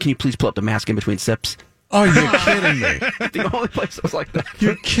 "Can you please pull up the mask in between sips?" Oh, you're kidding me! The only place was like that.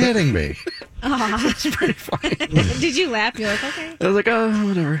 You're kidding me! It's pretty funny. Did you laugh? You're like, okay. I was like, oh,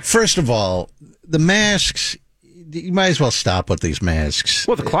 whatever. First of all, the masks. You might as well stop with these masks.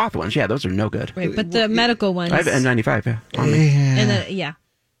 Well, the cloth ones, yeah, those are no good. Right, but the medical ones. I have N95, yeah. On me. And yeah.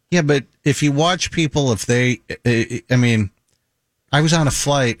 Yeah, but if you watch people, if they, I mean, I was on a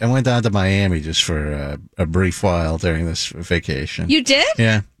flight. I went down to Miami just for a brief while during this vacation. You did?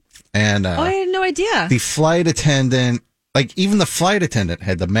 Yeah. And Oh, I had no idea. the flight attendant, like even the flight attendant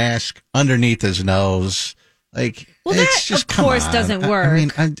had the mask underneath his nose. Like, Well, it's that, just, of come course, on. doesn't I work.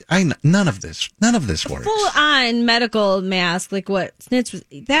 mean, I none of this works. Full on medical mask, like what Snitch was,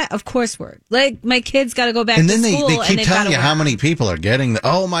 that of course worked. Like my kids got to go back And to then school they and keep they've telling gotta you how wear- many people are getting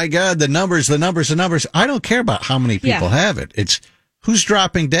oh my God, the numbers. I don't care about how many people Yeah. have it. It's who's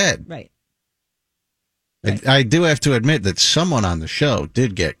dropping dead. Right. I do have to admit that someone on the show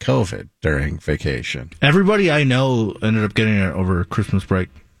did get COVID during vacation. Everybody I know ended up getting it over Christmas break.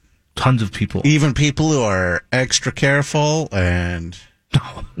 Tons of people. Even people who are extra careful and...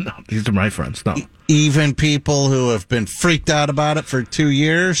 No, these are my friends. No. Even people who have been freaked out about it for 2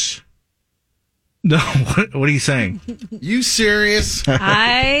 years. No, what are you saying? You serious?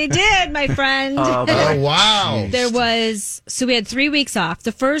 I did, my friend. Oh, wow. So we had 3 weeks off.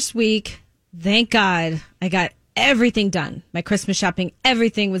 The first week, thank God, I got everything done. My Christmas shopping,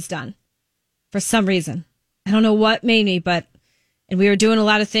 everything was done. For some reason. I don't know what made me, and we were doing a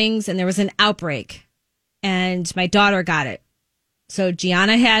lot of things, and there was an outbreak. And my daughter got it. So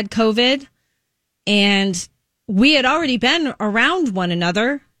Gianna had COVID, and we had already been around one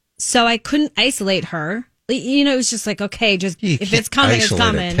another, so I couldn't isolate her. You know, it was just like, okay, if it's coming, it's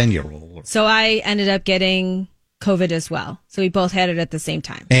coming. 10-year-old. So I ended up getting COVID as well. So we both had it at the same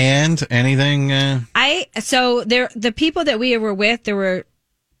time. And anything? The people that we were with, there were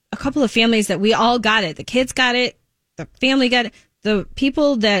a couple of families that we all got it. The kids got it. The family got it. The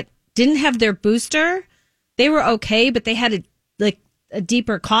people that didn't have their booster, they were okay, but they had a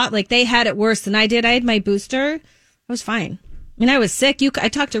deeper cough. Like they had it worse than I did. I had my booster. I was fine. I mean, I was sick. I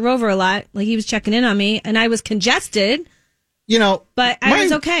talked to Rover a lot. Like he was checking in on me, and I was congested. You know, but I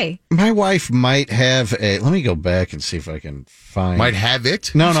was okay. My wife might have let me go back and see if I can find. Might have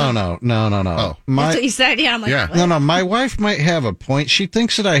it? No. Oh, That's what you said. Yeah, I'm like, yeah. what? No. My wife might have a point. She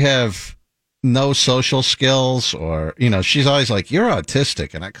thinks that I have no social skills, or she's always like, "You're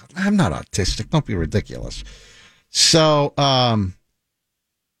autistic," and I go, "I'm not autistic. Don't be ridiculous." So,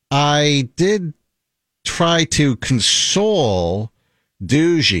 I did try to console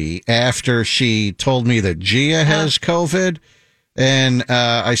Doogie after she told me that Gia has COVID. And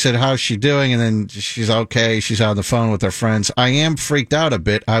I said, how's she doing? And then she's okay. She's on the phone with her friends. I am freaked out a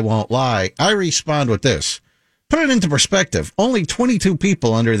bit. I won't lie. I respond with this. Put it into perspective. Only 22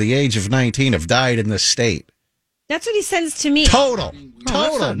 people under the age of 19 have died in this state. That's what he sends to me. Total,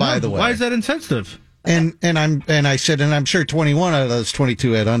 by the way. Why is that insensitive? And I said, and I'm sure 21 out of those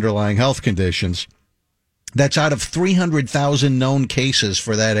 22 had underlying health conditions. That's out of 300,000 known cases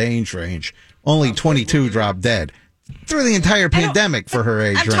for that age range. Only 22 dropped dead through the entire pandemic for her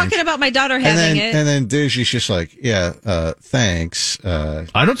age range. I'm talking about my daughter having it. And then Doogie, she's just like, thanks.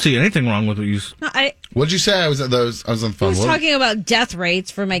 I don't see anything wrong with what you... What'd you say? I was on the phone. I was talking about death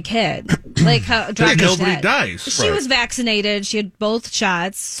rates for my kid. Like how nobody dies. She was vaccinated. She had both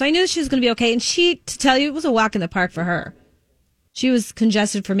shots. So I knew she was going to be okay. And to tell you, it was a walk in the park for her. She was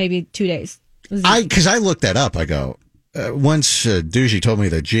congested for maybe 2 days. Because I looked that up. I go, once Doogie told me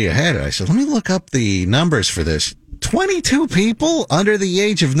that Gia had it, I said, let me look up the numbers for this. 22 people under the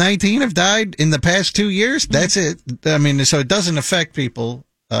age of 19 have died in the past 2 years. That's it. I mean, so it doesn't affect people,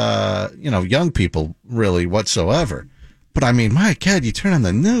 young people really whatsoever. But I mean, my God, you turn on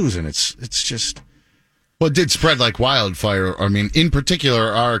the news and it's just. Well, it did spread like wildfire. I mean, in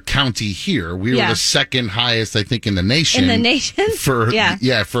particular, our county here, we were the second highest, I think, in the nation. In the nation? For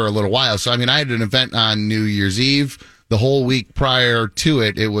a little while. So, I mean, I had an event on New Year's Eve. The whole week prior to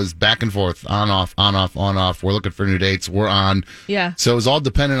it, it was back and forth, on, off, on, off, on, off. We're looking for new dates. We're on. Yeah. So it was all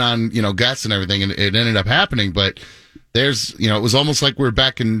dependent on, guests and everything, and it ended up happening. But it was almost like we're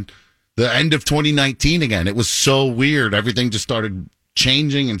back in the end of 2019 again. It was so weird. Everything just started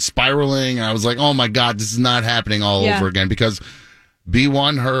changing and spiraling. And I was like, oh my God, this is not happening all over again. Because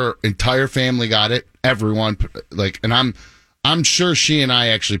B1, her entire family got it. Everyone, and I'm sure she and I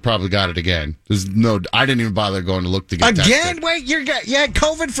actually probably got it again. I didn't even bother going to look to get again. Tested. Wait, you had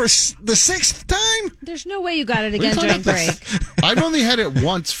COVID for the 6th time? There's no way you got it again during break. I've only had it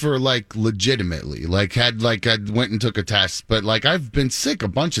once for legitimately, I went and took a test, but I've been sick a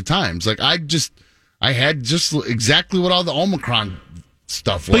bunch of times. I had just exactly what all the Omicron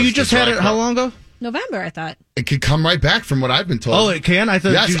stuff was. But you just had it how long ago? November, I thought. It could come right back from what I've been told. Oh, it can? I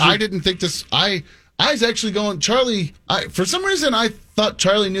thought. Yes, I didn't think this. I was actually going, Charlie, for some reason, I thought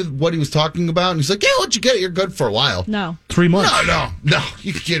Charlie knew what he was talking about. And he's like, yeah, let you get it. You're good for a while. No. 3 months. No.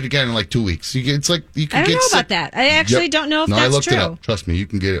 You can get it again in 2 weeks. You can I don't know about that. I actually don't know if that's true. I looked it up. Trust me, you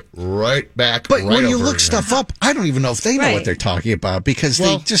can get it right back. But when you look again. stuff up, I don't even know if they know what they're talking about because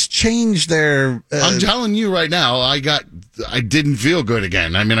they just changed their... I'm telling you right now, I didn't feel good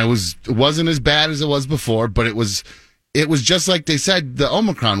again. I mean, it wasn't as bad as it was before, but it was just like they said the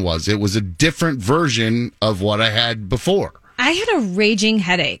Omicron was. It was a different version of what I had before. I had a raging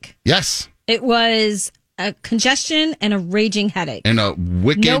headache. Yes. It was a congestion and a raging headache. And a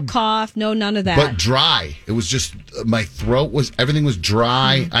wicked... No cough, no none of that. But dry. It was just, my throat everything was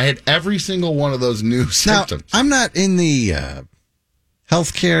dry. I had every single one of those new symptoms. Now, I'm not in the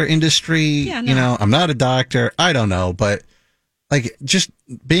healthcare industry. Yeah, no. You know, I'm not a doctor. I don't know, but like just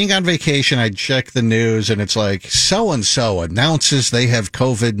being on vacation, I check the news and it's like so and so announces they have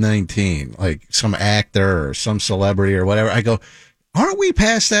COVID-19, like some actor or some celebrity or whatever. I go, aren't we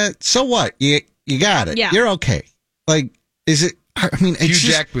past that? So what? You got it. Yeah. You're okay. Like, is it? I mean, it's Hugh just,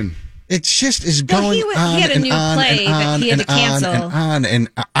 Jackman. It just is going he on had a and new on play and that on he had and to cancel. on and on. And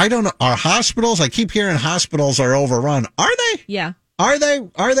I don't know. Are hospitals? I keep hearing hospitals are overrun. Are they? Yeah. Are they?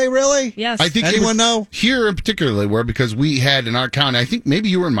 Are they really? Yes. I think Anyone know? Here in particular, where because we had in our county, I think maybe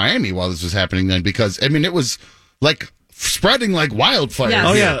you were in Miami while this was happening then, because I mean it was like spreading like wildfire. Yes.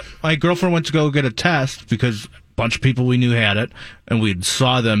 Oh here. yeah, my girlfriend went to go get a test because a bunch of people we knew had it, and we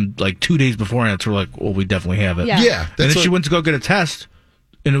saw them like 2 days beforehand. So we're like, well, we definitely have it. Yeah. Yeah, And then that's she what- went to go get a test,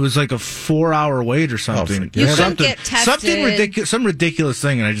 and it was like a 4-hour wait or something. forget it. You couldn't something, get tested. something ridiculous, some ridiculous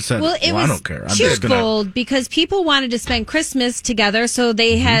thing. And I just said, Well, it I was don't care. I'm just gonna. twofold because people wanted to spend Christmas together, so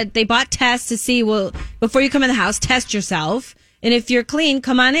they they bought tests to see. Well, before you come in the house, test yourself, and if you're clean,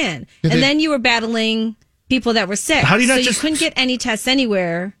 come on in. And then you were battling people that were sick. How do you not so just- you couldn't get any tests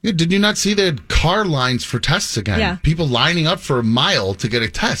anywhere. Yeah, did you not see they had car lines for tests again? Yeah. People lining up for a mile to get a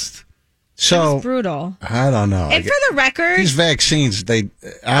test. So Brutal. I don't know. And for the record, These vaccines, I don't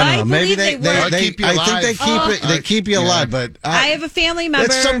know. Maybe believe they they work. Keep you I think alive. they keep they keep you Yeah. alive. But I have a family member.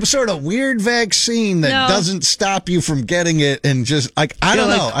 It's some sort of weird vaccine that No. doesn't stop you from getting it, and just like I don't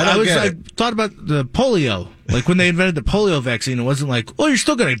Yeah, know. like, I don't get I it. thought about the polio. Like when they invented the polio vaccine, it wasn't like, well, you're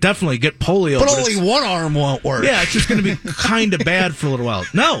still going to definitely get polio. But it's- only one arm won't work. Yeah, it's just going to be kind of bad for a little while.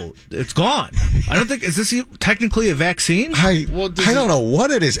 No, it's gone. I don't think, is this technically a vaccine? I don't know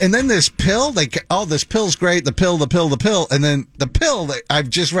what it is. And then this pill, this pill's great, the pill. And then the pill, I've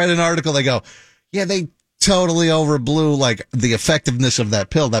just read an article, they go, yeah, they totally overblew like the effectiveness of that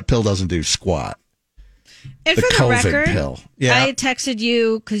pill. That pill doesn't do squat. And The for the COVID record, pill. Yeah. I texted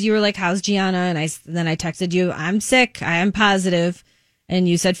you because you were like, "How's Gianna?" And then I texted you, "I'm sick. I am positive." And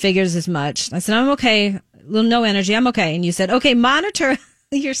you said, "Figures as much." I said, "I'm okay. Little no energy. I'm okay." And you said, "Okay, monitor."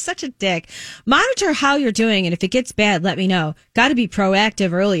 You're such a dick. Monitor how you're doing, and if it gets bad, let me know. Got to be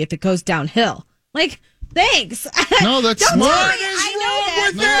proactive early if it goes downhill. Like, thanks. No, that's Don't smart. tell What me. is I know wrong that.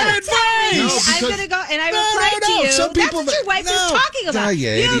 with that Don't tell me. advice? No, I'm because- gonna go and I No, replied no, to you. some people That's what your wife is talking about. you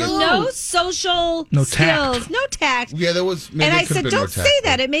You have idiot. no social No tact. skills, no tact. Yeah, there was. Maybe And it I could've said, been don't more say tactful.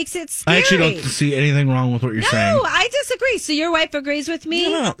 that. It makes it scary. I actually don't see anything wrong with what you're saying. No, I disagree. So your wife agrees with me?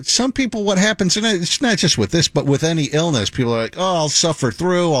 No. Some people, what happens, and it's not just with this, but with any illness, people are like, oh, I'll suffer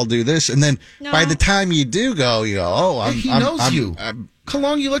through, I'll do this. And then No. by the time you do go, you go, oh, He knows you. How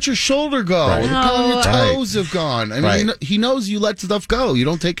long you let your shoulder go? Right. Look how long your Right. toes have gone. I mean, Right. he knows you let stuff go. You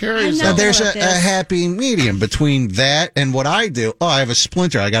don't take care of I know. yourself. There's about a this. happy medium between that and what I do. Oh, I have a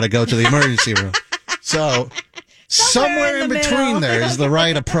splinter. I got to go to the emergency room. So somewhere in in the between middle. there is the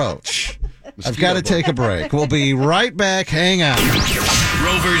right approach. I've got to take a break. We'll be right back. Hang on.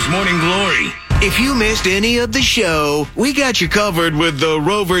 Rover's Morning Glory. If you missed any of the show, we got you covered with the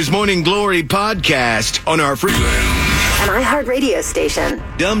Rover's Morning Glory podcast on our free An iHeartRadio station.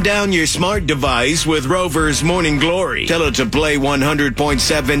 Dumb down your smart device with Rover's Morning Glory. Tell it to play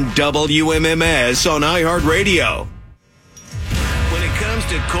 100.7 WMMS on iHeartRadio. When it comes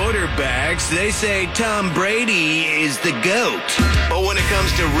to quarterbacks, they say Tom Brady is the GOAT. But when it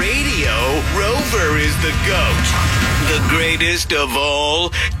comes to radio, Rover is the GOAT. The greatest of all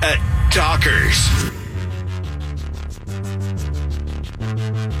talkers.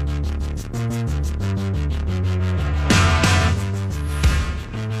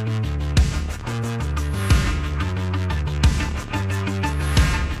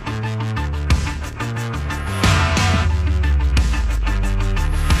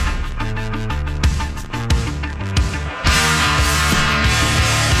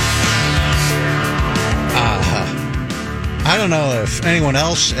 I don't know if anyone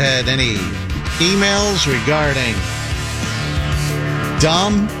else had any emails regarding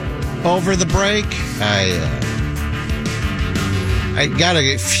dumb over the break. I got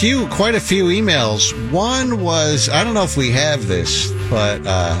quite a few emails. One was, I don't know if we have this, but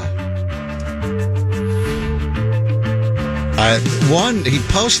one, he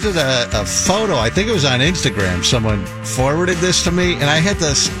posted a photo. I think it was on Instagram. Someone forwarded this to me, and I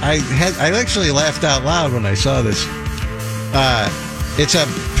actually laughed out loud when I saw this. It's a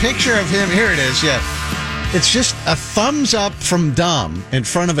picture of him. Here it is. Yeah. It's just a thumbs up from Dom in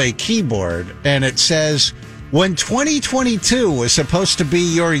front of a keyboard. And it says, when 2022 was supposed to be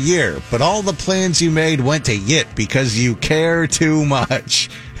your year, but all the plans you made went to yit because you care too much.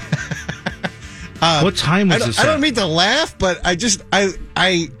 What time was this? I don't mean to laugh, but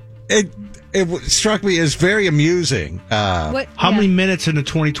struck me as very amusing. How many minutes into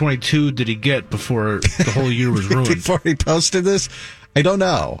 2022 did he get before the whole year was ruined? Before he posted this? I don't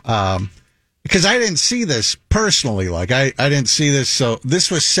know. Because I didn't see this personally. Like, I didn't see this. So this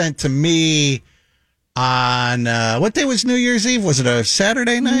was sent to me on, what day was New Year's Eve? Was it a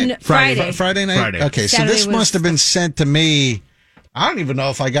Saturday night? Friday. Friday night? Friday. Okay, Saturday so this must have been sent to me. I don't even know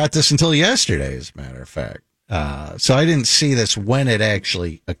if I got this until yesterday, as a matter of fact. So I didn't see this when it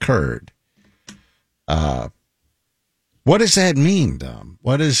actually occurred. What does that mean, Dom?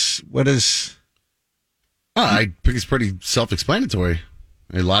 What is? I think it's pretty self-explanatory.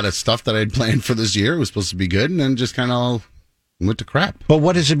 A lot of stuff that I'd planned for this year was supposed to be good, and then just kind of went to crap. But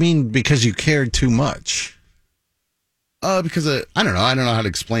what does it mean because you cared too much? Because I don't know. I don't know how to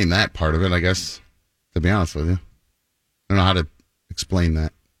explain that part of it, I guess, to be honest with you. I don't know how to explain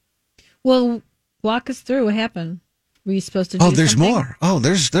that. Well, walk us through what happened. Were you supposed to do there's something? more.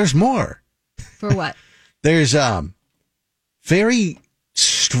 There's more. For what? There's very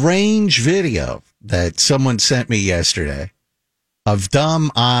strange video that someone sent me yesterday of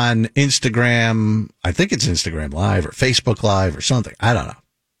Dom on Instagram. I think it's Instagram Live or Facebook Live or something. I don't know.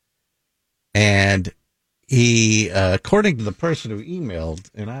 And he, according to the person who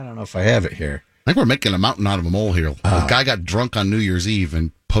emailed, and I don't know if I have it here. I think we're making a mountain out of a molehill. A guy got drunk on New Year's Eve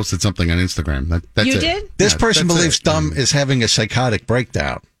and posted something on Instagram. That's You it. did? This person believes Dom is having a psychotic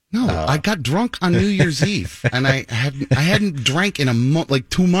breakdown. No, I got drunk on New Year's Eve, and I hadn't drank in a month, like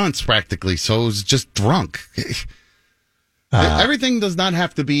 2 months practically. So I was just drunk. Everything does not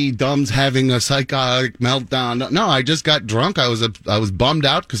have to be Dom's having a psychotic meltdown. No, I just got drunk. I was bummed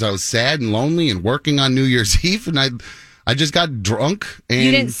out because I was sad and lonely and working on New Year's Eve, and I just got drunk. And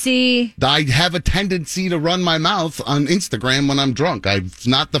You didn't see. I have a tendency to run my mouth on Instagram when I'm drunk. It's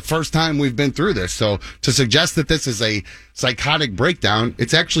not the first time we've been through this. So to suggest that this is a psychotic breakdown,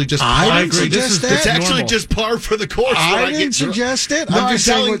 it's actually just. I didn't suggest that. It's actually just par for the course. I didn't suggest it. No, I'm just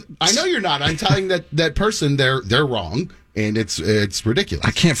saying. I know you're not. I'm telling that person they're wrong, and it's ridiculous.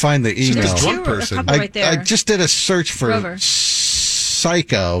 I can't find the email. Just drunk person. I just did a search for Rover.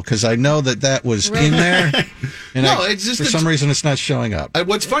 psycho because I know that was in there. And No, it's just for some reason it's not showing up.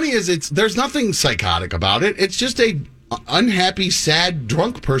 What's funny is there's nothing psychotic about it. It's just a unhappy, sad,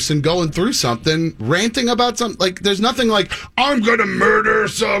 drunk person going through something, ranting about something. Like there's nothing like I'm gonna murder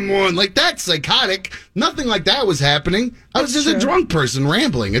someone. Like that's psychotic. Nothing like that was happening. I was just a drunk person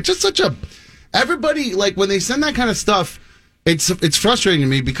rambling. It's just such a everybody like when they send that kind of stuff. It's frustrating to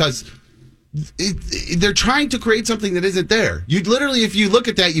me because. They're trying to create something that isn't there. You literally, if you look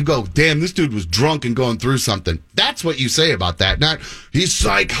at that, you go, damn, this dude was drunk and going through something. That's what you say about that. Not, he's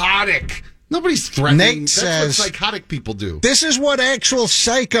psychotic. Nobody's threatening. Nate That's says, what psychotic people do. This is what actual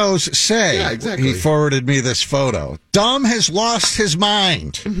psychos say. Yeah, exactly. He forwarded me this photo. Dom has lost his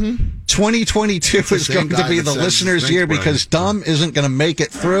mind. 2022 is same going to guy be that the says listener's thanks, year Brian. because Dom isn't going to make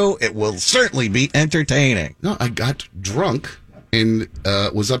it through. It will certainly be entertaining. No, I got drunk and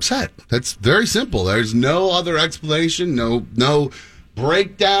was upset. That's very simple. There's no other explanation. No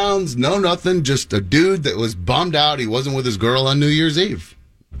breakdowns. No nothing. Just a dude that was bummed out. He wasn't with his girl on New Year's Eve,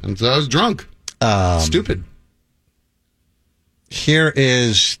 and so I was drunk. Stupid. Here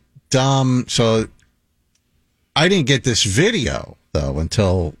is Dom. So I didn't get this video though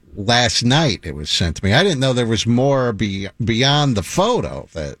until last night. It was sent to me. I didn't know there was more beyond the photo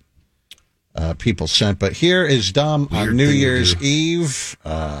that people sent. But here is Dom on New Year's Eve.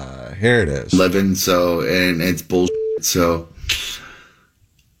 Here it is. Living and it's bullshit. So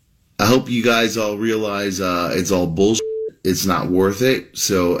I hope you guys all realize it's all bullshit. It's not worth it.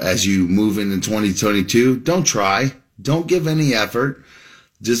 So as you move into 2022, don't try. Don't give any effort.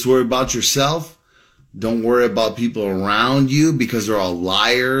 Just worry about yourself. Don't worry about people around you because they're all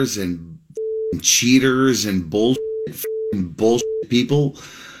liars and cheaters and bullshit people.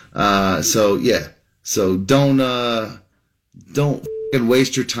 So yeah. So don't fucking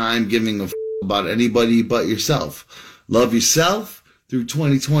waste your time giving a about anybody but yourself. Love yourself through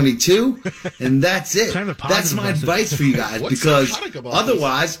 2022, and that's it. Kind of a That's positive my message. advice for you guys What's because psychotic about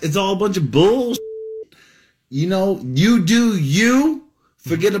otherwise it's all a bunch of bullshit. You know, you do you.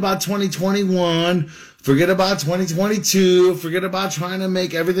 Forget about 2021. Forget about 2022. Forget about trying to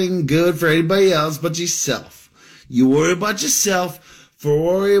make everything good for anybody else but yourself. You worry about yourself. Don't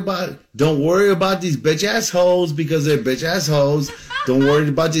worry about these bitch ass hoes because they're bitch ass hoes. Don't worry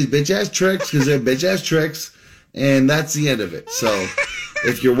about these bitch ass tricks because they're bitch ass tricks. And that's the end of it. So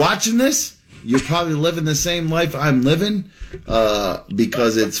if you're watching this, you're probably living the same life I'm living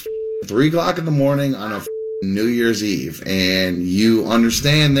because it's 3 o'clock in the morning on a New Year's Eve. And you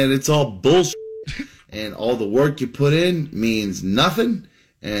understand that it's all bullshit and all the work you put in means nothing.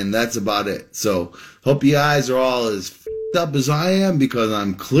 and that's about it. So hope you guys are all as f***ed up as I am, because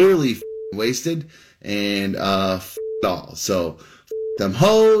I'm clearly wasted and all. So them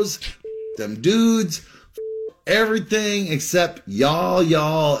hoes, them dudes, everything except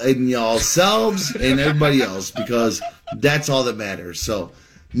y'all and y'all selves and everybody else, because that's all that matters. So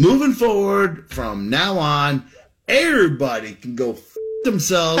moving forward from now on, everybody can go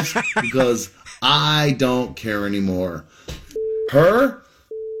themselves, because I don't care anymore. Her,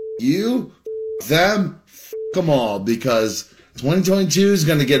 you, them, them all, because 2022 is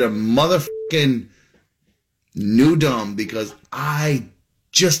going to get a motherfucking new dumb, because I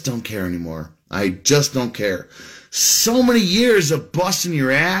just don't care anymore. I just don't care. So many years of busting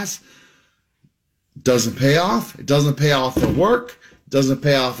your ass doesn't pay off. It doesn't pay off at work. It doesn't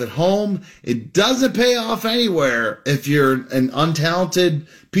pay off at home. It doesn't pay off anywhere if you're an untalented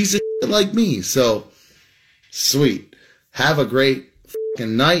piece of shit like me. So, sweet. Have a great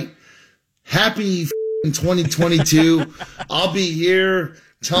fucking night. Happy fucking 2022. I'll be here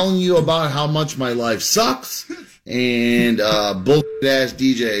telling you about how much my life sucks. And bullshit ass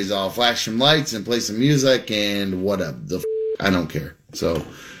DJs. I'll flash some lights and play some music and whatever. I don't care. So,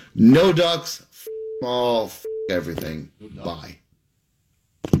 no ducks. All everything. Bye.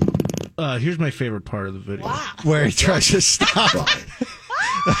 Here's my favorite part of the video. Wow. Where he tries to stop.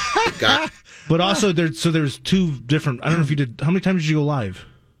 But also, there's two different. I don't know if you did. How many times did you go live?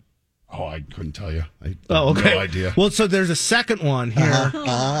 Oh, I couldn't tell you. I okay. No idea. Well, so there's a second one here.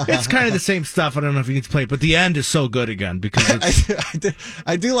 It's kind of the same stuff. I don't know if you need to play it, but the end is so good again because it's...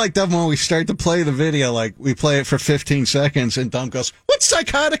 I do like Dumb when we start to play the video, like we play it for 15 seconds and Dumb goes, "What's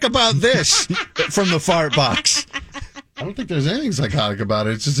psychotic about this?" from the fart box. I don't think there's anything psychotic about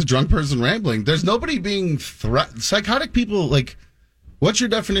it. It's just a drunk person rambling. There's nobody being psychotic people, like, what's your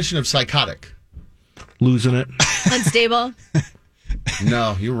definition of psychotic? Losing it. Unstable.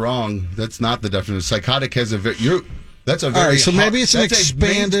 No, you're wrong. That's not the definition. Psychotic has that's a very all right, so maybe it's an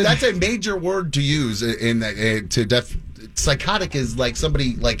expanded. That's a major word to use psychotic is like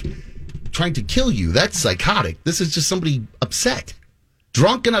somebody like trying to kill you. That's psychotic. This is just somebody upset,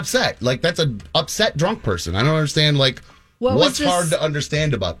 drunk and upset. Like that's an upset drunk person. I don't understand. Like what's hard to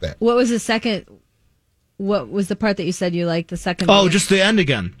understand about that? What was the second? What was the part that you said you liked? The second? Oh, just the end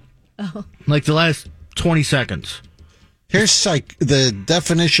again. Oh, like the last 20 seconds. Here's the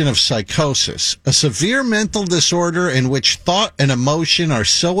definition of psychosis: a severe mental disorder in which thought and emotion are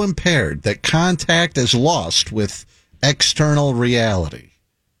so impaired that contact is lost with external reality.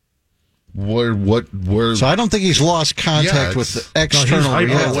 So I don't think he's lost contact with the external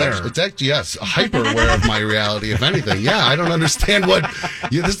reality. It's actually, yes, hyper aware of my reality, if anything. Yeah, I don't understand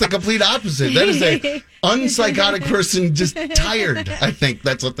this is the complete opposite. That is a unpsychotic person just tired. I think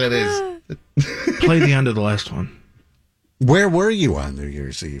that's what that is. Play the end of the last one. Where were you on New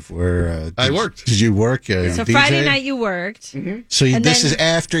Year's Eve? I worked. Did you work? So DJ? Friday night you worked. Mm-hmm. So this is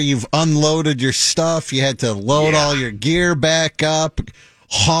after you've unloaded your stuff. You had to load all your gear back up,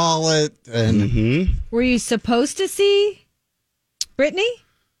 haul it, and Were you supposed to see Brittany?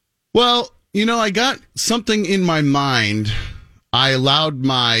 Well, I got something in my mind. I allowed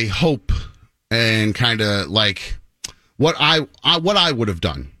my hope and kind of like what I would have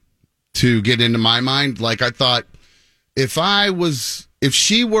done to get into my mind. Like I thought, if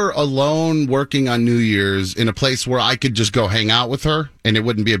she were alone working on New Year's in a place where I could just go hang out with her and it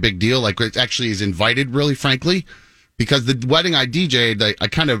wouldn't be a big deal, like it actually is invited, really, frankly, because the wedding I DJ'd,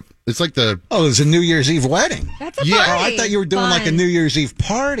 it's like it was a New Year's Eve wedding. That's a party. I thought you were doing like a New Year's Eve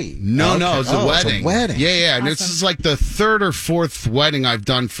party. No, it was a wedding. It's a wedding. Yeah. And Awesome. this is like the third or fourth wedding I've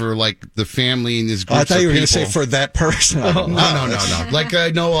done for like the family and this group. I thought you were going to say for that person. No. Like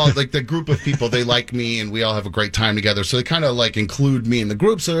I know all like the group of people, they like me and we all have a great time together. So they kind of like include me in the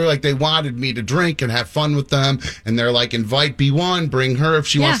group. So they're like, they wanted me to drink and have fun with them. And they're like, invite B1, bring her if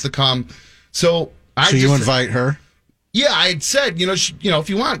she wants to come. So you invite her? Yeah, I had said, if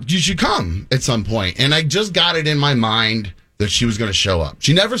you want, you should come at some point. And I just got it in my mind that she was going to show up.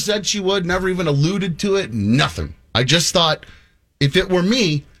 She never said she would, never even alluded to it, nothing. I just thought if it were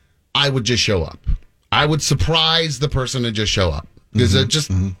me, I would just show up. I would surprise the person and just show up. Because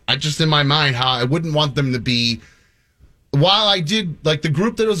I just in my mind, how I wouldn't want them to be, while I did, like the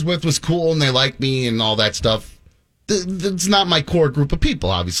group that I was with was cool and they liked me and all that stuff, that's not my core group of people,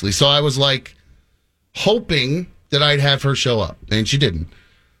 obviously. So I was like hoping that I'd have her show up, and she didn't.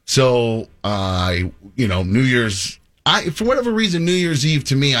 So, New Year's, for whatever reason, New Year's Eve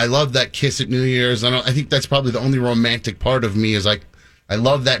to me, I love that kiss at New Year's. I think that's probably the only romantic part of me is I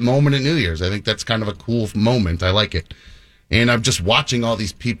love that moment at New Year's. I think that's kind of a cool moment. I like it. And I'm just watching all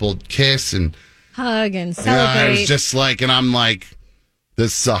these people kiss and hug and celebrate. I was just like, and I'm like,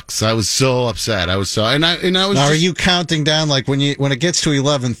 This sucks. I was so upset. I was and I was. Now, are just- you counting down like when it gets to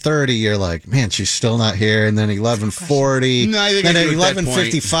 11:30, you're like, man, she's still not here, and then 11:40, No, I think and I at do at that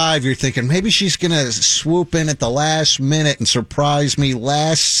 11:55, you're thinking maybe she's gonna swoop in at the last minute and surprise me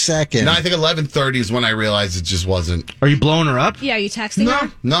last second. No, I think 11:30 is when I realized it just wasn't. Are you blowing her up? Yeah, are you texting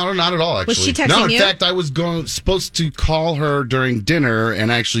her? No, not at all. Actually, Was she texting no. In you? fact, I was supposed to call her during dinner,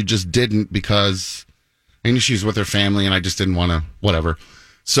 and I actually just didn't because I knew she was with her family, and I just didn't want to. Whatever.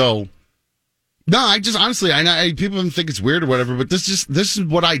 So, no, I just honestly, people think it's weird or whatever, but this is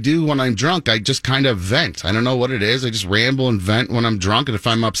what I do when I'm drunk. I just kind of vent. I don't know what it is. I just ramble and vent when I'm drunk, and if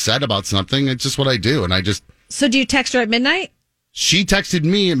I'm upset about something, it's just what I do. And I just. So do you text her at midnight? She texted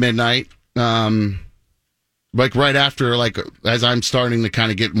me at midnight, like right after, like as I'm starting to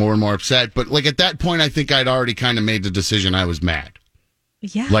kind of get more and more upset. But like at that point, I think I'd already kind of made the decision. I was mad.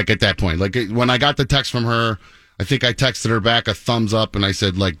 Yeah. Like at that point, like when I got the text from her, I think I texted her back a thumbs up, and I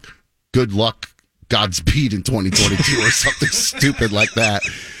said like, "Good luck, Godspeed in 2022" or something stupid like that.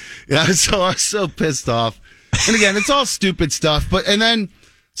 Yeah, so I was so pissed off. And again, it's all stupid stuff.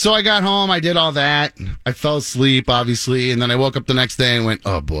 So I got home, I did all that. I fell asleep, obviously, and then I woke up the next day and went,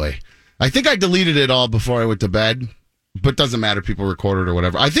 "Oh boy." I think I deleted it all before I went to bed, but doesn't matter. People recorded or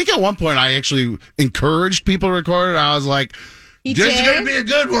whatever. I think at one point I actually encouraged people to record it. I was like, He "This is did? going to be a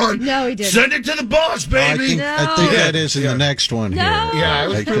good one. No, he didn't. Send it to the boss, baby." I think that is in the next one here. Yeah, I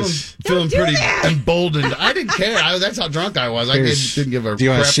was Like, 'cause- feeling pretty emboldened. I didn't care. That's how drunk I was. I didn't give a Do you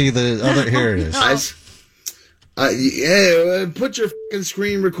want crap. to see the other? Here it is. Guys, put your fucking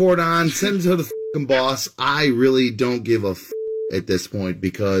screen record on, send it to the fucking boss. I really don't give a at this point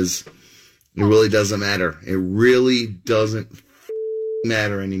because it really doesn't matter. It really doesn't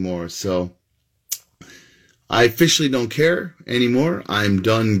matter anymore. So I officially don't care anymore. I'm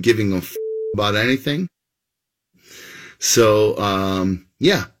done giving a about anything. So,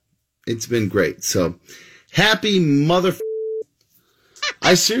 yeah, it's been great. So happy mother.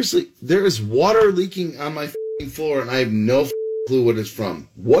 I seriously, there is water leaking on my floor, and I have no clue what it's from.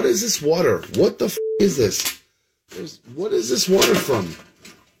 What is this water? What the is this? What is this water from?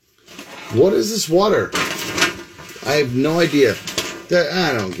 What is this water? I have no idea.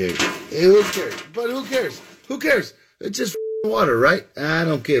 I don't care. Who cares? But who cares? Who cares? It's just water, right? I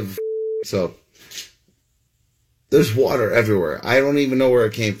don't give. So there's water everywhere. I don't even know where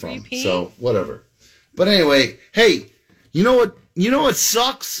it came from. Repeat. So whatever. But anyway, hey, you know what? You know what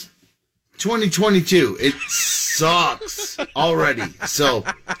sucks? 2022. It sucks already. So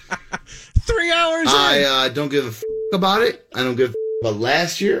 3 hours. I don't give a about it. I don't give a about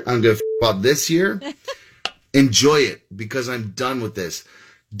last year. I don't give a about this year. Enjoy it because I'm done with this.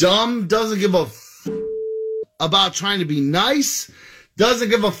 Dumb doesn't give a about trying to be nice. Doesn't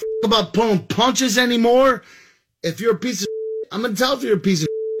give a about pulling punches anymore. If you're a piece of I'm going to tell if you're a piece of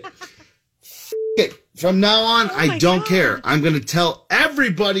it. From now on, I don't care. I'm going to tell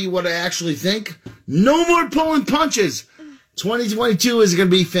everybody what I actually think. No more pulling punches. 2022 is going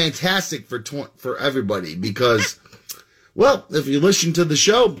to be fantastic for everybody because, well, if you listen to the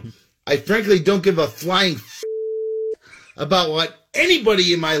show, I frankly don't give a flying about what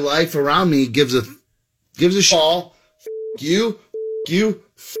anybody in my life around me gives a shit. You,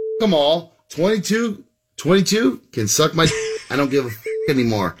 them all. 22 can suck my. I don't give a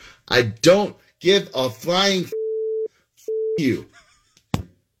anymore. I don't give a flying you.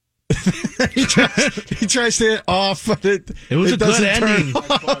 he tries to get off, but it was a good doesn't turn ending.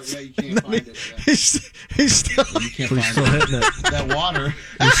 off. He's still. We're still hitting it. That water.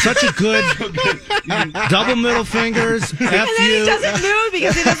 You're such a good double middle fingers. F And then he you. doesn't move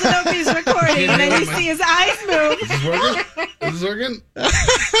because he doesn't know if he's recording. And then you see his eyes move. Is this working?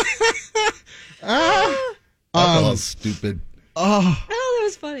 Alcohol's stupid. Oh, Oh, that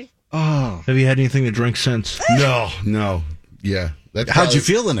was funny. oh. Have you had anything to drink since? No. Yeah. How'd you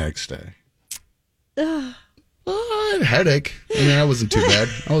feel the next day? I had a headache. I mean, I wasn't too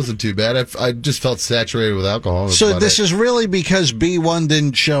bad. I just felt saturated with alcohol. That's So about this it. is really because B1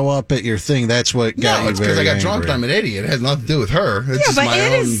 didn't show up at your thing. That's what got No, you it's because I very got drunk angry. and I'm an idiot. It has nothing to do with her. It's Yeah, just but my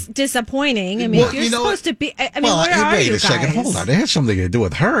it own. is disappointing. I mean, Well, you're you know supposed to be. I mean, Well, where are wait you a second. guys? Hold on. It has something to do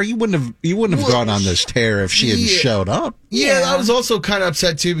with her. You wouldn't have gone on this tear if she hadn't Yeah. showed up. Yeah, I was also kind of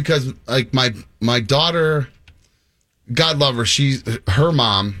upset too because like my daughter, God love her, her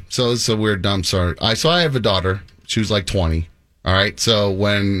mom. So it's a weird dumb story. So I have a daughter. She was like 20. All right. So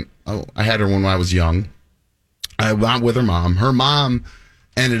when I had her when I was young, I went with her mom. Her mom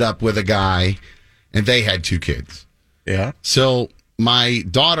ended up with a guy, and they had 2 kids. Yeah. So my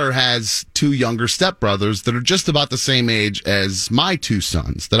daughter has 2 younger stepbrothers that are just about the same age as my 2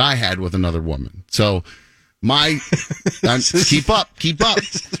 sons that I had with another woman. So keep up.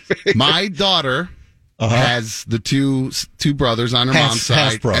 My daughter has the two brothers on her mom's side,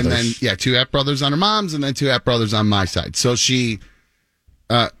 half-brothers. and then two half brothers on her mom's, and then two half brothers on my side. So she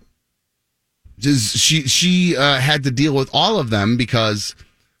had to deal with all of them because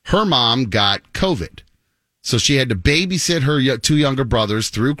her mom got COVID. So she had to babysit her two younger brothers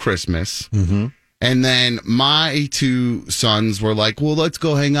through Christmas. Mm-hmm. And then my two sons were like, well, let's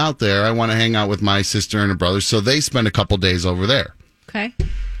go hang out there. I want to hang out with my sister and her brother. So they spent a couple days over there. Okay.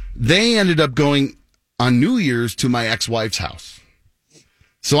 They ended up going on New Year's to my ex-wife's house.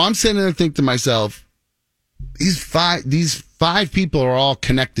 So I'm sitting there thinking to myself, these five people are all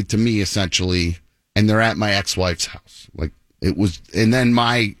connected to me essentially, and they're at my ex-wife's house. Like it was, and then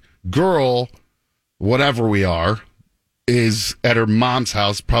my girl, whatever we are, is at her mom's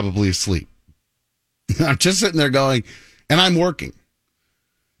house, probably asleep. I'm just sitting there going, and I'm working.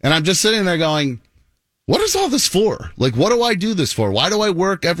 And I'm just sitting there going, what is all this for? Like, what do I do this for? Why do I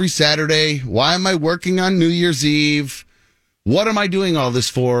work every Saturday? Why am I working on New Year's Eve? What am I doing all this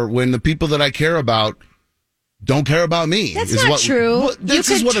for when the people that I care about don't care about me? That's not true. You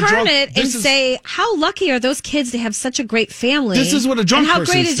could term it and is, say, how lucky are those kids to have such a great family? This is what a drunk And how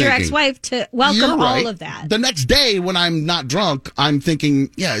person's great is your thinking. ex-wife to welcome You're right. all of that? The next day when I'm not drunk, I'm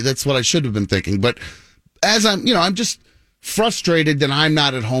thinking, yeah, that's what I should have been thinking. But as I'm just frustrated that I'm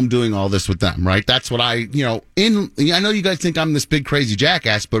not at home doing all this with them, right? That's what I know you guys think I'm this big crazy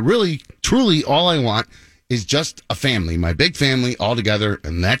jackass, but really, truly, all I want is just a family, my big family all together,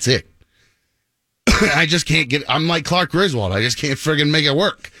 and that's it. I just can't I'm like Clark Griswold. I just can't friggin' make it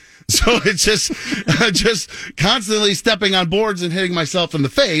work. So it's just constantly stepping on boards and hitting myself in the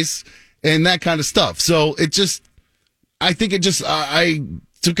face and that kind of stuff. So I think I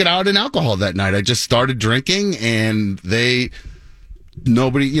took it out in alcohol that night. I just started drinking and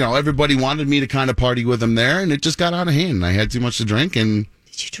everybody wanted me to kind of party with them there, and it just got out of hand. I had too much to drink. And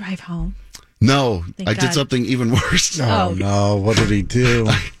did you drive home? No, Thank I God. did something even worse. Oh, no. What did he do?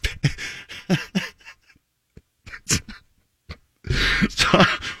 So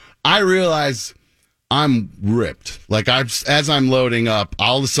I realize I'm ripped. Like as I'm loading up,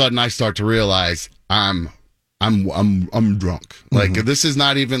 all of a sudden I start to realize I'm drunk. Like this is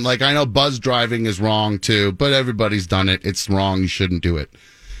not even like, I know buzz driving is wrong too, but everybody's done it. It's wrong. You shouldn't do it.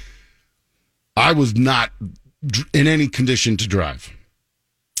 I was not in any condition to drive.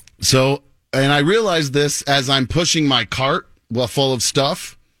 So, and I realized this as I'm pushing my cart full of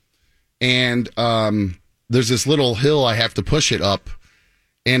stuff, and there's this little hill I have to push it up,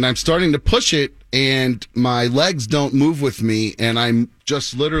 and I'm starting to push it, and my legs don't move with me, and I'm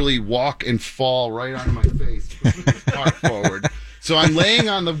just literally walk and fall right on my face, pushing the cart forward. So I'm laying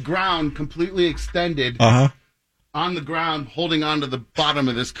on the ground, completely extended, on the ground, holding onto the bottom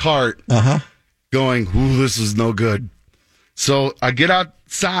of this cart, going, ooh, this is no good. So I get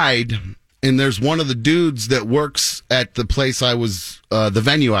outside, and there's one of the dudes that works at the place the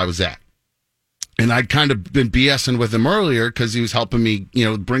venue I was at. And I'd kind of been BSing with him earlier because he was helping me,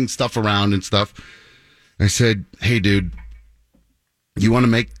 bring stuff around and stuff. I said, hey, dude, you want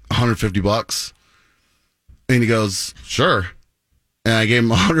to make $150? And he goes, sure. And I gave him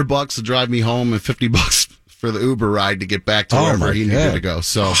 $100 to drive me home and $50 for the Uber ride to get back to wherever he needed to go.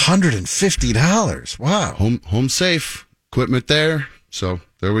 So $150. Wow. Home safe, equipment there. So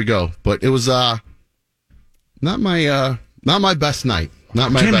there we go. But it was not my best night.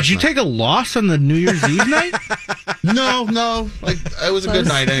 Not my Damn, best did you night. take a loss on the New Year's Eve night? No. Like it was a good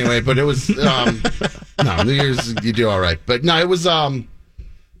night anyway, but it was no, New Year's you do all right. But no, it was I'm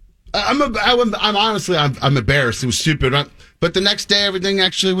honestly embarrassed. It was stupid. But the next day everything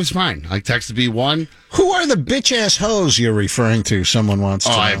actually was fine. I texted V1. Who are the bitch ass hoes you're referring to? Someone wants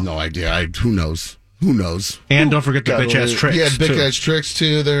to know. I have no idea. Who knows? And don't forget the bitch ass tricks. Yeah, bitch ass tricks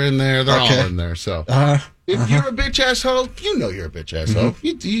too. They're in there. They're all in there. So if you're a bitch ass hoe, you know you're a bitch ass hoe.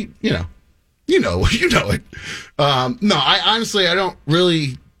 You know it. No, I honestly I don't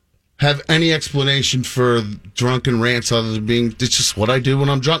really have any explanation for drunken rants other than it's just what I do when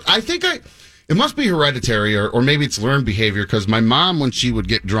I'm drunk. I think it must be hereditary or maybe it's learned behavior because my mom when she would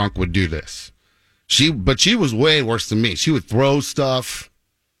get drunk would do this. But she was way worse than me. She would throw stuff.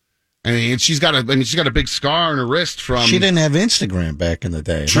 I mean, she's got a big scar on her wrist from. She didn't have Instagram back in the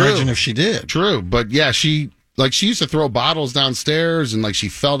day. True. Imagine if she did. True, but yeah, she used to throw bottles downstairs, and she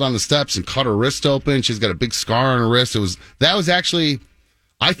fell down the steps and cut her wrist open. She's got a big scar on her wrist. That was actually,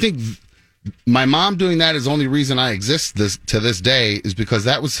 I think, my mom doing that is the only reason I exist to this day is because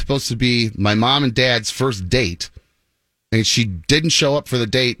that was supposed to be my mom and dad's first date, and she didn't show up for the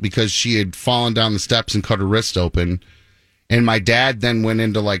date because she had fallen down the steps and cut her wrist open. And my dad then went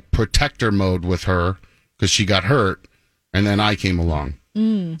into protector mode with her because she got hurt, and then I came along.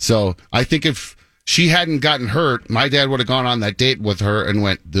 So I think if she hadn't gotten hurt, my dad would have gone on that date with her and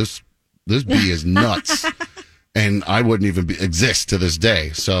went, this bee is nuts. And I wouldn't even exist to this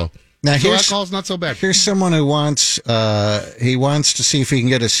day. So now alcohol's not so bad. Here's someone who wants to see if he can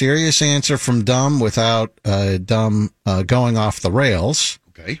get a serious answer from Dumb without Dumb going off the rails.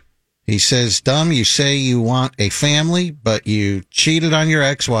 Okay. He says, Dumb, you say you want a family, but you cheated on your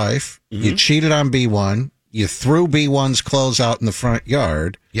ex-wife. Mm-hmm. You cheated on B1. You threw B1's clothes out in the front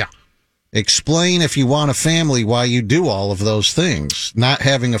yard. Yeah. Explain, if you want a family, why you do all of those things. Not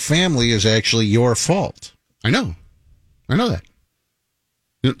having a family is actually your fault. I know that.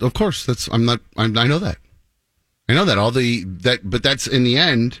 Of course, I know that. But that's in the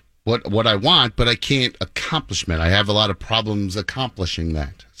end what I want, but I can't accomplish it. I have a lot of problems accomplishing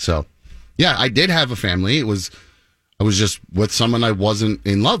that. So, yeah, I did have a family. I was just with someone I wasn't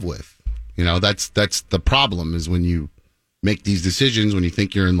in love with. You know, that's the problem, is when you make these decisions when you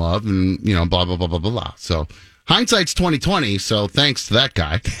think you're in love, and, you know, blah, blah, blah, blah, blah, blah. So hindsight's 20/20, so thanks to that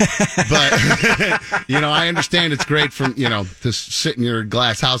guy. But, you know, I understand it's great from, you know, to sit in your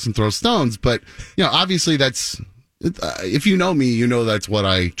glass house and throw stones. But, you know, obviously if you know me, you know that's what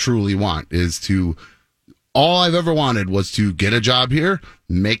I truly want, all I've ever wanted was to get a job here,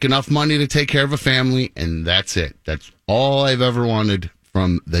 make enough money to take care of a family, and that's it. That's all I've ever wanted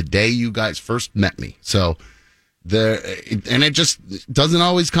from the day you guys first met me. So it just doesn't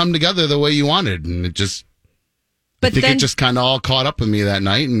always come together the way you wanted. And it just, I think it just kind of all caught up with me that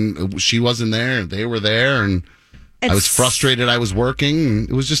night, and she wasn't there, and they were there, and I was frustrated. I was working, and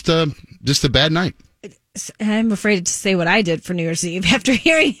it was just a bad night. I'm afraid to say what I did for New Year's Eve after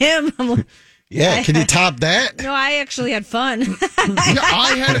hearing him. I'm like, yeah, can you top that? No, I actually had fun.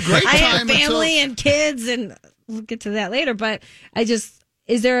 I had a great time. I had family and kids, and we'll get to that later. But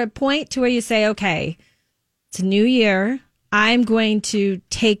is there a point to where you say, okay, it's a new year, I'm going to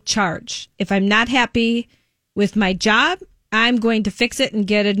take charge. If I'm not happy with my job, I'm going to fix it and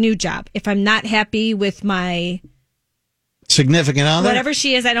get a new job. If I'm not happy with my significant other, whatever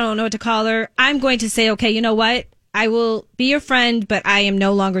she is, I don't know what to call her, I'm going to say, okay, you know what? I will be your friend, but I am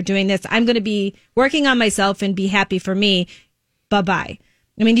no longer doing this. I'm going to be working on myself and be happy for me. Bye-bye.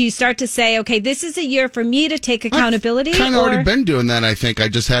 I mean, do you start to say, okay, this is a year for me to take accountability? I've kind of already been doing that, I think. I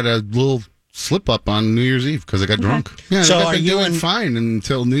just had a little slip up on New Year's Eve because I got drunk. Yeah, so I've been doing fine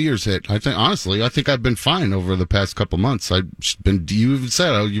until New Year's hit. I think I've been fine over the past couple months. You even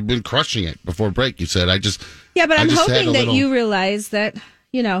said, you've been crushing it before break. You said, yeah, but I'm hoping that you realize that,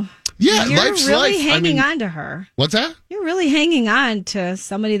 you know, yeah, you're life's really life. hanging on to her. What's that? You're really hanging on to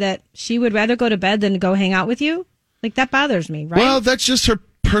somebody that she would rather go to bed than go hang out with you. Like, that bothers me, right? Well, that's just her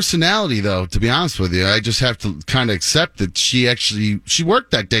personality, though, to be honest with you. I just have to kind of accept that she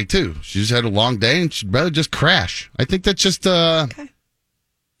worked that day, too. She just had a long day, and she'd rather just crash. I think that's just a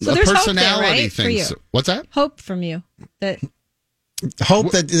there's personality hope there, right, thing. for you? So, what's that? Hope from you.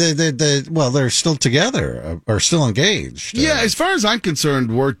 Hope that they're still together or still engaged. Yeah, as far as I'm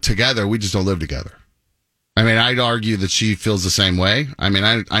concerned, we're together. We just don't live together. I mean, I'd argue that she feels the same way. I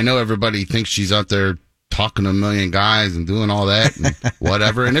mean, I know everybody thinks she's out there talking to a million guys and doing all that and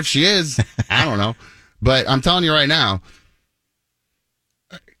whatever. And if she is, I don't know. But I'm telling you right now,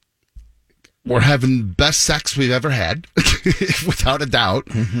 we're having the best sex we've ever had, without a doubt.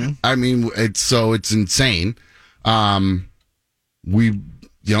 Mm-hmm. I mean, it's insane.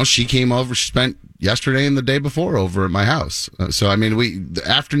 She came over, she spent yesterday and the day before over at my house. So, I mean,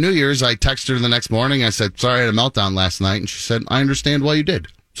 after New Year's, I texted her the next morning. I said, sorry, I had a meltdown last night. And she said, I understand why you did.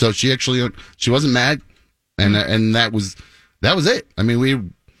 So she wasn't mad. And that was it. I mean, we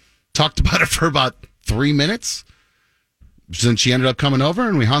talked about it for about 3 minutes. Then she ended up coming over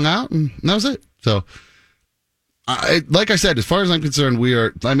and we hung out and that was it. So, like I said, as far as I'm concerned,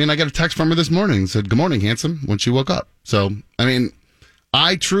 I got a text from her this morning that said, good morning, handsome, when she woke up. So, I mean,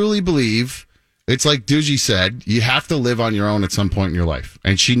 I truly believe it's like Doogie said, you have to live on your own at some point in your life.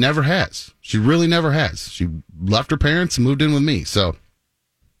 And she never has. She really never has. She left her parents and moved in with me. So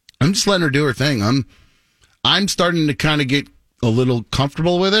I'm just letting her do her thing. I'm starting to kind of get a little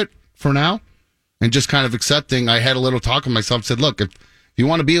comfortable with it for now and just kind of accepting. I had a little talk with myself, said, look, if you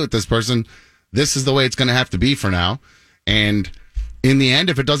want to be with this person, this is the way it's going to have to be for now. And in the end,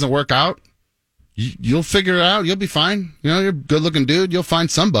 if it doesn't work out, you'll figure it out. You'll be fine. You know, you're a good looking dude. You'll find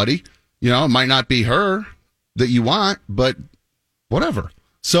somebody. You know, it might not be her that you want, but whatever.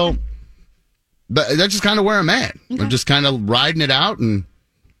 So that's just kind of where I'm at. Okay. I'm just kind of riding it out. And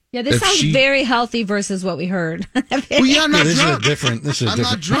yeah, this sounds very healthy versus what we heard. Well, yeah, I'm not drunk. This is I'm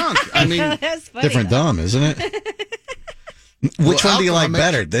not drunk. I mean, That's funny, different though. dumb, isn't it? Which Well, one do you like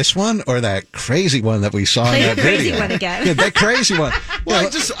alcohol better, this one or that crazy one that we saw Play in the that crazy video? one again. Yeah, that crazy one. Well, Yeah, I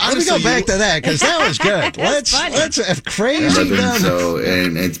just- let me go honestly, back to that because that was good. That's funny. let's have crazy done. So,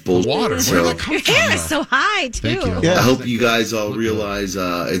 and it's bullshit. Water. Where So, did that come Your from? hair is so high, too. Thank you. Yeah. I hope you guys all realize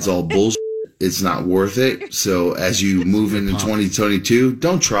it's all bullshit. It's not worth it. So as you move into 2022,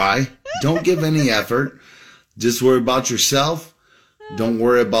 don't try. Don't give any effort. Just worry about yourself. Don't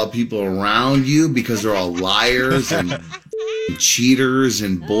worry about people around you because they're all liars and cheaters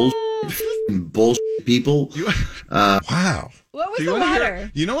and bullshit people. Wow. What was Do the you wanna water?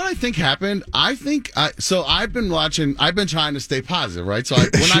 hear- you know what I think happened? So I've been trying to stay positive, right? So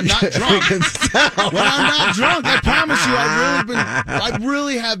when I'm not drunk, I promise you, I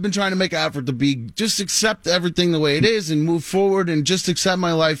really have been trying to make an effort to just accept everything the way it is and move forward and just accept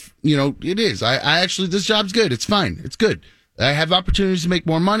my life. You know, it is. I actually, this job's good. It's fine. It's good. I have opportunities to make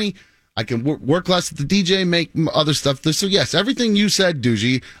more money. I can work less at the DJ, make other stuff. So yes, everything you said,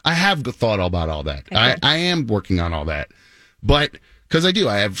 Doogie, I have thought about all that. I am working on all that. But because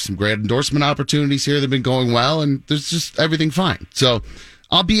I have some great endorsement opportunities here that have been going well, and there's just everything fine. So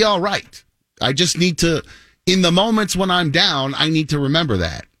I'll be all right. I just need to, in the moments when I'm down, I need to remember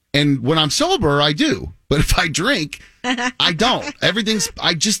that. And when I'm sober, I do. But if I drink, I don't.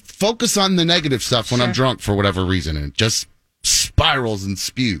 I just focus on the negative stuff when I'm drunk for whatever reason, and it just spirals and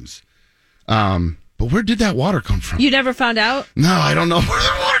spews. But where did that water come from? You never found out? No, I don't know where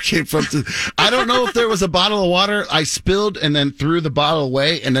the water came from. I don't know if there was a bottle of water I spilled and then threw the bottle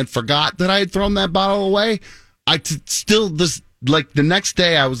away and then forgot that I had thrown that bottle away. The next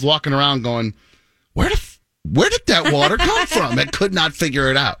day I was walking around going, where did that water come from? I could not figure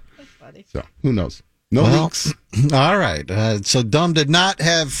it out. That's funny. So who knows? No leaks. All right. So Dom did not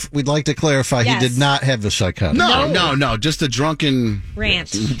have, we'd like to clarify, Yes. he did not have the psychotic. No. Just a drunken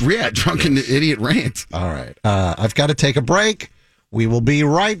Rant. Yeah, drunken idiot rant. All right. I've got to take a break. We will be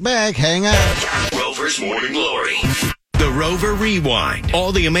right back. Hang on. Rover's Morning Glory. The Rover Rewind.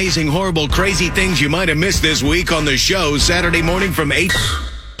 All the amazing, horrible, crazy things you might have missed this week on the show Saturday morning from 8.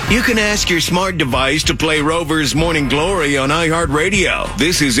 You can ask your smart device to play Rover's Morning Glory on iHeartRadio.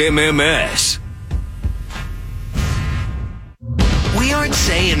 This is MMS. We aren't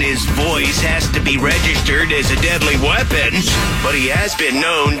saying his voice has to be registered as a deadly weapon, but he has been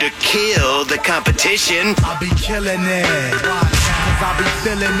known to kill the competition. I'll be killing it. Cause I'll be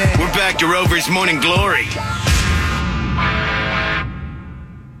feeling it. We're back to Rover's Morning Glory.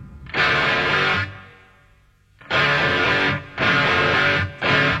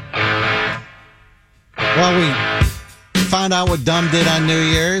 Well, we found out what Dom did on New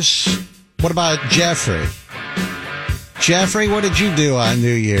Year's. What about Jeffrey? Jeffrey, what did you do on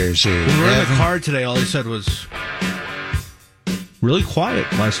New Year's Eve? When we were in the car today, all he said was really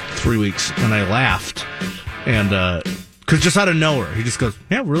quiet last 3 weeks, and I laughed. And, because just out of nowhere, he just goes,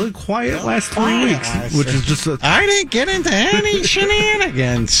 yeah, really quiet last 3 weeks, which is just I didn't get into any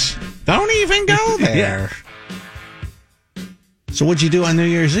shenanigans. Don't even go there. So what'd you do on New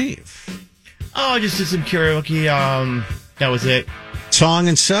Year's Eve? Oh, just did some karaoke. That was it. Song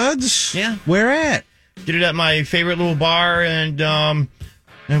and Suds? Yeah. Where at? Did it at my favorite little bar, and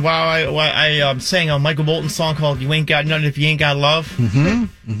while I sang a Michael Bolton song called "You Ain't Got Nothing If You Ain't Got Love."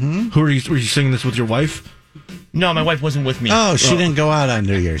 Who were you singing this with your wife? No, my wife wasn't with me. Oh, she didn't go out on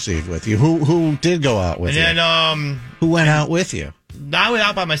New Year's Eve with you. Who did go out with And you? then Who went out with you? I went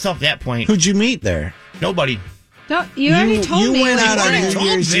out by myself at that point. Who'd you meet there? Nobody. No, you already told you me. went out on already New told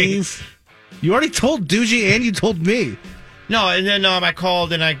Year's me. Eve? You already told Doogie and you told me. No, and then I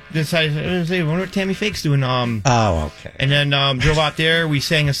called and I decided, hey, I wonder what Tammy Fake's doing. Oh, okay. And then drove out there. We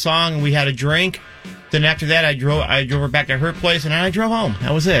sang a song and we had a drink. Then after that, I drove her back to her place and then I drove home.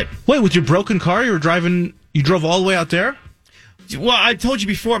 That was it. Wait, with your broken car, you drove all the way out there? Well, I told you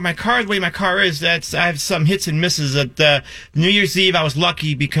before, the way my car is, I have some hits and misses. At New Year's Eve, I was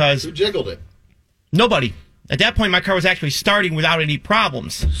lucky because Who jiggled it? nobody. At that point, my car was actually starting without any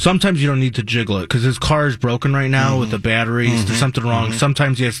problems. Sometimes you don't need to jiggle it because his car is broken right now with the batteries. There's something wrong.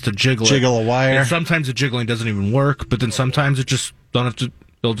 Sometimes he has to jiggle a wire. And sometimes the jiggling doesn't even work, but then sometimes it just don't have to.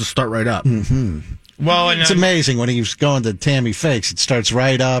 It'll just start right up. Well, and It's amazing when he's going to Tammy Fakes. It starts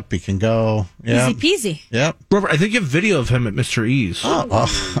right up. He can go. Yep. Easy peasy. Yep. Robert, I think you have video of him at Mr. E's.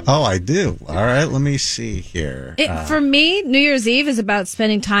 Oh, I do. All right, let me see here. For me, New Year's Eve is about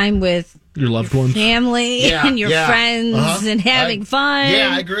spending time with Your loved ones. family Yeah, and your yeah. friends Uh-huh. and having fun. Yeah,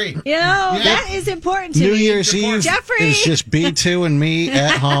 I agree. You know, that is important to New me. Year's Eve Jeffrey. is just B2 and me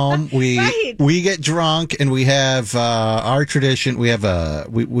at home. Right. We get drunk and we have our tradition. We have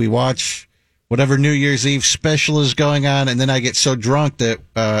we watch whatever New Year's Eve special is going on, and then I get so drunk that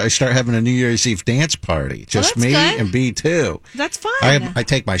I start having a New Year's Eve dance party. Just me good. and B2. That's fun. I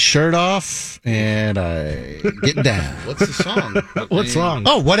take my shirt off and I get down. What's the song? What song?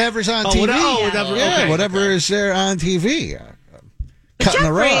 Oh, whatever's on TV. whatever. Is there on TV. Cutting the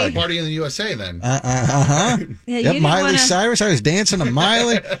Jeffrey. rug. Party in the USA then. Yeah, you didn't Miley wanna- Cyrus. I was dancing to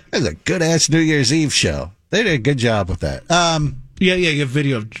Miley. It was a good ass New Year's Eve show. They did a good job with that. Yeah, you have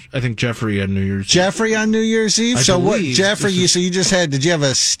video of, I think, Jeffrey on New Year's Eve. Jeffrey on New Year's Eve. I So what, believe Jeffrey? this is- You just had? Did you have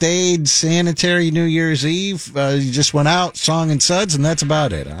a staid, sanitary New Year's Eve? You just went out, song and suds, and that's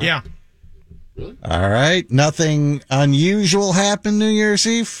about it. Huh? Yeah. All right. Nothing unusual happened New Year's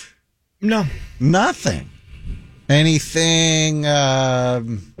Eve. No. Nothing. Anything?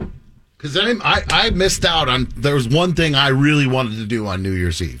 Because I missed out on. There was one thing I really wanted to do on New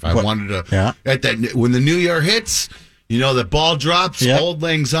Year's Eve. I wanted to at that when the New Year hits. You know, the ball drops. Yep. Old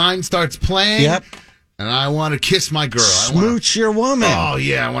Lang Syne starts playing. Yep. And I want to kiss my girl. Smooch your woman. Oh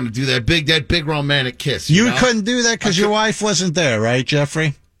yeah, I want to do that big romantic kiss. You know? couldn't do that because your wife wasn't there, right,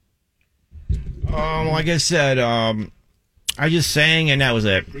 Jeffrey? Like I said, I just sang and that was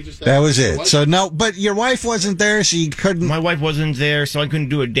it. That was it. So no, but your wife wasn't there, so you couldn't. My wife wasn't there, so I couldn't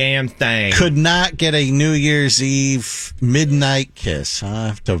do a damn thing. Could not get a New Year's Eve midnight kiss,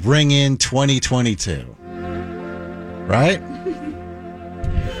 huh? To ring in 2022. Right?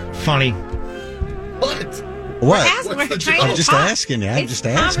 Funny. What? What? We're trying I'm to just talk. asking you. I'm It's just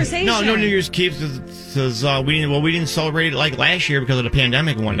asking. conversation. No New Year's Eve because we didn't celebrate it like last year because of the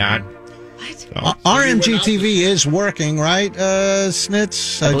pandemic and whatnot. RMGTV is working, right,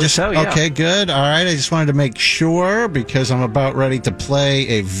 Snitz? I believe so, yeah. Okay, good. All right, I just wanted to make sure because I'm about ready to play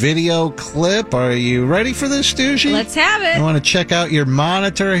a video clip. Are you ready for this, Stoogie? Let's have it. I want to check out your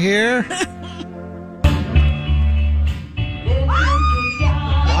monitor here.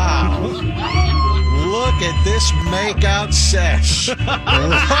 Wow. Look at this makeout sesh.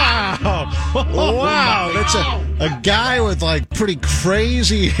 Wow. Wow. That's a guy with like pretty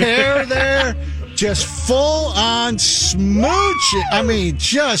crazy hair there. Just full on smooching. I mean,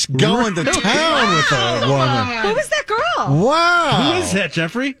 just going to town with a woman. Who was that girl? Wow. Who is that,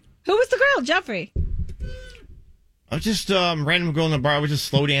 Jeffrey? Who was the girl, Jeffrey? I was just random girl in the bar. I was just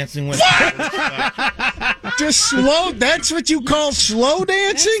slow dancing with. Just slow. That's what you call slow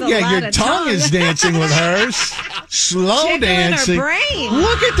dancing? That's a Yeah, lot your of tongue is dancing with hers. Slow Jiggling dancing. her brain.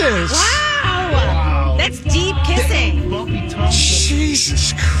 Look at this. Wow. That's deep kissing.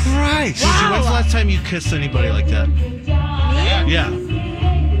 Jesus Christ. Susie, when's the last time you kissed anybody like that? Yeah.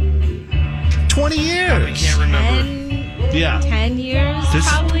 20 years. I can't remember. Yeah. 10 years, This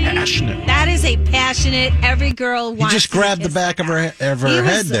is probably. passionate. That is a passionate. Every girl He wants. just to grabbed the kiss back of her He head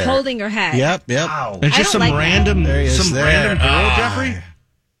was there. holding her head. Yep. Wow. It's I just don't some like random, There he is some there. random girl, Ah. Jeffrey.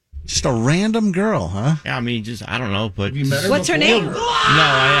 Just a random girl, huh? Yeah, I mean, just I don't know, but What's her name? No,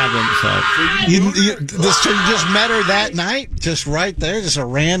 I haven't. So So you just met her that night? Just right there? Just a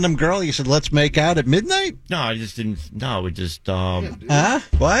random girl? You said, let's make out at midnight? no, I just didn't. No, we just Huh?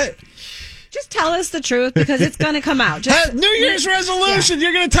 What? Just tell us the truth because it's going to come out. Just, New Year's resolution.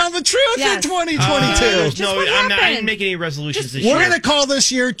 You're going to tell the truth Yes. in 2022. Just no, what I didn't happened? make any resolutions this We're year. going to call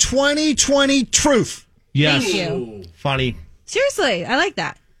this year 2020 Truth. Yes. Thank you. Funny. Seriously, I like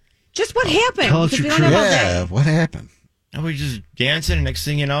that. Just what happened? Tell us Because your we don't know all Yeah, day. what happened? And we just dancing, and next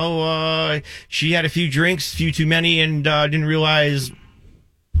thing you know, she had a few drinks, few too many, and didn't realize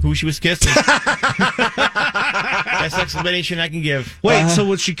who she was kissing. That's the explanation I can give. Wait, so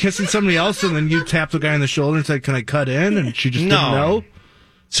was she kissing somebody else and then you tapped the guy on the shoulder and said, "Can I cut in?" And she just didn't know?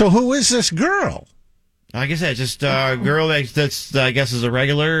 So who is this girl? Like I said, just a girl that's I guess is a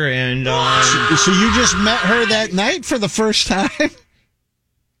regular, and So you just met her that night for the first time?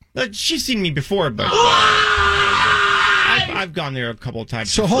 she's seen me before, but I've gone there a couple of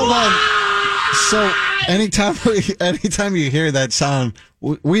times. So hold on. So anytime you hear that sound,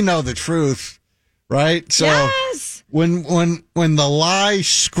 we know the truth, right? So Yes. when the lie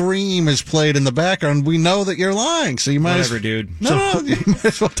scream is played in the background, we know that you're lying. So you might Whatever, dude. No, you might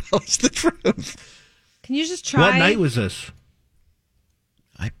as well tell us the truth. Can you just try? What night was this?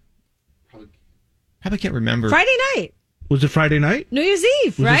 Probably can't remember. Friday night. Was it Friday night? New Year's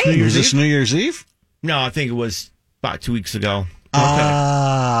Eve, Was right? this New Is Year's this Eve? New Year's Eve? No, I think it was about 2 weeks ago.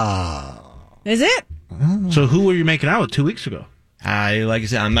 Ah. Is it? So who were you making out with 2 weeks ago? Like I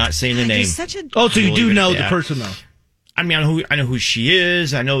said, I'm not saying the name. You're such a. Oh, so you We'll do leave it know at the that. person though. I mean, I know who she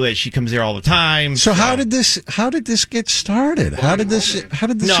is. I know that she comes there all the time. So how did this get started? How did this No,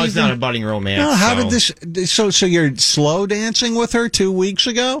 it's even- not a budding romance. No, how so. did this so you're slow dancing with her 2 weeks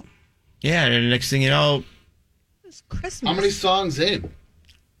ago? Yeah, and the next thing you know, It's Christmas. How many songs in?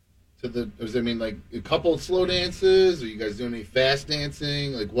 to the? Does it mean like a couple of slow dances? Are you guys doing any fast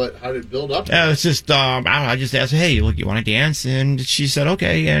dancing? Like what? How did it build up? It's just I don't know, I just asked her, hey, look, you want to dance? And she said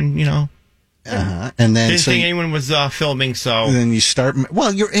okay, and And then didn't think anyone was filming, so and then you start.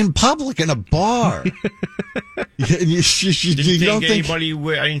 Well, you're in public in a bar. you don't think anybody?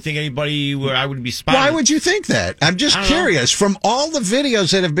 I didn't think anybody. I would be spotted. Why would you think that? I'm just I don't know. curious. From all the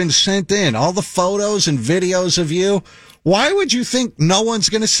videos that have been sent in, all the photos and videos of you, why would you think no one's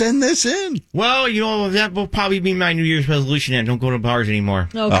going to send this in? Well, that will probably be my New Year's resolution. And don't go to bars anymore.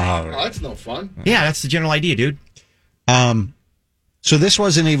 Okay. Oh, that's no fun. Yeah, that's the general idea, dude. So this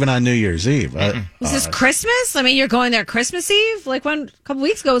wasn't even on New Year's Eve. Was this Christmas? I mean, you're going there Christmas Eve? Like a couple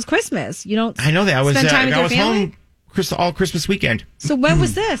weeks ago was Christmas. You don't. I know that. I was spend time with I your was family? home all Christmas weekend. So when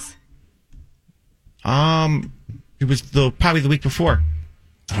was this? It was probably the week before.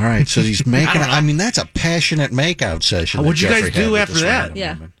 All right, so he's making. I don't know. I mean, that's a passionate makeout session. What'd you that guys Jeffrey do had after with this that? random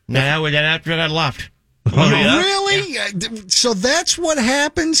Yeah. woman. Then after that, I left. Really? So that's what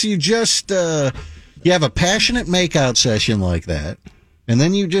happens? You just you have a passionate makeout session like that, and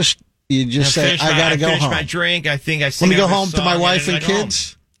then you just say, "I gotta go finish home." my drink. I think I. Let me go home to my wife and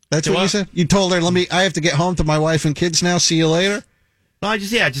kids. That's Do what you what? said. You told her, I have to get home to my wife and kids now. See you later." No, I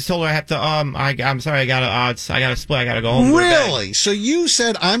just told her I have to. I'm sorry. I gotta split. I gotta go home. Really? So you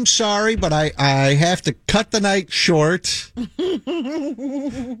said, "I'm sorry, but I have to cut the night short."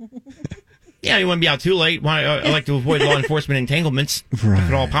 Yeah, you want to be out too late. I like to avoid law enforcement entanglements if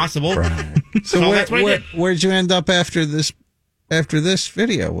at all possible. Right. So that's what I did. where'd you end up after this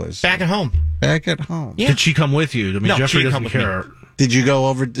video was? Back at home. Back at home. Yeah. Did she come with you? I mean, No, Jeffrey she didn't doesn't come with care. Did you go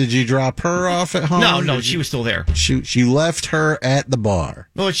over? Did you drop her off at home? No, she was still there. She left her at the bar.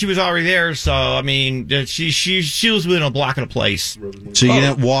 Well, she was already there, so I mean, she was within a block of the place. So you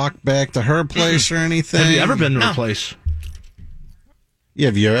didn't walk back to her place or anything? Have you ever been to her place? Yeah,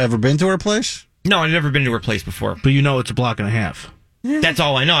 have you ever been to her place? No, I've never been to her place before. But you know it's a block and a half. That's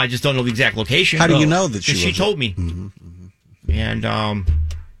all I know. I just don't know the exact location. How do you know that she She lives told me. And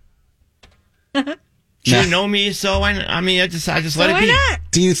she didn't know me, so I mean, I just let it be.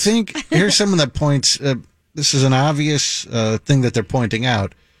 Do you think, here's some of the points, this is an obvious thing that they're pointing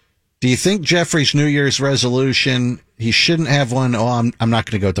out. Do you think Jeffrey's New Year's resolution, he shouldn't have one, I'm not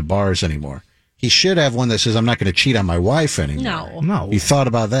going to go to bars anymore. He should have one that says, I'm not going to cheat on my wife anymore. No. You thought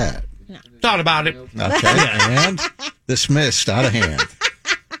about that? Thought about it. Okay, and dismissed, out of hand.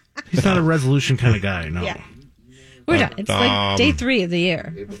 He's not a resolution kind of guy, no. Yeah. We're done. It's like day 3 of the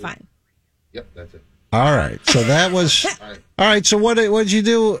year. We're fine. Yep, that's it. All right, so that was, all right, so what did you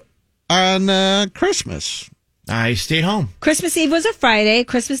do on Christmas? I stayed home. Christmas Eve was a Friday.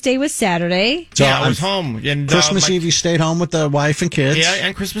 Christmas Day was Saturday. So I was home. And, Christmas Eve, you stayed home with the wife and kids? Yeah,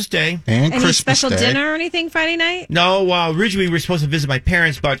 and Christmas Day. And Any Christmas special Day. dinner or anything Friday night? No, originally we were supposed to visit my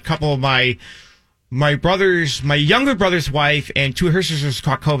parents, but a couple of my younger brother's wife and 2 of her sisters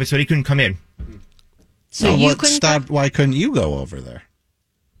caught COVID, so they couldn't come in. So you couldn't stopped? Why couldn't you go over there?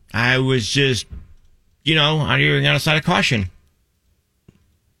 I was just, on the side of caution.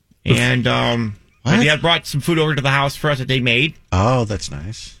 And my dad brought some food over to the house for us that they made. Oh, that's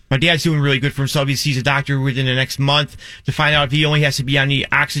nice. My dad's doing really good for himself. He sees a doctor within the next month to find out if he only has to be on the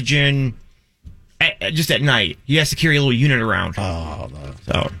oxygen just at night. He has to carry a little unit around. Oh, no.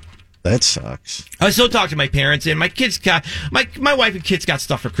 So that sucks. I still talk to my parents, and my kids got my wife and kids got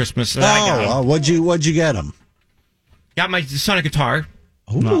stuff for Christmas. And I got what'd you get them? Got my son a guitar.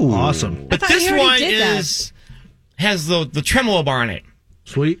 Ooh, awesome! But this one has the tremolo bar on it.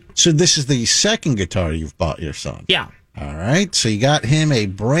 Sweet. So this is the second guitar you've bought your son. Yeah. All right. So you got him a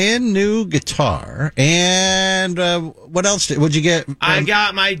brand new guitar, and what else? What'd you get? I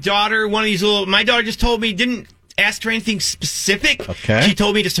got my daughter one of these little. My daughter just told me, didn't ask for anything specific. Okay. She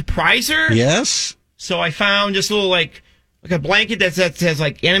told me to surprise her. Yes. So I found this little like a blanket that has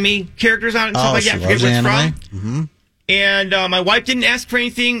like anime characters on it and stuff like that. I she forget loves where it's anime. from. Mm-hmm. And my wife didn't ask for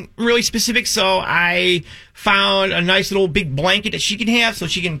anything really specific, so I found a nice little big blanket that she can have so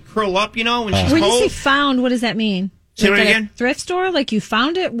she can curl up, when she's When you cold. say found, what does that mean? Say Like it at a again? thrift store? Like you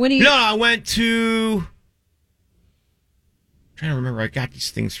found it? What do you? No, I went to. I'm trying to remember where I got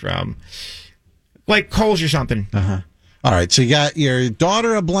these things from. Like Kohl's or something. Uh-huh. All right. So you got your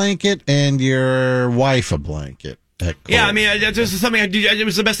daughter a blanket and your wife a blanket. Yeah, I mean, this is something I do. It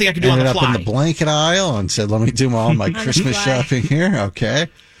was the best thing I could do Ended on the up fly. in the blanket aisle and said, "Let me do all my Christmas shopping here." Okay.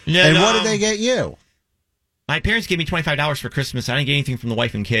 Yeah, and what did they get you? My parents gave me $25 for Christmas. I didn't get anything from the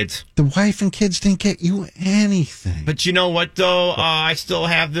wife and kids. The wife and kids didn't get you anything. But you know what, though? I still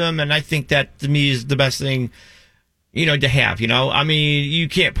have them, and I think that, to me, is the best thing, to have, I mean, you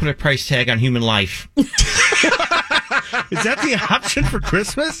can't put a price tag on human life. Is that the option for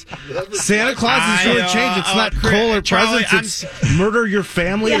Christmas? Santa Claus is your change. It's not coal or Charlie, presents. It's murder your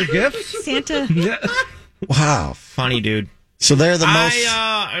family or gifts. Santa. Wow. Funny, dude. So they're the most...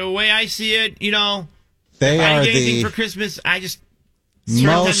 The way I see it, they if I are didn't get the anything for Christmas, I just sort of tend to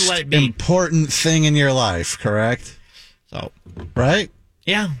most let it be. important thing in your life, correct? So, right?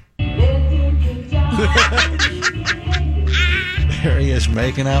 Yeah. There he is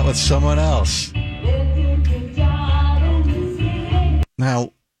making out with someone else.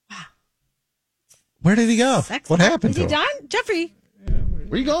 Now, where did he go? What happened Is to he him? done? Jeffrey.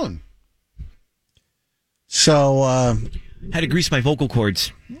 Where you going? So, had to grease my vocal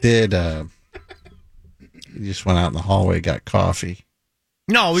cords. Did, you just went out in the hallway, got coffee.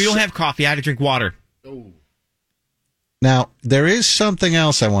 No, we don't have coffee. I had to drink water. Now, there is something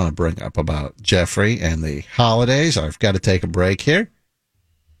else I want to bring up about Jeffrey and the holidays. I've got to take a break here.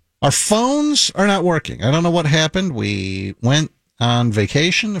 Our phones are not working. I don't know what happened. We went on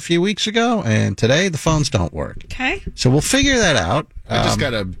vacation a few weeks ago, and today the phones don't work. Okay. So we'll figure that out. I just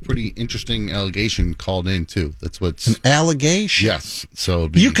got a pretty interesting allegation called in, too. That's what's... An allegation? Yes. So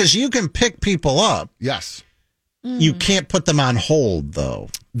because you can pick people up. Yes. You can't put them on hold, though.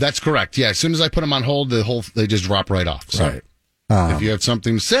 That's correct. Yeah, as soon as I put them on hold, they just drop right off. So Right. if you have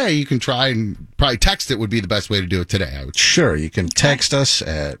something to say, you can try and probably text it would be the best way to do it today, I would say. Sure, you can text us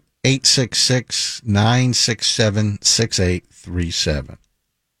at 866-967-6837.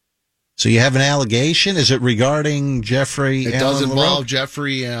 So you have an allegation? Is it regarding Jeffrey It Allen does involve LaRoque?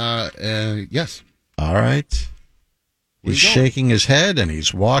 Jeffrey, yes. All right. He's shaking his head and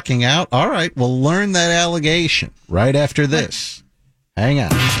he's walking out. All right, we'll learn that allegation right after this. Hang on.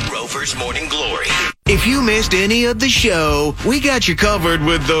 Rover's Morning Glory. If you missed any of the show, we got you covered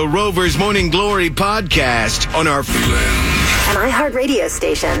with the Rover's Morning Glory podcast on our An iHeartRadio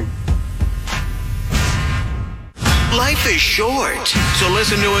station. Life is short, so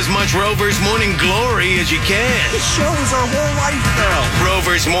listen to as much Rover's Morning Glory as you can. This show is our whole life now.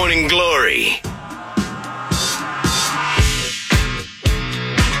 Rover's Morning Glory.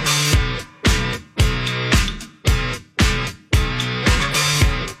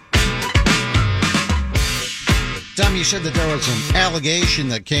 Tom, you said that there was an allegation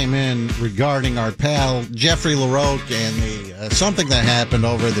that came in regarding our pal Jeffrey LaRoque and the something that happened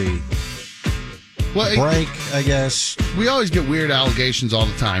over the break, I guess. We always get weird allegations all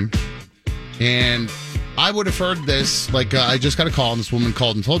the time. And I would have heard this, like I just got a call and this woman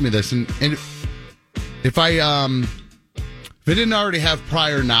called and told me this. And if I didn't already have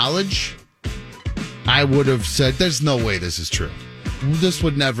prior knowledge, I would have said, there's no way this is true. This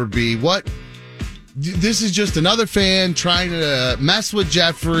would never be. What? This is just another fan trying to mess with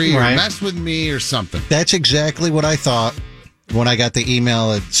Jeffrey or mess with me or something. That's exactly what I thought when I got the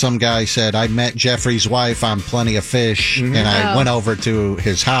email that some guy said, I met Jeffrey's wife on Plenty of Fish, and I went over to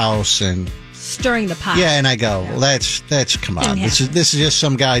his house and... Stirring the pot. Yeah, and I go, well, that's come on. This is just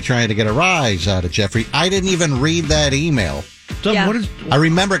some guy trying to get a rise out of Jeffrey. I didn't even read that email. Doug, what is... I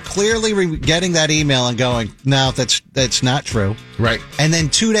remember clearly getting that email and going, no, that's not true. Right. And then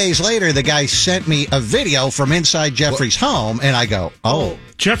 2 days later, the guy sent me a video from inside Jeffrey's home, and I go, oh,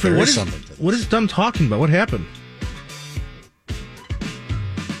 Jeffrey, there what is is something. what is Dumb talking about? What happened?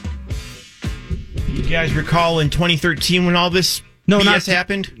 You guys recall in 2013 when all this BS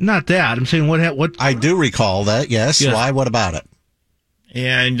happened? Not that. I'm saying what I do recall that, yes. Why? What about it?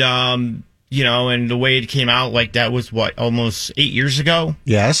 And, and the way it came out, like that was almost 8 years ago?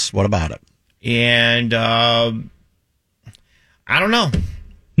 Yes. What about it? And, I don't know.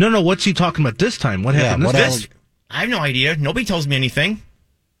 No, what's he talking about this time? What happened this time? I have no idea. Nobody tells me anything.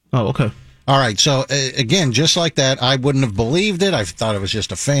 Oh, okay. All right. So, again, just like that, I wouldn't have believed it. I thought it was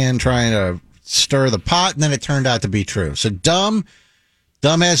just a fan trying to stir the pot, and then it turned out to be true. So, Dumb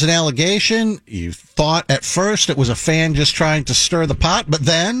has an allegation. You thought at first it was a fan just trying to stir the pot, but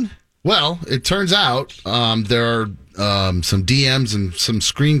then... Well, it turns out there are some DMs and some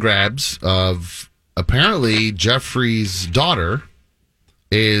screen grabs of apparently Jeffrey's daughter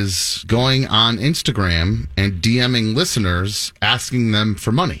is going on Instagram and DMing listeners asking them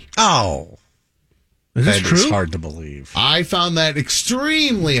for money. Oh. Is this That true? is hard to believe. I found that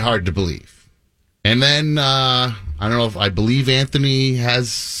extremely hard to believe. And then, I don't know if I believe Anthony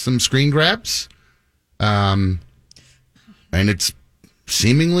has some screen grabs. And it's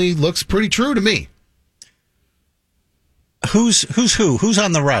seemingly looks pretty true to me. Who's who? Who's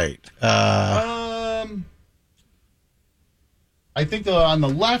on the right? I think on the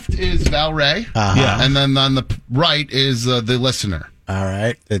left is Val Ray. Yeah. And then on the right is the listener. All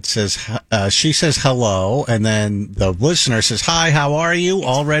right. It says, she says hello, and then the listener says, hi, how are you?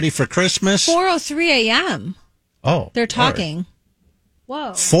 All ready for Christmas? 4:03 a.m. Oh. They're talking.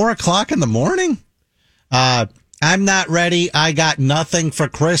 Whoa. 4 o'clock in the morning? I'm not ready. I got nothing for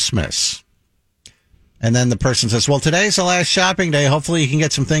Christmas. And then the person says, well, today's the last shopping day. Hopefully you can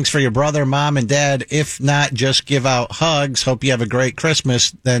get some things for your brother, mom, and dad. If not, just give out hugs. Hope you have a great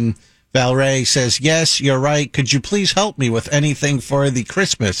Christmas. Then Valray says, yes, you're right. Could you please help me with anything for the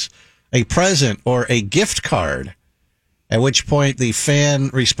Christmas, a present or a gift card? At which point the fan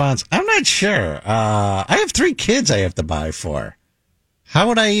responds, I'm not sure. I have 3 kids I have to buy for. How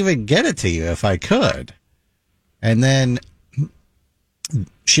would I even get it to you if I could? And then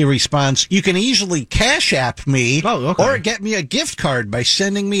she responds, you can easily Cash App me or get me a gift card by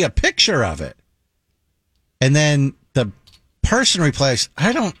sending me a picture of it. And then the person replies,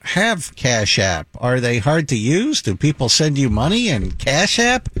 I don't have Cash App. Are they hard to use? Do people send you money in Cash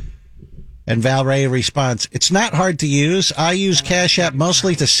App? And Valray responds, it's not hard to use. I use Cash App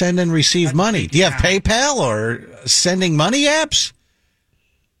mostly to send and receive money. Do you have PayPal or sending money apps?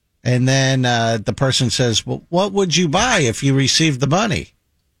 And then the person says, well, what would you buy if you received the money?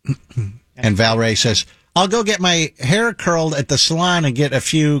 And Valray says, I'll go get my hair curled at the salon and get a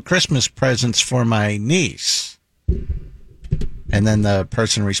few Christmas presents for my niece. And then the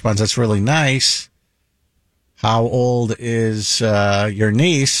person responds, that's really nice. How old is your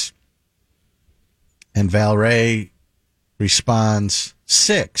niece? And Valray responds,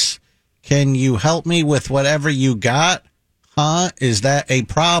 6. Can you help me with whatever you got? Huh? Is that a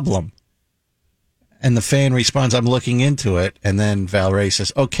problem? And the fan responds, I'm looking into it. And then Valray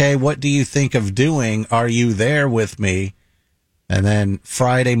says, okay, what do you think of doing? Are you there with me? And then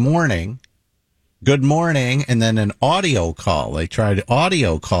Friday morning, good morning, and then an audio call. They tried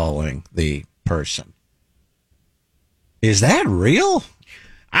audio calling the person. Is that real?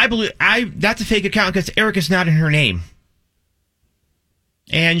 I believe that's a fake account because Erica's not in her name.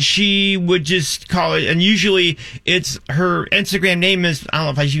 And she would just call it, and usually it's her Instagram name is, I don't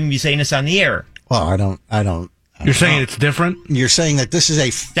know if I should even be saying this on the air. Well, I don't. You're saying it's different? You're saying that this is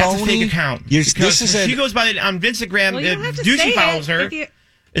a phony... That's a fake account. This is she goes by on Instagram. Well, Ducey follows her.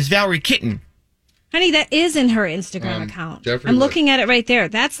 It's Valerie Kitten. Honey, that is in her Instagram account. Jeffrey, I'm looking at it right there.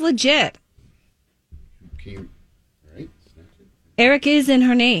 That's legit. Eric is in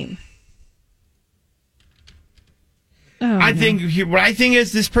her name. Oh, I think what I think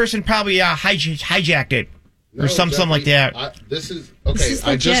is this person probably hijacked it or something like that. This is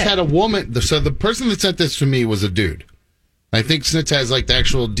I just had a woman. So the person that sent this to me was a dude. I think Snitz has like the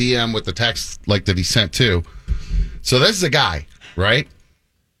actual DM with the text like that he sent too. So this is a guy, right?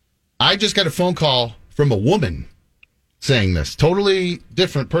 I just got a phone call from a woman saying this. Totally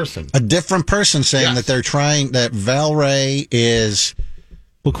different person. A different person saying that they're trying, that Valray is...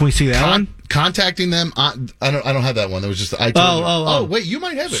 Well, can we see that one? Contacting them. I don't have that one. It was just... wait, you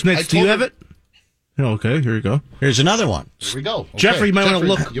might have it. Snitz, do you have it? Okay, here you go. Here's another one. Here we go. Okay. Jeffrey, you might want to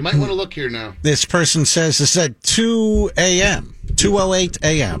look. You might want to look here now. This person says this at 2 a.m., 2:08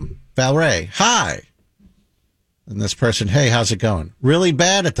 a.m. Valray, hi. And this person, hey, how's it going? Really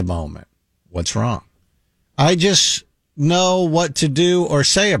bad at the moment. What's wrong? I just know what to do or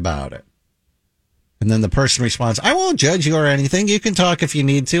say about it. And then the person responds, I won't judge you or anything. You can talk if you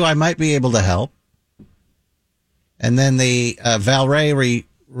need to. I might be able to help. And then the Valray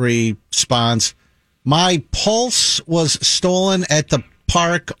responds, my pulse was stolen at the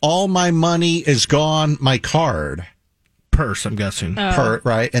park. All my money is gone. My card. Purse, I'm guessing.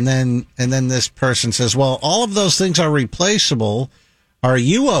 Right. And then this person says, well, all of those things are replaceable. Are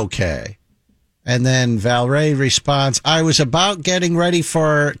you okay? And then Valray responds, I was about getting ready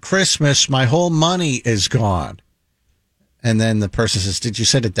for Christmas. My whole money is gone. And then the person says, did you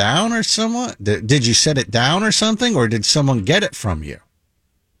set it down or someone? Did you set it down or something? Or did someone get it from you?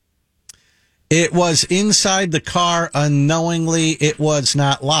 It was inside the car unknowingly. It was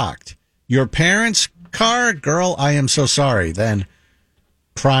not locked. Your parents' car? Girl, I am so sorry. Then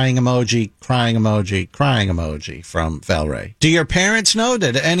crying emoji, crying emoji, crying emoji from Valray. Do your parents know?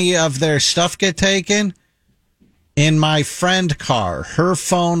 Did any of their stuff get taken? In my friend car. Her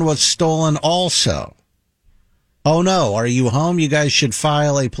phone was stolen also. Oh no, are you home? You guys should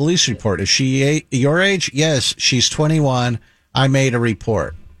file a police report. Is she your age? Yes, she's 21. I made a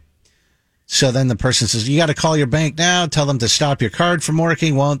report. So then the person says, you got to call your bank now. Tell them to stop your card from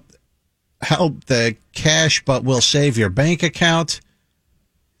working. Won't help the cash, but will save your bank account.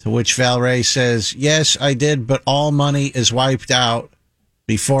 To which Valray says, yes, I did, but all money is wiped out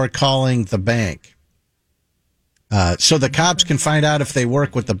before calling the bank. So the cops can find out if they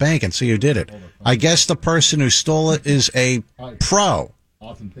work with the bank and see who did it. I guess the person who stole it is a pro.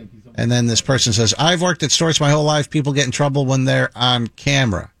 And then this person says, I've worked at stores my whole life. People get in trouble when they're on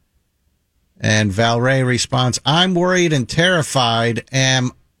camera. And Valray responds, I'm worried and terrified,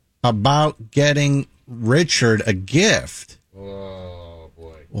 am about getting Richard a gift. Oh,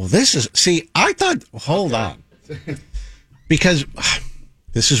 boy. Well, this is, see, I thought, hold on. Because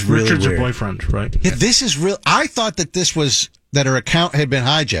this is really Richard's weird. her boyfriend, right? Yeah, this is real. I thought that this was, that her account had been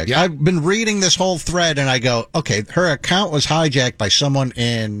hijacked. Yeah. I've been reading this whole thread and I go, okay, her account was hijacked by someone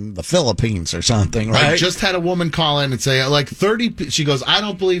in the Philippines or something, right? I just had a woman call in and say, like 30, she goes, I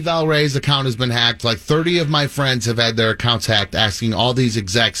don't believe Val Ray's account has been hacked. Like 30 of my friends have had their accounts hacked asking all these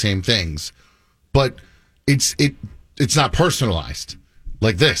exact same things. But it's not personalized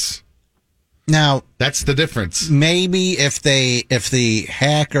like this. Now, that's the difference. Maybe if the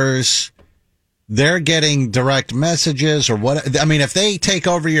hackers, they're getting direct messages or what, I mean, if they take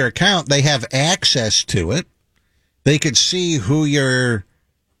over your account, they have access to it. They could see who you're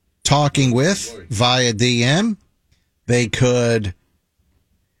talking with via DM. They could,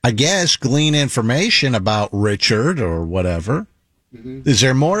 I guess, glean information about Richard or whatever. Mm-hmm. Is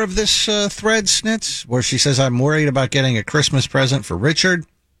there more of this thread, Snitz, where she says, I'm worried about getting a Christmas present for Richard?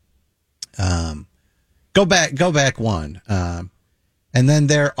 Go back one. And then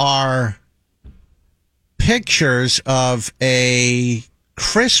there are pictures of a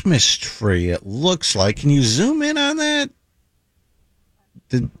Christmas tree, it looks like. Can you zoom in on that?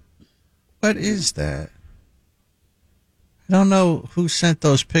 What is that? I don't know who sent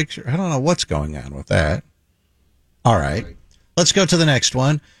those pictures. I don't know what's going on with that. All right. Let's go to the next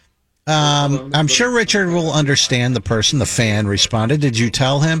one. I'm sure Richard will understand, the fan responded. Did you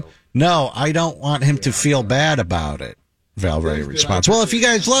tell him? No, I don't want him to feel bad about it. Valray responds, well, if you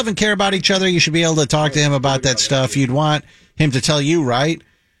guys love and care about each other, you should be able to talk to him about that stuff. You'd want him to tell you, right?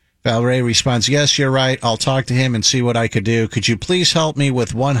 Valray responds, yes, you're right. I'll talk to him and see what I could do. Could you please help me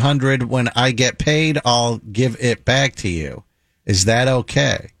with 100? When I get paid, I'll give it back to you. Is that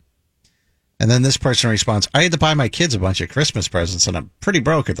okay? And then this person responds, I had to buy my kids a bunch of Christmas presents, and I'm pretty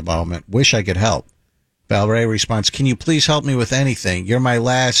broke at the moment. Wish I could help. Valray responds, can you please help me with anything? You're my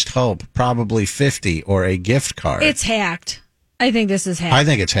last hope. Probably 50 or a gift card. It's hacked. I think this is hacked. I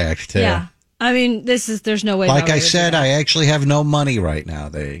think it's hacked, too. Yeah. I mean, there's no way. Like I said, I actually have no money right now,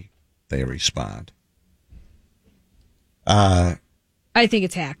 they respond. I think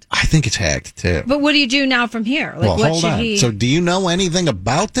it's hacked. I think it's hacked, too. But what do you do now from here? Like, well, what hold should on. he... So do you know anything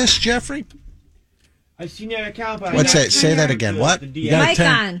about this, Jeffrey? I've seen that account. But What's that? Say that again. What? Mic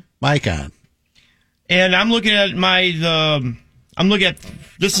on. Mic on. And I'm looking at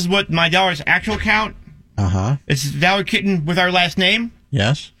this is what my Dollar's actual account. Uh-huh. It's Valor Kitten with our last name.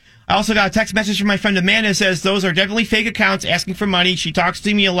 Yes. I also got a text message from my friend Amanda that says those are definitely fake accounts asking for money. She talks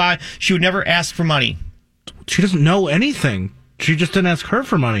to me a lot. She would never ask for money. She doesn't know anything. She just didn't ask her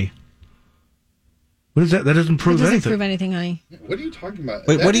for money. What is that? That doesn't prove anything. It doesn't prove anything, honey. What are you talking about?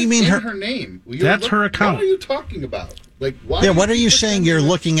 Wait, what do you mean her name? That's her account. What are you talking about? Like, why? Yeah, what are you saying? You're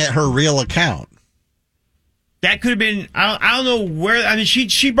looking at her real account. That could have been, I don't know where, I mean,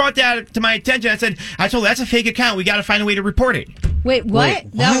 she brought that to my attention. I told her, that's a fake account. We got to find a way to report it. Wait, what?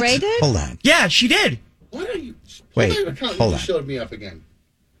 Val Ray did? Hold on. Yeah, she did. What are you? Wait, hold on. You showed me up again.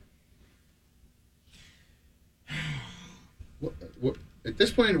 What, at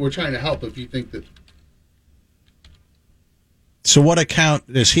this point, we're trying to help if you think that. So what account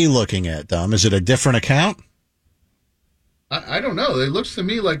is he looking at, Dom? Is it a different account? I don't know. It looks to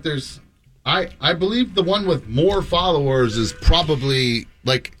me like there's... I believe the one with more followers is probably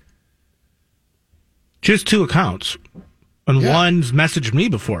like just two accounts, and one's messaged me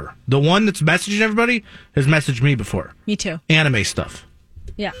before. The one that's messaged everybody has messaged me before. Me too. Anime stuff.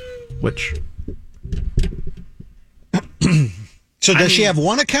 Yeah. Which. So does she have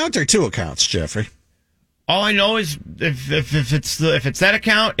one account or two accounts, Jeffrey? All I know is if it's that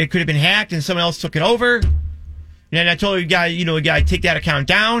account, it could have been hacked and someone else took it over. And I told you, you got to take that account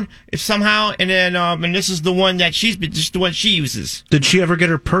down if somehow. And then, and this is the one that just the one she uses. Did she ever get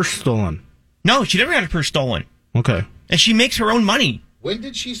her purse stolen? No, she never got her purse stolen. Okay. And she makes her own money. When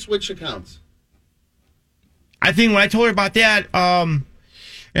did she switch accounts? I think when I told her about that, and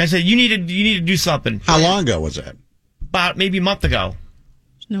I said, you need to do something. How long ago was that? About maybe a month ago.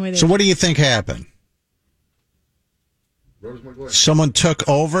 No way. So what do you think happened? Someone took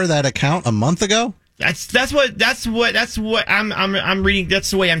over that account a month ago? That's what I'm reading.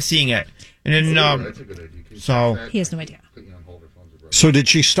 That's the way I'm seeing it. And then that's a good idea. So he has no idea. So did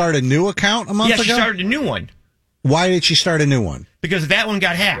she start a new account a month ago? Yeah, she started a new one. Why did she start a new one? Because that one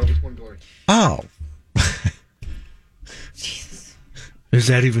got hacked. Oh. Jesus. Is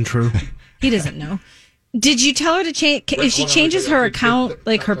that even true? He doesn't know. Did you tell her to change? If she changes her account,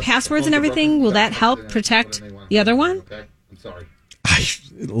 like her passwords and everything, will that help protect the other one? I'm sorry.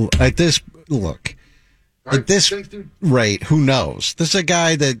 At this, look, at this rate, who knows? This is a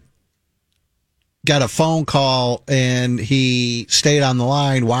guy that got a phone call and he stayed on the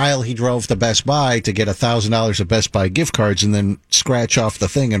line while he drove to Best Buy to get $1,000 of Best Buy gift cards and then scratch off the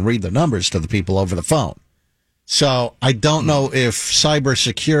thing and read the numbers to the people over the phone. So I don't know if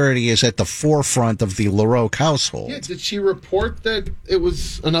cybersecurity is at the forefront of the LaRoque household. Yeah, did she report that it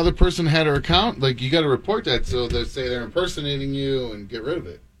was another person had her account? Like, you got to report that so they say they're impersonating you and get rid of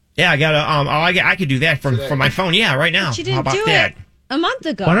it. Yeah, I got to. I could do that from my phone. Yeah, right now. But she didn't How about do that? it a month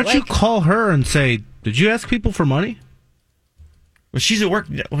ago. Why don't you call her and say, "Did you ask people for money?" Well, she's at work.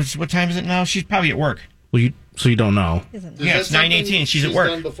 What time is it now? She's probably at work. Well, so you don't know. Yeah, it's 9:18. She's at work.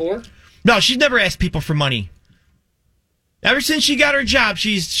 Done before? No, she's never asked people for money. Ever since she got her job,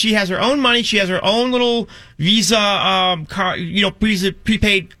 she has her own money. She has her own little Visa card, Visa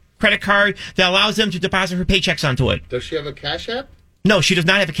prepaid credit card that allows them to deposit her paychecks onto it. Does she have a Cash App? No, she does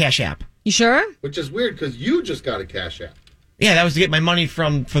not have a Cash App. You sure? Which is weird because you just got a Cash App. Yeah, that was to get my money for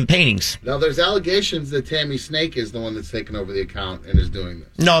the paintings. Now, there's allegations that Tammy Snake is the one that's taken over the account and is doing this.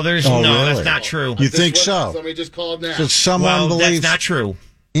 No, really? That's not true. You think so? Somebody just called now. So someone believes that's not true.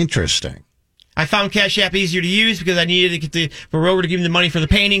 Interesting. I found Cash App easier to use because I needed to get for Rover to give me the money for the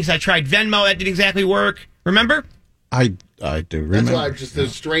paintings. I tried Venmo. That didn't exactly work. Remember? I do remember. That's why it's just a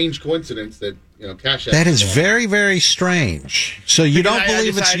strange coincidence that, Cash App. That is very, very strange. So you don't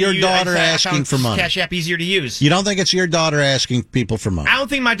believe it's your daughter asking for money? Cash App easier to use. You don't think it's your daughter asking people for money? I don't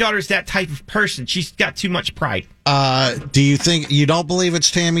think my daughter's that type of person. She's got too much pride. Do you think you don't believe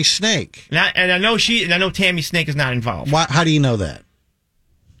it's Tammy Snake? And I know Tammy Snake is not involved. How do you know that?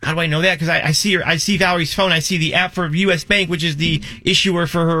 How do I know that? Because I see Valerie's phone. I see the app for U.S. Bank, which is the issuer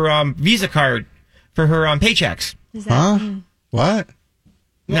for her Visa card for her paychecks. What?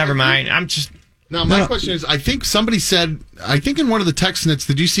 Never mind. I'm just. Now, my question is, I think somebody said, in one of the text nets,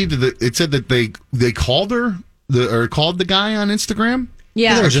 did you see it said that they called her or called the guy on Instagram?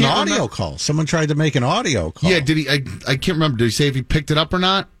 Yeah. There was an audio call. Someone tried to make an audio call. Yeah, did he? I can't remember. Did he say if he picked it up or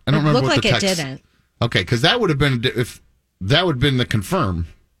not? I don't remember. Looked what the like text. it didn't. Okay, because that would have been the confirm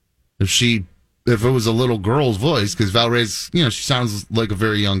if it was a little girl's voice, because Valerie's, she sounds like a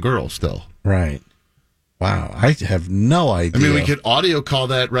very young girl still. Right. Wow, I have no idea. I mean, we could audio call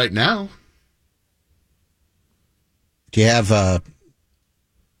that right now. Do you have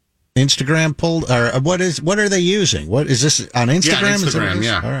Instagram pulled, or what are they using? What is this on Instagram? Yeah, Instagram,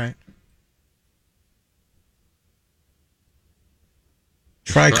 yeah. All right.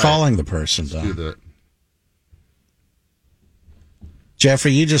 Try calling the person, though. Do that.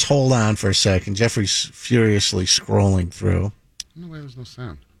 Jeffrey, you just hold on for a second. Jeffrey's furiously scrolling through. No way, there's no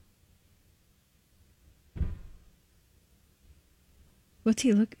sound. What's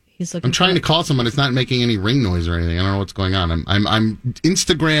he look? He's looking. I'm trying to call someone. It's not making any ring noise or anything. I don't know what's going on. I'm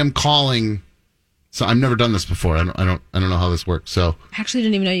Instagram calling. So I've never done this before. I don't know how this works. So I actually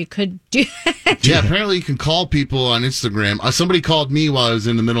didn't even know you could do that. Yeah, apparently you can call people on Instagram. Somebody called me while I was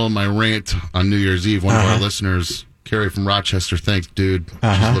in the middle of my rant on New Year's Eve. One of our listeners, Carrie from Rochester. Thanks, dude.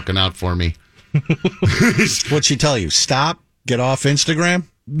 She's looking out for me. What'd she tell you? Stop? Get off Instagram?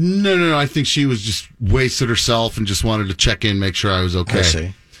 No. I think she was just wasted herself and just wanted to check in, make sure I was okay. I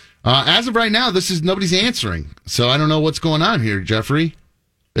see. As of right now, nobody's answering. So I don't know what's going on here, Jeffrey.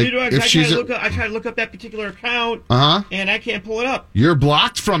 I try to look up that particular account, and I can't pull it up. You're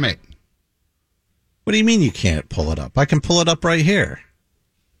blocked from it. What do you mean you can't pull it up? I can pull it up right here.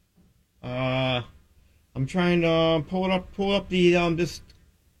 I'm trying to pull up the this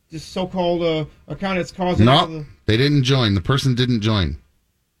so-called account. It's causing. No, they didn't join. The person didn't join.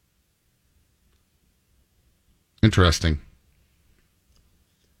 Interesting.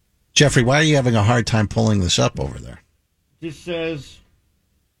 Jeffrey, why are you having a hard time pulling this up over there? This says.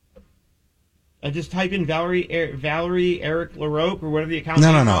 I just type in Valerie Eric LaRoque or whatever the account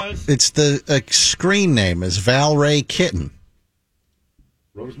name was. It's the screen name is Val Ray Kitten.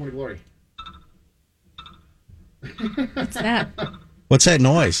 Rover's Morning Glory. What's that? What's that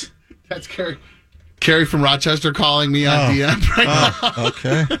noise? That's Carrie. Carrie from Rochester calling me on DM right now.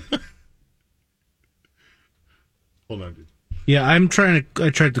 Okay. Hold on, dude. Yeah, I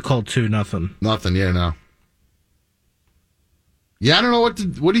tried to call too. Nothing. Yeah, no. Yeah, I don't know what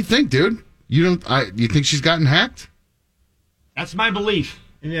do you think, dude? You think she's gotten hacked? That's my belief.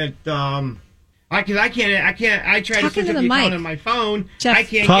 And that I tried to search the account on my phone. Jeff. I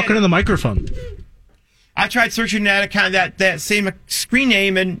can't Talking to the microphone. I tried searching that account, that same screen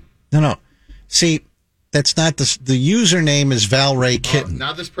name, and No. See, that's not the username is Val Ray Kitten.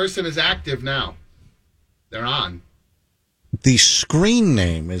 Now this person is active now. They're on. the screen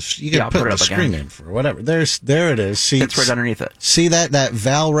name is, you can I'll put put it the up screen again. name for whatever. There it is. See, It's right underneath it. See that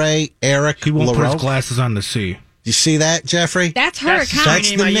Valray Eric He won't put his LaRoque? glasses on to see. You see that, Jeffrey? That's her account.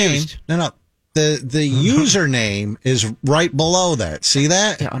 That's the I name. used. No. The username is right below that. See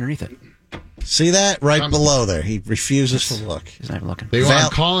that? Yeah, underneath it. See that? Right below there. He refuses to look. He's not even looking. I'm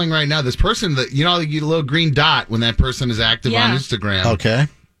calling right now. This person that you little green dot when that person is active on Instagram. Okay.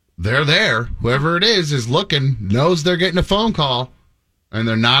 They're there. Whoever it is looking, knows they're getting a phone call, and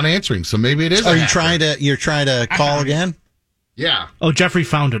they're not answering. So maybe it is. Are you trying to? You're trying to call again? Yeah. Oh, Jeffrey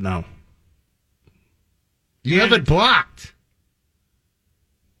found it now. You have it blocked.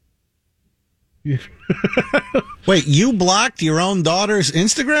 Wait, you blocked your own daughter's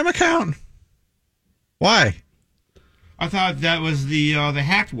Instagram account? Why? I thought that was the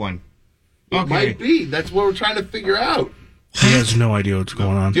hacked one. It might be. That's what we're trying to figure out. He has no idea what's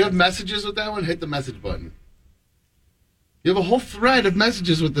going on. Do you have messages with that one? Hit the message button. You have a whole thread of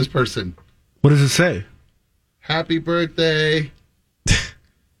messages with this person. What does it say? Happy birthday.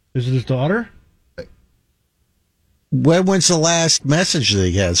 Is it his daughter? When was the last message that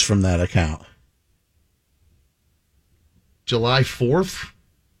he has from that account? July 4th?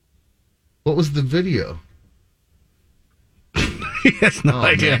 What was the video? He has no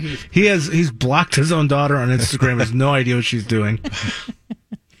idea. Man. He's blocked his own daughter on Instagram. Has no idea what she's doing.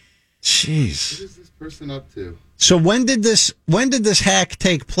 Jeez. What is this person up to? So when did this hack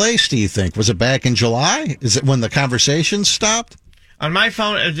take place, do you think? Was it back in July? Is it when the conversation stopped? On my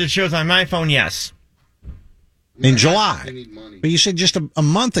phone, it shows on my phone, yes. In July. But you said just a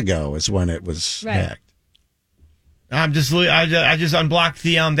month ago is when it was hacked. I just unblocked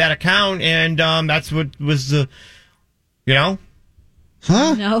the that account, and that's what was the,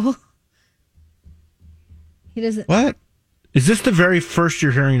 Huh? No. He doesn't. What? Is this the very first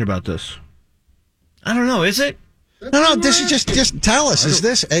you're hearing about this? I don't know. Is it? No. This is just tell us. Is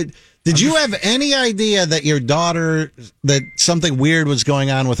this? Did you have any idea that your daughter, that something weird was going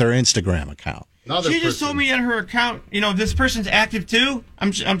on with her Instagram account? She just told me that her account, this person's active too.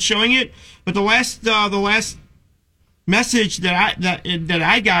 I'm showing it, but the last message that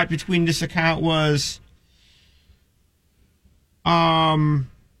I got between this account was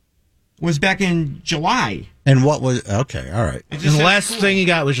back in July. And what was okay? All right. And the last thing you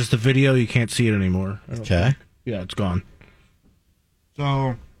got was just a video. You can't see it anymore. Okay. Yeah, it's gone.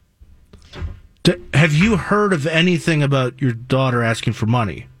 So, have you heard of anything about your daughter asking for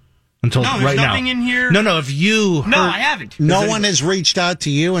money until no, there's right now? nothing in here. No. If you No, I haven't. No one has reached out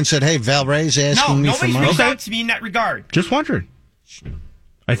to you and said, "Hey, Valray's asking me for nobody's money." reached out to me in that regard. Just wondering.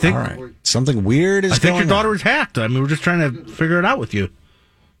 I think all right. Something weird is I think going your daughter on. was hacked. I mean, we're just trying to figure it out with you.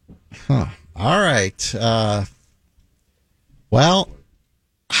 Huh. All right. Well,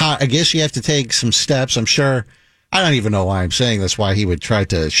 I guess you have to take some steps. I'm sure. I don't even know why I'm saying this, why he would try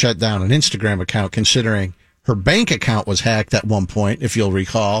to shut down an Instagram account, considering her bank account was hacked at one point, if you'll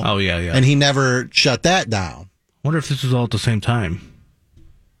recall. Oh, yeah. And he never shut that down. Wonder if this was all at the same time.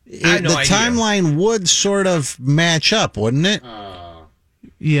 I have no the idea. timeline would sort of match up, wouldn't it?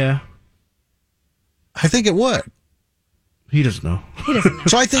 Yeah. I think it would. He doesn't know. He doesn't know.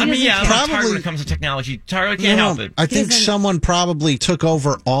 So I think I'm hard probably when it comes to technology. Tyler can't help it. I think someone probably took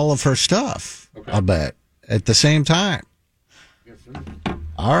over all of her stuff. Okay. I bet at the same time.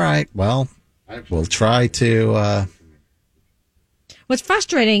 All right. Well, we'll try to. What's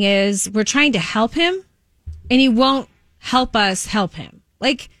frustrating is we're trying to help him, and he won't help us help him.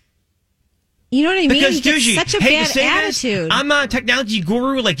 Like, you know what I mean? Because He gets Duji, such a hate bad to say this, attitude. I'm not a technology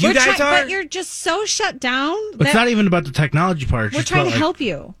guru like you guys are. But you're just so shut down. But it's not even about the technology part. It's We're just trying to about, help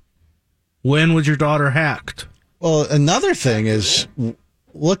you. When was your daughter hacked? Well, another thing is,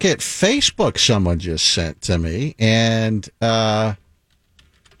 look at Facebook. Someone just sent to me, and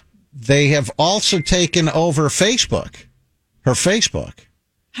they have also taken over Facebook. Her Facebook.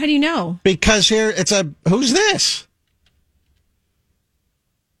 How do you know? Because here who's this?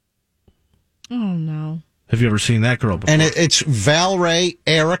 Oh no! Have you ever seen that girl before? And it's Valray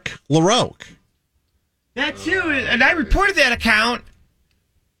Eric LaRoque. That too, and I reported that account,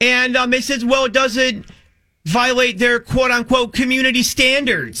 and they said, well, it doesn't violate their quote-unquote community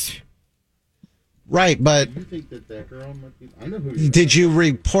standards. Right, but You think that girl might be? I know who. did you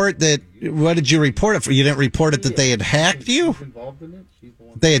report that? What did you report it for? You didn't report it that they had hacked you? She's involved in it. She's the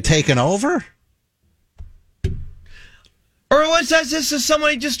one. They had taken over? Or was this is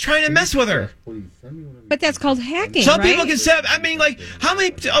somebody just trying to mess with her? But that's called hacking. Some right? people can say, I mean, like, how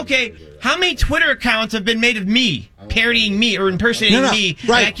many Twitter accounts have been made of me, parodying me or impersonating me,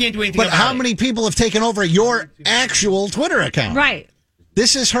 right. and I can't do anything but about how it? many people have taken over your actual Twitter account? Right.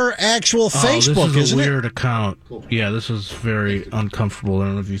 This is her actual Facebook, this is isn't a it? weird account. Yeah, this is very uncomfortable. I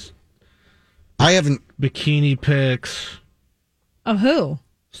don't know if he's... I haven't... Bikini pics. Of who?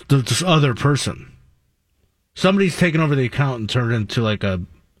 This other person. Somebody's taken over the account and turned it into like some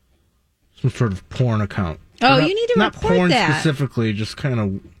sort of porn account. Oh, Not- you need to not report porn that. specifically, just kind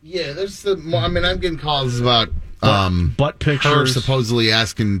of... Yeah, there's the. I mean, I'm getting calls about butt her pictures. supposedly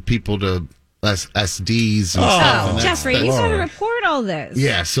asking people to SDs. And stuff, and that's- Jeffrey, you got to report all this.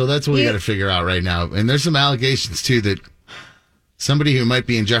 Yeah, so that's what we got to figure out right now. And there's some allegations too that somebody who might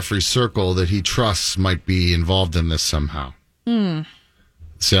be in Jeffrey's circle that he trusts might be involved in this somehow.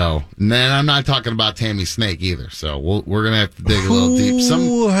 So, and then I'm not talking about Tammy Snake either. So we're gonna have to dig a little deep.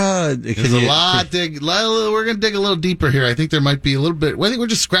 There's a lot. We're gonna dig a little deeper here. I think there might be a little bit. I think we're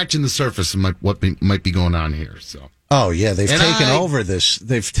just scratching the surface of what might be going on here. So. Oh, yeah, they've taken over this.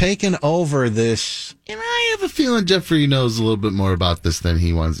 They've taken over this. And I have a feeling Jeffrey knows a little bit more about this than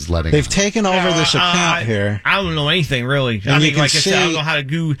he was letting. They've taken over this account here. I don't know anything really. And I you mean, can like I said, I don't see- know how to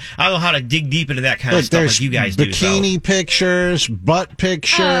go. I don't know how to dig deep into that kind of Look, stuff there's like you guys do. bikini pictures, butt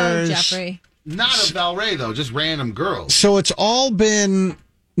pictures. Oh, Jeffrey. Not of Val Ray though, just random girls. So it's all been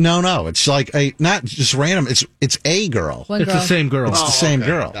no. It's like not just random. It's a girl. One It's girl. the same girl. It's the same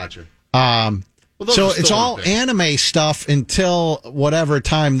girl. Gotcha. So those are it's all stolen things. anime stuff until whatever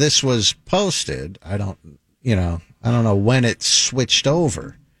time this was posted. I don't know when it switched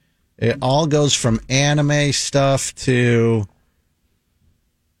over. It all goes from anime stuff to.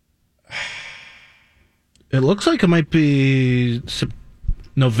 It looks like it might be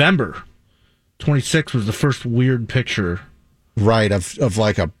November 26th was the first weird picture. Right, of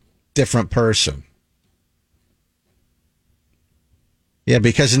like a different person. Yeah,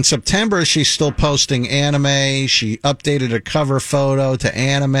 because in September she's still posting anime. She updated a cover photo to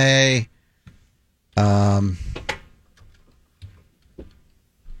anime.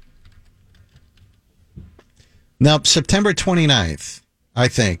 Now, September 29th, I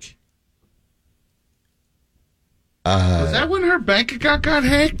think. Was that when her bank account got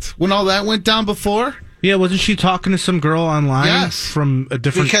hacked? When all that went down before? Yeah, wasn't she talking to some girl online Yes. from a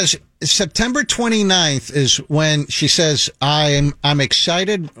different... Because September 29th is when she says, I'm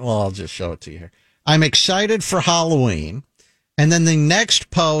excited. Well, I'll just show it to you here. I'm excited for Halloween. And then the next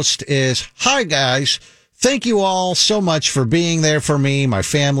post is, hi, guys. Thank you all so much for being there for me, my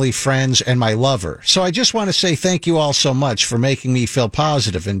family, friends, and my lover. So I just want to say thank you all so much for making me feel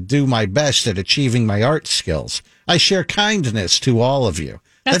positive and do my best at achieving my art skills. I share kindness to all of you.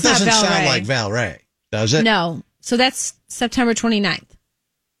 That's that not doesn't Val sound Ray. like Val Ray, does it? No. So that's September 29th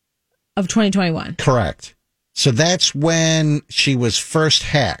of 2021. Correct. So that's when she was first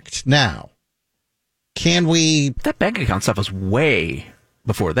hacked. Now, can we... That bank account stuff was way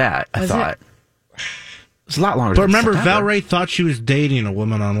before that, I Was thought. it? It's a lot longer But than remember, September. Val Ray thought she was dating a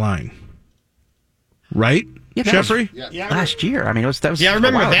woman online. Right? Yeah, that Jeffrey? was last year. I mean, that was Yeah, I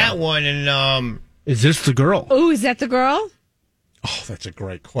remember a while that ago. one, and Is this the girl? Oh, is that the girl? Oh, that's a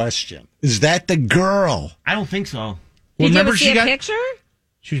great question. Is that the girl? I don't think so. Well, Did you remember ever see she a got picture?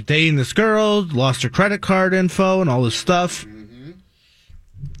 she was dating this girl, lost her credit card info and all this stuff.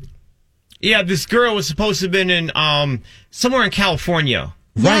 Yeah, this girl was supposed to have been in somewhere in California.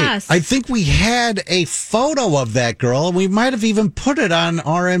 Yes. Right. I think we had a photo of that girl, and we might have even put it on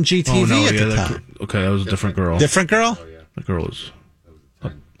RMG TV at the time. Okay, that was a different girl. Different girl? The girl was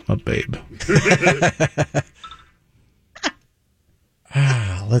a babe.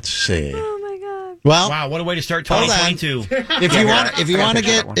 Let's see. Oh my god. Well, Wow, what a way to start hold on. 2022. If you want to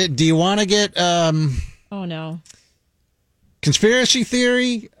get, do you want to get Oh no. conspiracy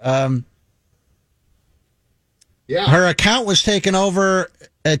theory? Yeah. Her account was taken over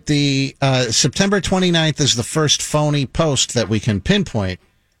at the September 29th is the first phony post that we can pinpoint.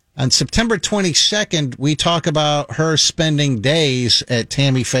 On September 22nd, we talk about her spending days at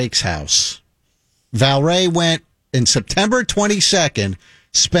Tammy Fake's house. Val Ray went in September 22nd,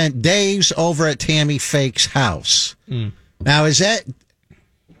 spent days over at Tammy Fake's house. Now, is that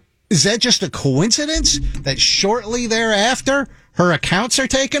just a coincidence that shortly thereafter her accounts are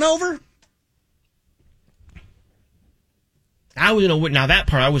taken over? I wasn't aware. Now that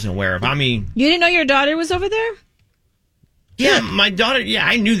part I wasn't aware of. I mean, You didn't know your daughter was over there? yeah, my daughter. Yeah,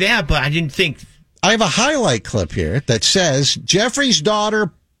 I knew that, but I didn't think. I have a highlight clip here that says Jeffrey's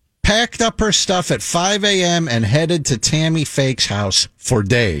daughter packed up her stuff at 5 a.m. and headed to Tammy Fake's house for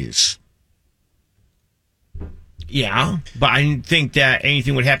days. Yeah, but I didn't think that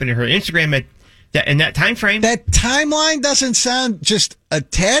anything would happen to her Instagram in that time frame. That timeline doesn't sound just a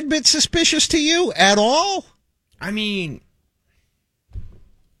tad bit suspicious to you at all? I mean,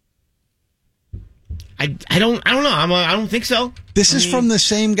 I don't know. I don't think so. This is from the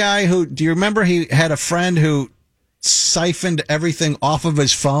same guy who, do you remember he had a friend who siphoned everything off of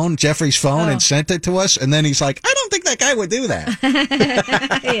his phone, Jeffrey's phone, and sent it to us? And then he's like, I don't think that guy would do that.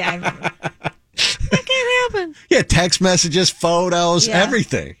 Yeah. That can't happen. Yeah, text messages, photos,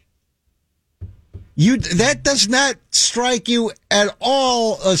 everything. That does not strike you at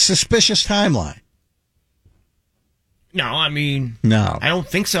all a suspicious timeline. No, I mean, no, I don't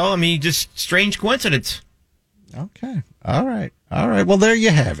think so. I mean, just strange coincidence. Okay. All right. Well, there you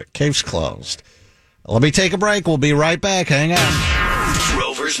have it. Cave's closed. Let me take a break. We'll be right back. Hang on.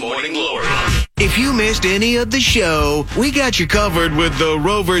 Rover's Morning Glory. If you missed any of the show, we got you covered with the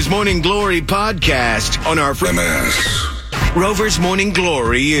Rover's Morning Glory podcast on our MS. Rover's Morning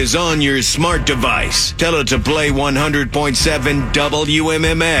Glory is on your smart device. Tell it to play 100.7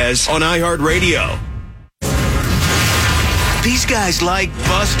 WMMS on iHeartRadio. These guys like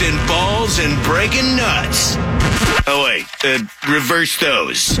busting balls and breaking nuts. Oh, wait. Reverse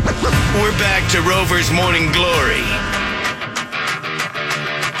those. We're back to Rover's Morning Glory.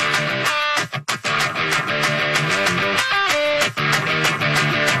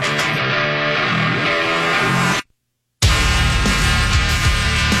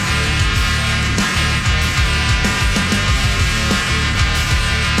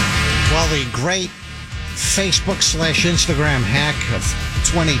 Well, the great Facebook/Instagram hack of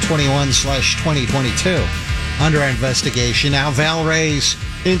 2021/2022 under investigation. Now, Val Ray's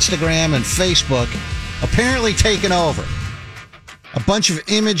Instagram and Facebook apparently taken over. A bunch of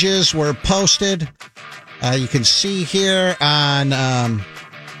images were posted. You can see here on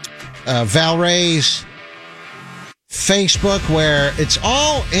Val Ray's Facebook where it's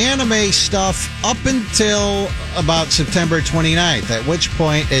all anime stuff up until about September 29th, at which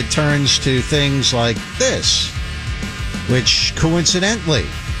point it turns to things like this, which coincidentally,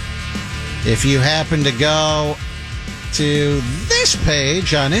 if you happen to go to this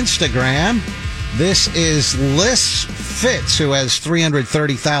page on Instagram, this is Liz Fitz, who has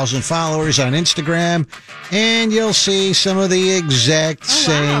 330,000 followers on Instagram, and you'll see some of the exact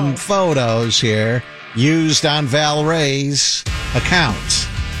same photos here used on Val Ray's account.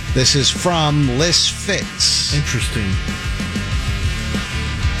 This is from Liz Fitz. Interesting.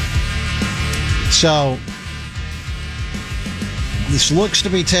 So, this looks to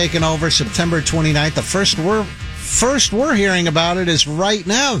be taken over September 29th. The first we're hearing about it is right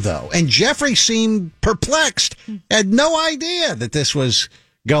now, though. And Jeffrey seemed perplexed, had no idea that this was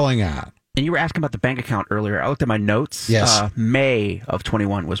going on. And you were asking about the bank account earlier. I looked at my notes. Yes. May of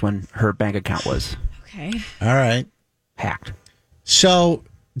 21 was when her bank account was All right. hacked. So,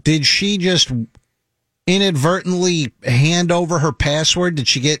 did she just inadvertently hand over her password? Did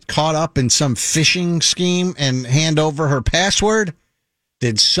she get caught up in some phishing scheme and hand over her password?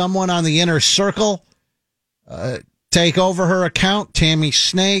 Did someone on the inner circle take over her account, Tammy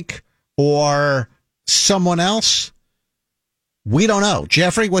Snake, or someone else? We don't know.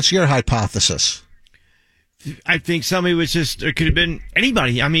 Jeffrey, what's your hypothesis? I think somebody was just, it could have been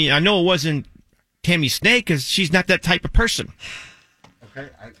anybody. I mean, I know it wasn't Tammy Snake because she's not that type of person. Okay.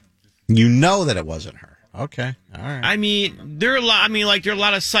 You know that it wasn't her. Okay. All right. I mean, there are a lot, there are a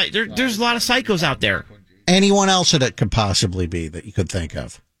lot of, there's a lot of psychos out there. Anyone else that it could possibly be that you could think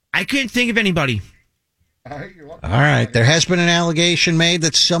of? I couldn't think of anybody. All right. There has been an allegation made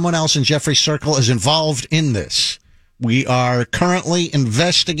that someone else in Jeffrey's circle is involved in this. We are currently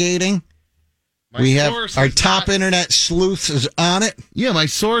investigating. We have our top internet sleuth is on it. Yeah, my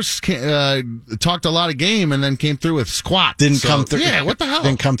source talked a lot of game and then came through with squat. Didn't come through. Yeah, what the hell?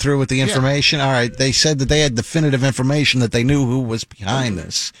 Didn't come through with the information. Yeah. All right. They said that they had definitive information that they knew who was behind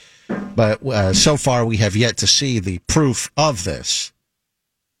this. But so far, we have yet to see the proof of this.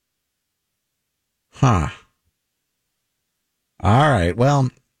 Huh. All right.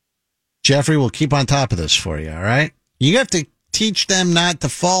 Well, Jeffrey, we'll keep on top of this for you. All right. You have to teach them not to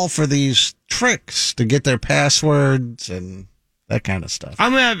fall for these tricks to get their passwords and that kind of stuff.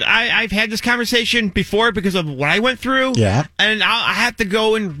 I've had this conversation before because of what I went through. Yeah. And I have to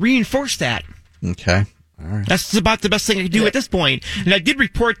go and reinforce that. Okay. All right. That's about the best thing I can do at this point. And I did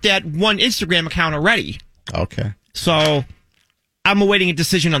report that one Instagram account already. Okay. So I'm awaiting a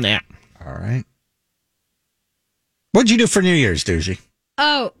decision on that. All right. What'd you do for New Year's, Doogie?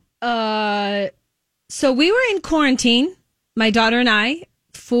 So we were in quarantine, my daughter and I,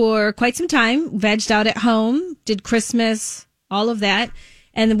 for quite some time, vegged out at home, did Christmas, all of that.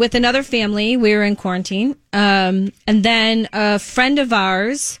 And with another family, we were in quarantine. And then a friend of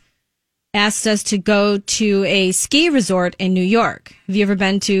ours asked us to go to a ski resort in New York. Have you ever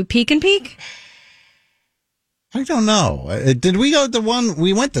been to Peak and Peak? I don't know. Did we go to the one?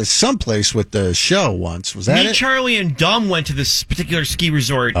 We went to someplace with the show once. Was that Me, it? Charlie, and Dum went to this particular ski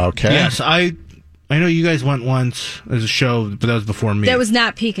resort. Okay. Yes, I know you guys went once as a show, but that was before me. That was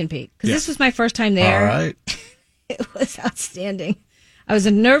not Peek and Peek because this was my first time there. All right. It was outstanding. I was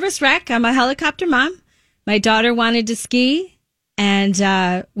a nervous wreck. I'm a helicopter mom. My daughter wanted to ski,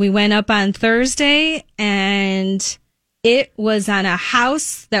 and we went up on Thursday, and it was on a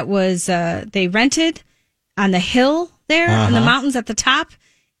house that was they rented on the hill there in the mountains at the top.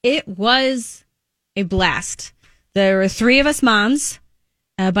 It was a blast. There were 3 of us moms,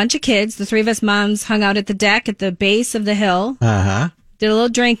 a bunch of kids. The 3 of us moms hung out at the deck at the base of the hill. Did a little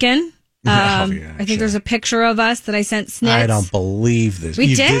drinking. I think there's a picture of us that I sent Snits. I don't believe this. We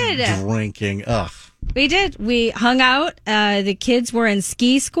You did. Drinking. Ugh. We did. We hung out. The kids were in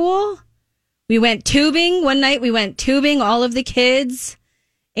ski school. We went tubing. One night we went tubing, all of the kids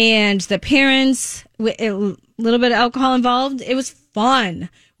and the parents, a little bit of alcohol involved. It was fun.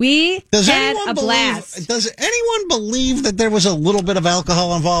 We had a blast. Does anyone believe that there was a little bit of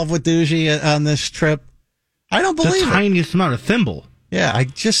alcohol involved with Doogie on this trip? I don't believe the tiniest amount of thimble. Yeah, I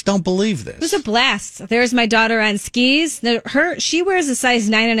just don't believe this. It was a blast. There's my daughter on skis. She wears a size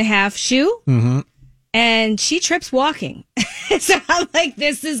 9.5 shoe, and she trips walking. So I'm like,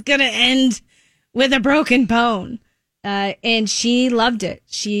 this is going to end with a broken bone. And she loved it.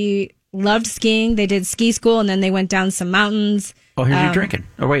 She loved skiing. They did ski school, and then they went down some mountains. Oh, here's you drinking.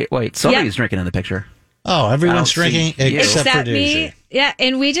 Oh, wait. Somebody's drinking in the picture. Oh, everyone's drinking except for me. Yeah,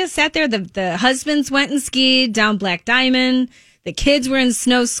 and we just sat there. The husbands went and skied down Black Diamond. The kids were in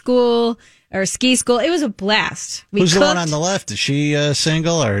snow school or ski school. It was a blast. Who's the one on the left? Is she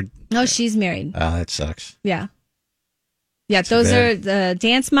single or? No, she's married. Oh, that sucks. Yeah. Yeah, those are the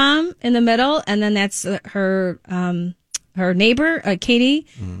dance mom in the middle, and then that's her neighbor, Katie.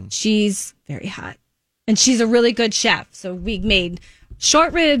 She's very hot, and she's a really good chef. So we made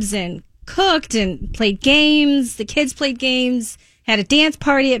short ribs and cooked and played games. The kids played games, had a dance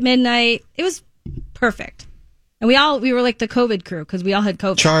party at midnight. It was perfect. And we were like the COVID crew because we all had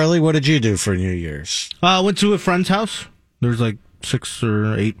COVID. Charlie, what did you do for New Year's? Went to a friend's house. There's like 6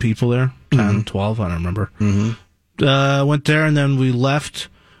 or 8 people there, 10, 12, I don't remember. Went there, and then we left.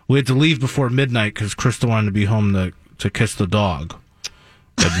 We had to leave before midnight because Krista wanted to be home to kiss the dog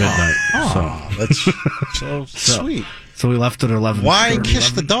at midnight. That's so sweet. So we left at 11. Why kiss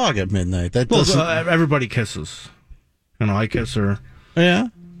the dog at midnight? That doesn't. Everybody kisses. I kiss her. Yeah.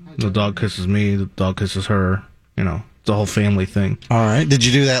 The dog kisses me. The dog kisses her. It's a whole family thing. All right. Did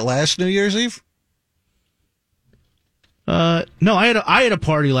you do that last New Year's Eve? No, I had a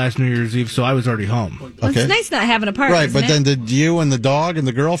party last New Year's Eve, so I was already home. Well, it's nice not having a party, right? But then did you and the dog and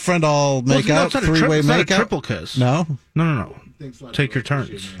the girlfriend all make out? 3-way make out? Triple kiss. No. Take your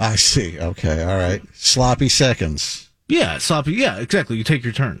turns. I see. Okay. All right. Sloppy seconds. Yeah, sloppy. Yeah, exactly. You take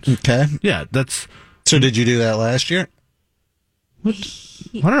your turns. Okay. Yeah, that's. So did you do that last year? I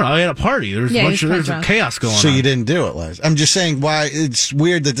don't know. I had a party. There's a chaos going on. So you didn't do it last. I'm just saying why it's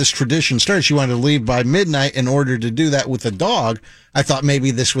weird that this tradition starts. You wanted to leave by midnight in order to do that with the dog. I thought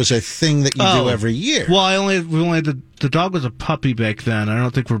maybe this was a thing that you do every year. Well, we only had the dog was a puppy back then. I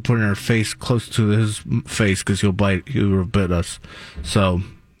don't think we're putting our face close to his face because he'll bit us. So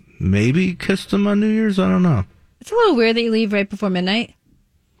maybe kissed him on New Year's. I don't know. It's a little weird that you leave right before midnight.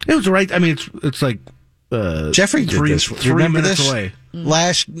 It was right. I mean, it's like. Jeffrey did this. Three remember minutes this? Away.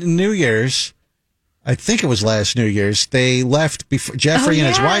 Last New Year's, I think it was last New Year's, they left before Jeffrey and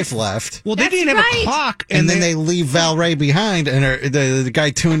his wife left. Well, they didn't have a clock. And then they leave Val Ray behind, and the guy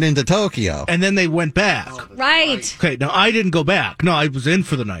tuned into Tokyo. And then they went back. Right. Okay, now I didn't go back. No, I was in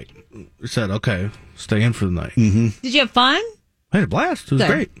for the night. I said, okay, stay in for the night. Mm-hmm. Did you have fun? I had a blast. It was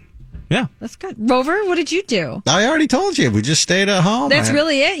great. Yeah. That's good. Rover, what did you do? I already told you. We just stayed at home. That's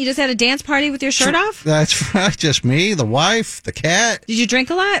really it? You just had a dance party with your shirt off? That's right. Just me, the wife, the cat. Did you drink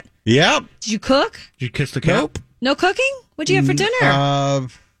a lot? Yep. Did you cook? Did you kiss the cat? Nope. No cooking? What'd you have for dinner?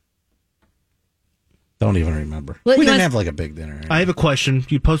 Don't even remember. Well, we didn't have like a big dinner. I have a question.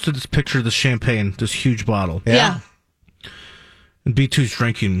 You posted this picture of the champagne, this huge bottle. Yeah. And B2's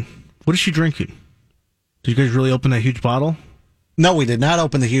drinking. What is she drinking? Did you guys really open that huge bottle? No, we did not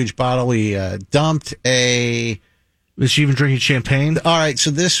open the huge bottle. We dumped a. Is she even drinking champagne? All right, so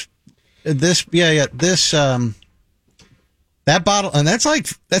this, that bottle, and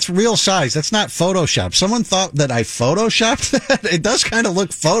that's real size. That's not Photoshop. Someone thought that I Photoshopped that. It does kind of look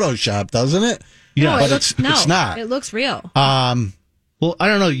Photoshopped, doesn't it? Yeah, no, but it's not. It looks real. Well, I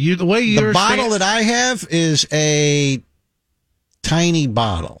don't know. The bottle that I have is a tiny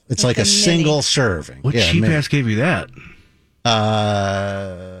bottle. It's like a single serving. What cheap ass gave you that?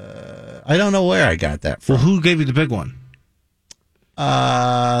 I don't know where I got that from. Well, who gave you the big one?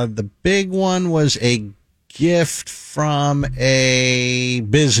 The big one was a gift from a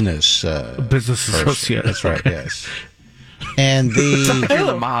business business person. associate. That's right. Okay. Yes. And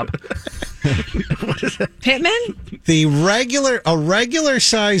the mob. Pittman? A regular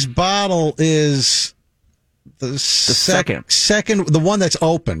size bottle is the second, the one that's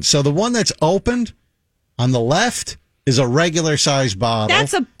opened. So the one that's opened on the left is a regular size bottle.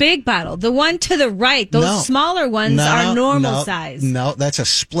 That's a big bottle. The one to the right, those smaller ones are normal size. No, that's a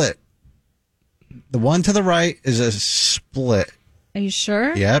split. The one to the right is a split. Are you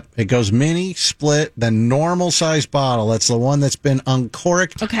sure? Yep. It goes mini, split, then normal size bottle. That's the one that's been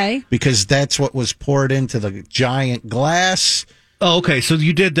uncorked. Okay. Because that's what was poured into the giant glass. Oh, okay. So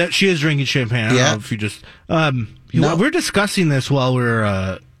you did that. She is drinking champagne. I don't know if you just. We're discussing this while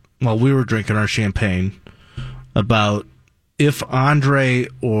we were drinking our champagne about if Andre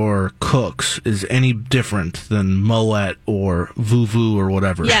or Cooks is any different than Moet or Vuvu or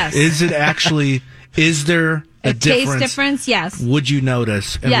whatever. Yes. Is it actually? Is there a taste difference? Yes. Would you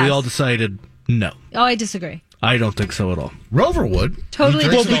notice? And we all decided no. Oh, I disagree. I don't think so at all. Rover would. Totally.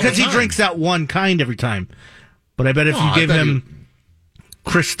 Well, because he drinks that one kind every time. But I bet if you gave him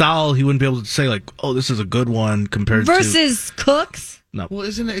Cristal, he wouldn't be able to say, like, oh, this is a good one compared versus Cooks? No. Well,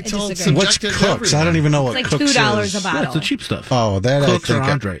 isn't it? It's all disagree. What's Cooks? I don't even know what It's Cooks like $2 is. a bottle. Yeah, it's the cheap stuff. Oh, that Cooks I or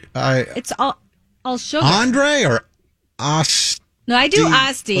think Andre. It's all sugar. Andre or Asti? No, I do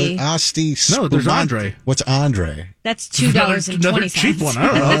Asti. Asti. No, there's Andre. What's Andre? That's $2.20. Another cheap one. I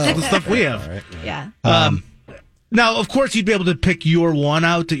don't know. That's the stuff we have. Right. Yeah. Now, of course, you'd be able to pick your one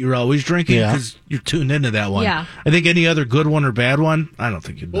out that you're always drinking because you're tuned into that one. Yeah. I think any other good one or bad one, I don't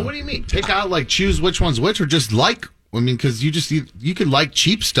think you'd know. Well, what do you mean? Pick out, like, choose which one's which, or just like? I mean, because you could like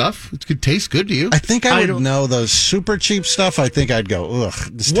cheap stuff. It could taste good to you. I think I would know those super cheap stuff. I think I'd go, ugh.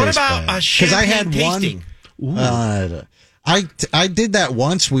 This What tastes about bad. a champagne tasting? I did that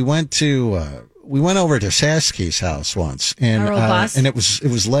once. We went over to Sasky's house once, and it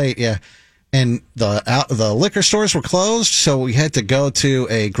was late. Yeah. And the liquor stores were closed, so we had to go to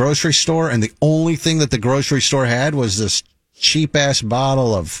a grocery store, and the only thing that the grocery store had was this cheap-ass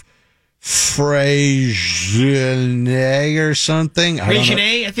bottle of Freixenet or something.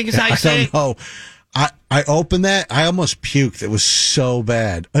 Freixenet, I think is how you say it. I don't know. I opened that. I almost puked. It was so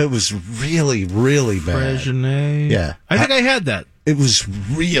bad. It was really, really bad. Freixenet. Yeah. I think I had that. It was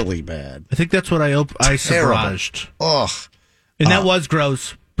really bad. I think that's what I subraged. Ugh. And that was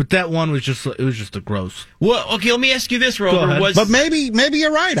gross. But that one was just a gross. Well, okay, let me ask you this, Rover. But maybe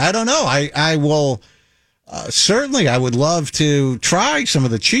you're right. I don't know. I will certainly. I would love to try some of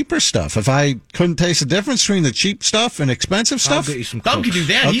the cheaper stuff. If I couldn't taste the difference between the cheap stuff and expensive stuff, I'll get you some Thumb can do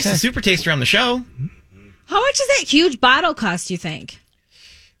that. Okay. He's the super taster on the show. How much does that huge bottle cost, you think?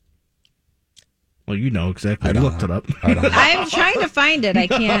 Well, you know exactly. I looked it up. I'm trying to find it. I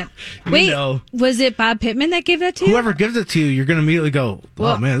can't. Wait, was it Bob Pittman that gave that to you? Whoever gives it to you, you're going to immediately go,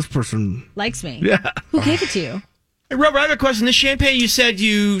 oh, man, this person likes me. Yeah. Who gave it to you? Hey, Robert, I have a question. This champagne, you said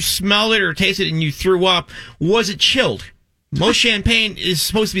you smelled it or tasted it and you threw up. Was it chilled? Most champagne is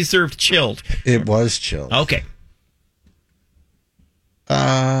supposed to be served chilled. It was chilled. Okay.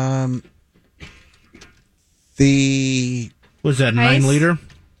 Was that 9 liter?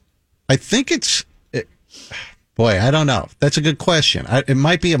 I think it's. Boy, I don't know. That's a good question. It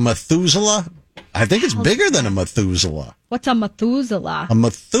might be a Methuselah. I think it's bigger than a Methuselah. What's a Methuselah? A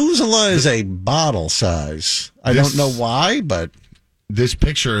Methuselah is a bottle size. I don't know why, but this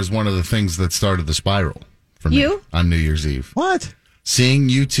picture is one of the things that started the spiral for me on New Year's Eve. What? Seeing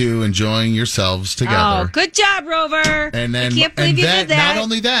you two enjoying yourselves together. Oh, good job, Rover. And then, I can't believe you did that. Not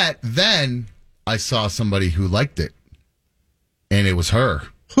only that, then I saw somebody who liked it. And it was her.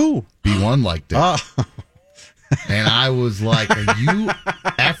 Who? B1 liked it. Oh. And I was like, are you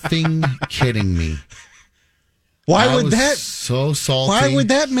effing kidding me? Why would that? So salty. Why would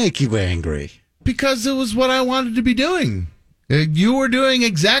that make you angry? Because it was what I wanted to be doing. You were doing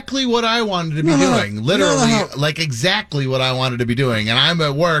exactly what I wanted to be doing. Literally, like exactly what I wanted to be doing. And I'm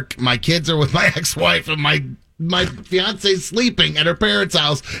at work. My kids are with my ex-wife, and my fiance's sleeping at her parents'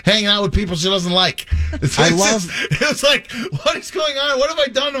 house, hanging out with people she doesn't like. It was like, what is going on? What have I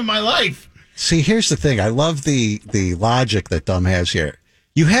done in my life? See, here's the thing. I love the logic that Dom has here.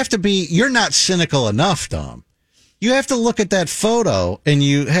 You're not cynical enough, Dom. You have to look at that photo and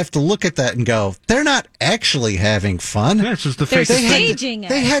you have to look at that and go, they're not actually having fun. Yeah, it's just the They're fake. staging it.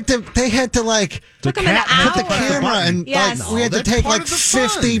 They had to like Took them an put the hour. camera and Yes. like we had to that's take part like of the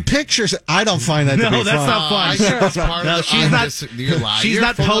 50 fun. pictures. I don't find that to be No, that's fun. not fun. I think that's part No, of the, she's I'm not- just- you're lying. she's You're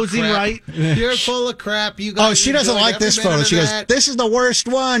not full of posing crap. right. You're full of crap. You guys Oh, she doesn't enjoyed like this every minute photo. of She goes, that. "This is the worst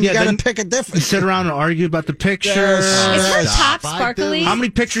one. Yeah, you got to then pick a You different." sit around and argue about the picture. Yes. Is her Stop. top I sparkly? do. How many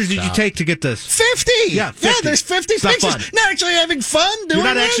pictures did you take to get this? 50. Yeah, 50. There's 50 It's not pictures. fun. Not actually having fun doing You're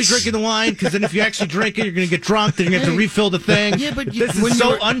not this. actually drinking the wine, because then if you actually drink it, you're going to get drunk. Then you have to refill the thing. Yeah, but this when is so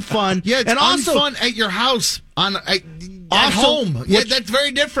you're- unfun. Yeah, it's and also, unfun at your house at Also, home. Yeah, what- that's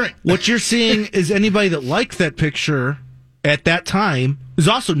very different. what you're seeing is anybody that liked that picture at that time is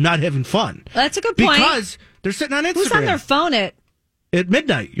also not having fun. That's a good point. Because they're sitting on Instagram. Who's on their phone at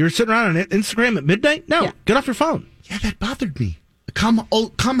midnight? You're sitting around on Instagram at midnight? No, Yeah. get off your phone. Yeah, that bothered me. Come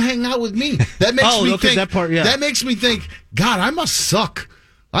hang out with me. That makes Oh, me okay, think. that part, yeah. That makes me think. God, I must suck.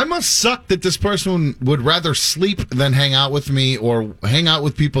 I must suck that this person would rather sleep than hang out with me, or hang out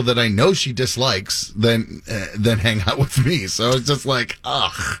with people that I know she dislikes than hang out with me. So it's just like,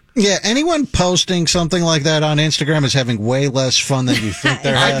 ugh. Yeah, anyone posting something like that on Instagram is having way less fun than you think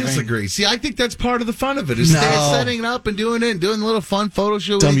they're I having. disagree. See, I think that's part of the fun of it. Is No. setting it up and doing it, and doing a little fun photo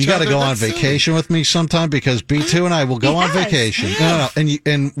shoot. Dumb, with you each got to other. go on That's silly. vacation with me sometime, because B2 and I will go on Yes, vacation. yeah. No,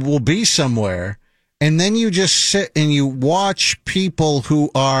 and we'll be somewhere, and then you just sit and you watch people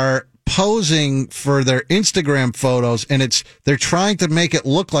who are posing for their Instagram photos, and they're trying to make it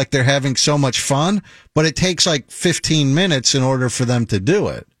look like they're having so much fun, but it takes like 15 minutes in order for them to do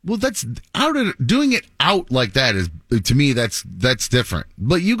it. Well, doing it out like that is, to me, that's different.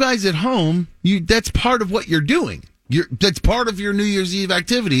 But you guys at home, that's part of what you're doing. That's part of your New Year's Eve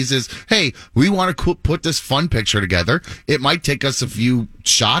activities is, hey, we want to put this fun picture together. It might take us a few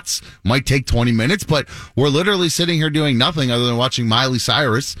shots, might take 20 minutes, but we're literally sitting here doing nothing other than watching Miley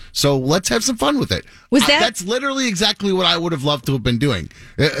Cyrus. So let's have some fun with it. That's literally exactly what I would have loved to have been doing.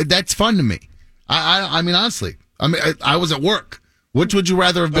 That's fun to me. I mean, honestly, I was at work. Which would you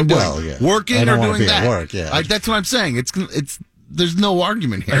rather have been doing? Well, yeah. Working I don't or wanna doing be at that? work, yeah. That's what I'm saying. It's there's no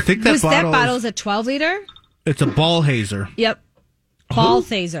argument here. I think that that bottle bottle's a 12 liter? it's a ball hazer. Yep.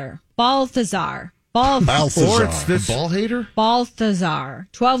 Balthazar. Balthazar. Or it's this ball hater? Balthazar.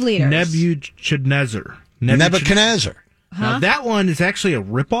 12 liters. Nebuchadnezzar. Nebuchadnezzar. Now, that one is actually a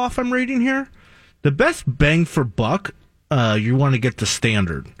ripoff I'm reading here. The best bang for buck, you want to get the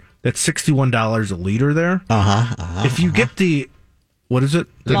standard. That's $61 a liter there. If you get the, what is it?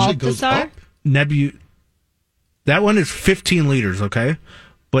 Balthazar? That one is 15 liters, okay?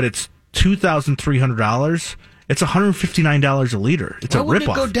 But it's $2,300. It's $159 a liter. It's Why a would it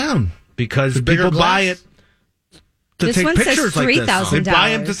ripoff. go down? Because The bigger people buy glass? it to This take one says pictures like this. They $3,000. buy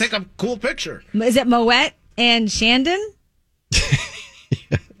them to take a cool picture. Is it Moet and Shandon?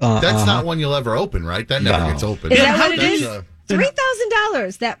 That's not one you'll ever open, right? That never gets open. Is that what it That's is? a-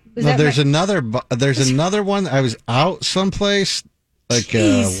 $3,000. That is No, that there's right? another one. I was out someplace like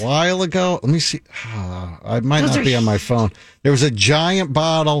Jeez. a while ago. Let me see. I might Those not are be on my phone. There was a giant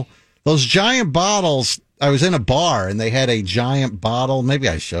bottle. Those giant bottles. I was in a bar and they had a giant bottle. Maybe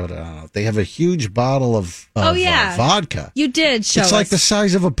I showed it. I don't know. They have a huge bottle of vodka. You did show It's like us. the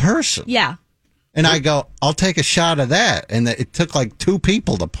size of a person. Yeah. And I go, I'll take a shot of that. And it took like 2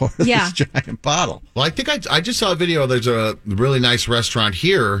 people to pour Yeah. this giant bottle. Well, I think I just saw a video. There's a really nice restaurant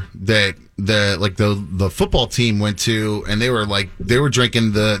here that the football team went to, and they were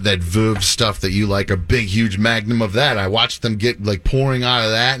drinking that Veuve stuff that you like, a big huge magnum of that. I watched them get like pouring out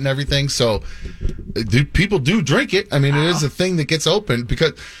of that and everything. So people do drink it. I mean, it is a thing that gets opened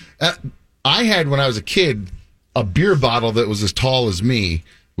because I had, when I was a kid, a beer bottle that was as tall as me.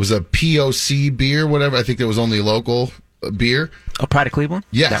 Was a POC beer, whatever. I think it was only local beer. Oh, Pride of Cleveland?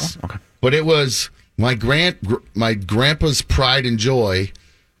 Yes. That one? Okay. But it was my grandpa's pride and joy.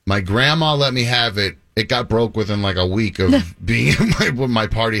 My grandma let me have it. It got broke within like a week of being in my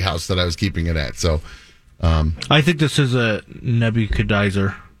party house that I was keeping it at. So, I think this is a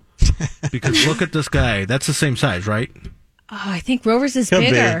Nebuchadnezzar. Because look at this guy. That's the same size, right? Oh, I think Rover's is Could be.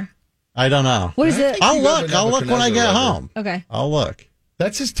 bigger. I don't know. What is it? I'll look when I get Nebuchadnezzar, home. Okay. I'll look.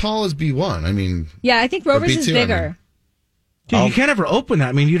 that's as tall as B1. I mean, Yeah, I think Rover's is B2, I bigger. mean. Dude, you can't ever open that.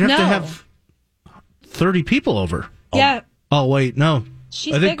 I mean, you'd have to No. have 30 people over. Yeah, Oh, wait, no.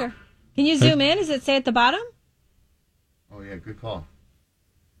 she's I think- bigger. Can you zoom in? Does it say at the bottom? oh yeah, good call.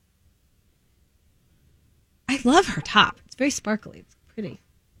 I love her top. It's very sparkly. It's pretty.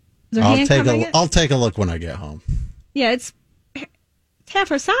 Is her hand covering it? I'll take a look when I get home. Yeah, it's half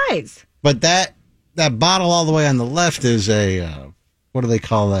her size. But that bottle all the way on the left is a what do they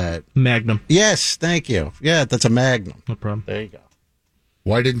call that? Magnum. Yes, thank you. Yeah, that's a Magnum. No problem. There you go.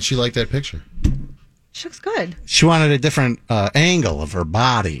 Why didn't she like that picture? She looks good. She wanted a different angle of her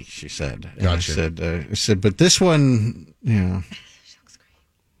body, she said. And Gotcha. I said, but this one, you know. She looks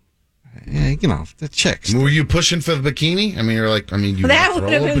great. Yeah, you know, the chicks. Were you pushing for the bikini? I mean, you're like, you That throw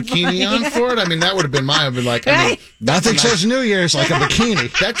would a have been bikini funny. on for it? I mean, that would have been mine. I'd been like, Nothing says New Year's like a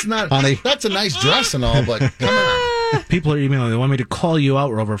bikini. That's not, honey. That's a nice dress and all, but come on. People are emailing. They want me to call you out,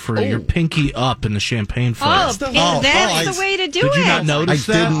 Rover, for your pinky up in the champagne fight. That's the way to do it. Did you not notice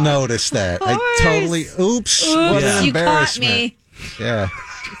I that? didn't notice that. I totally, oops, what an you embarrassment. caught me. Yeah.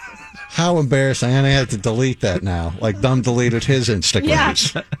 How embarrassing. And I had to delete that now. Like Dumb deleted his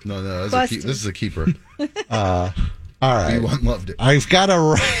Instagrams. Yeah. No, this is a keeper. All right. Everyone loved it. I've got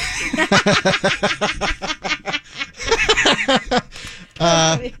to...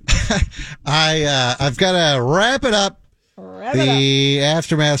 I've got to wrap it up. The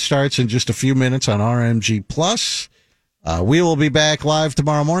aftermath starts in just a few minutes on RMG Plus. We will be back live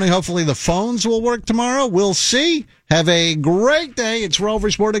tomorrow morning. Hopefully the phones will work tomorrow. We'll see. Have a great day. It's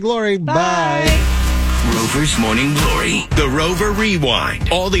Rover's Morning Glory. Bye. Rover's Morning Glory. The Rover Rewind.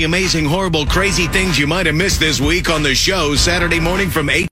 All the amazing, horrible, crazy things you might have missed this week on the show Saturday morning from 8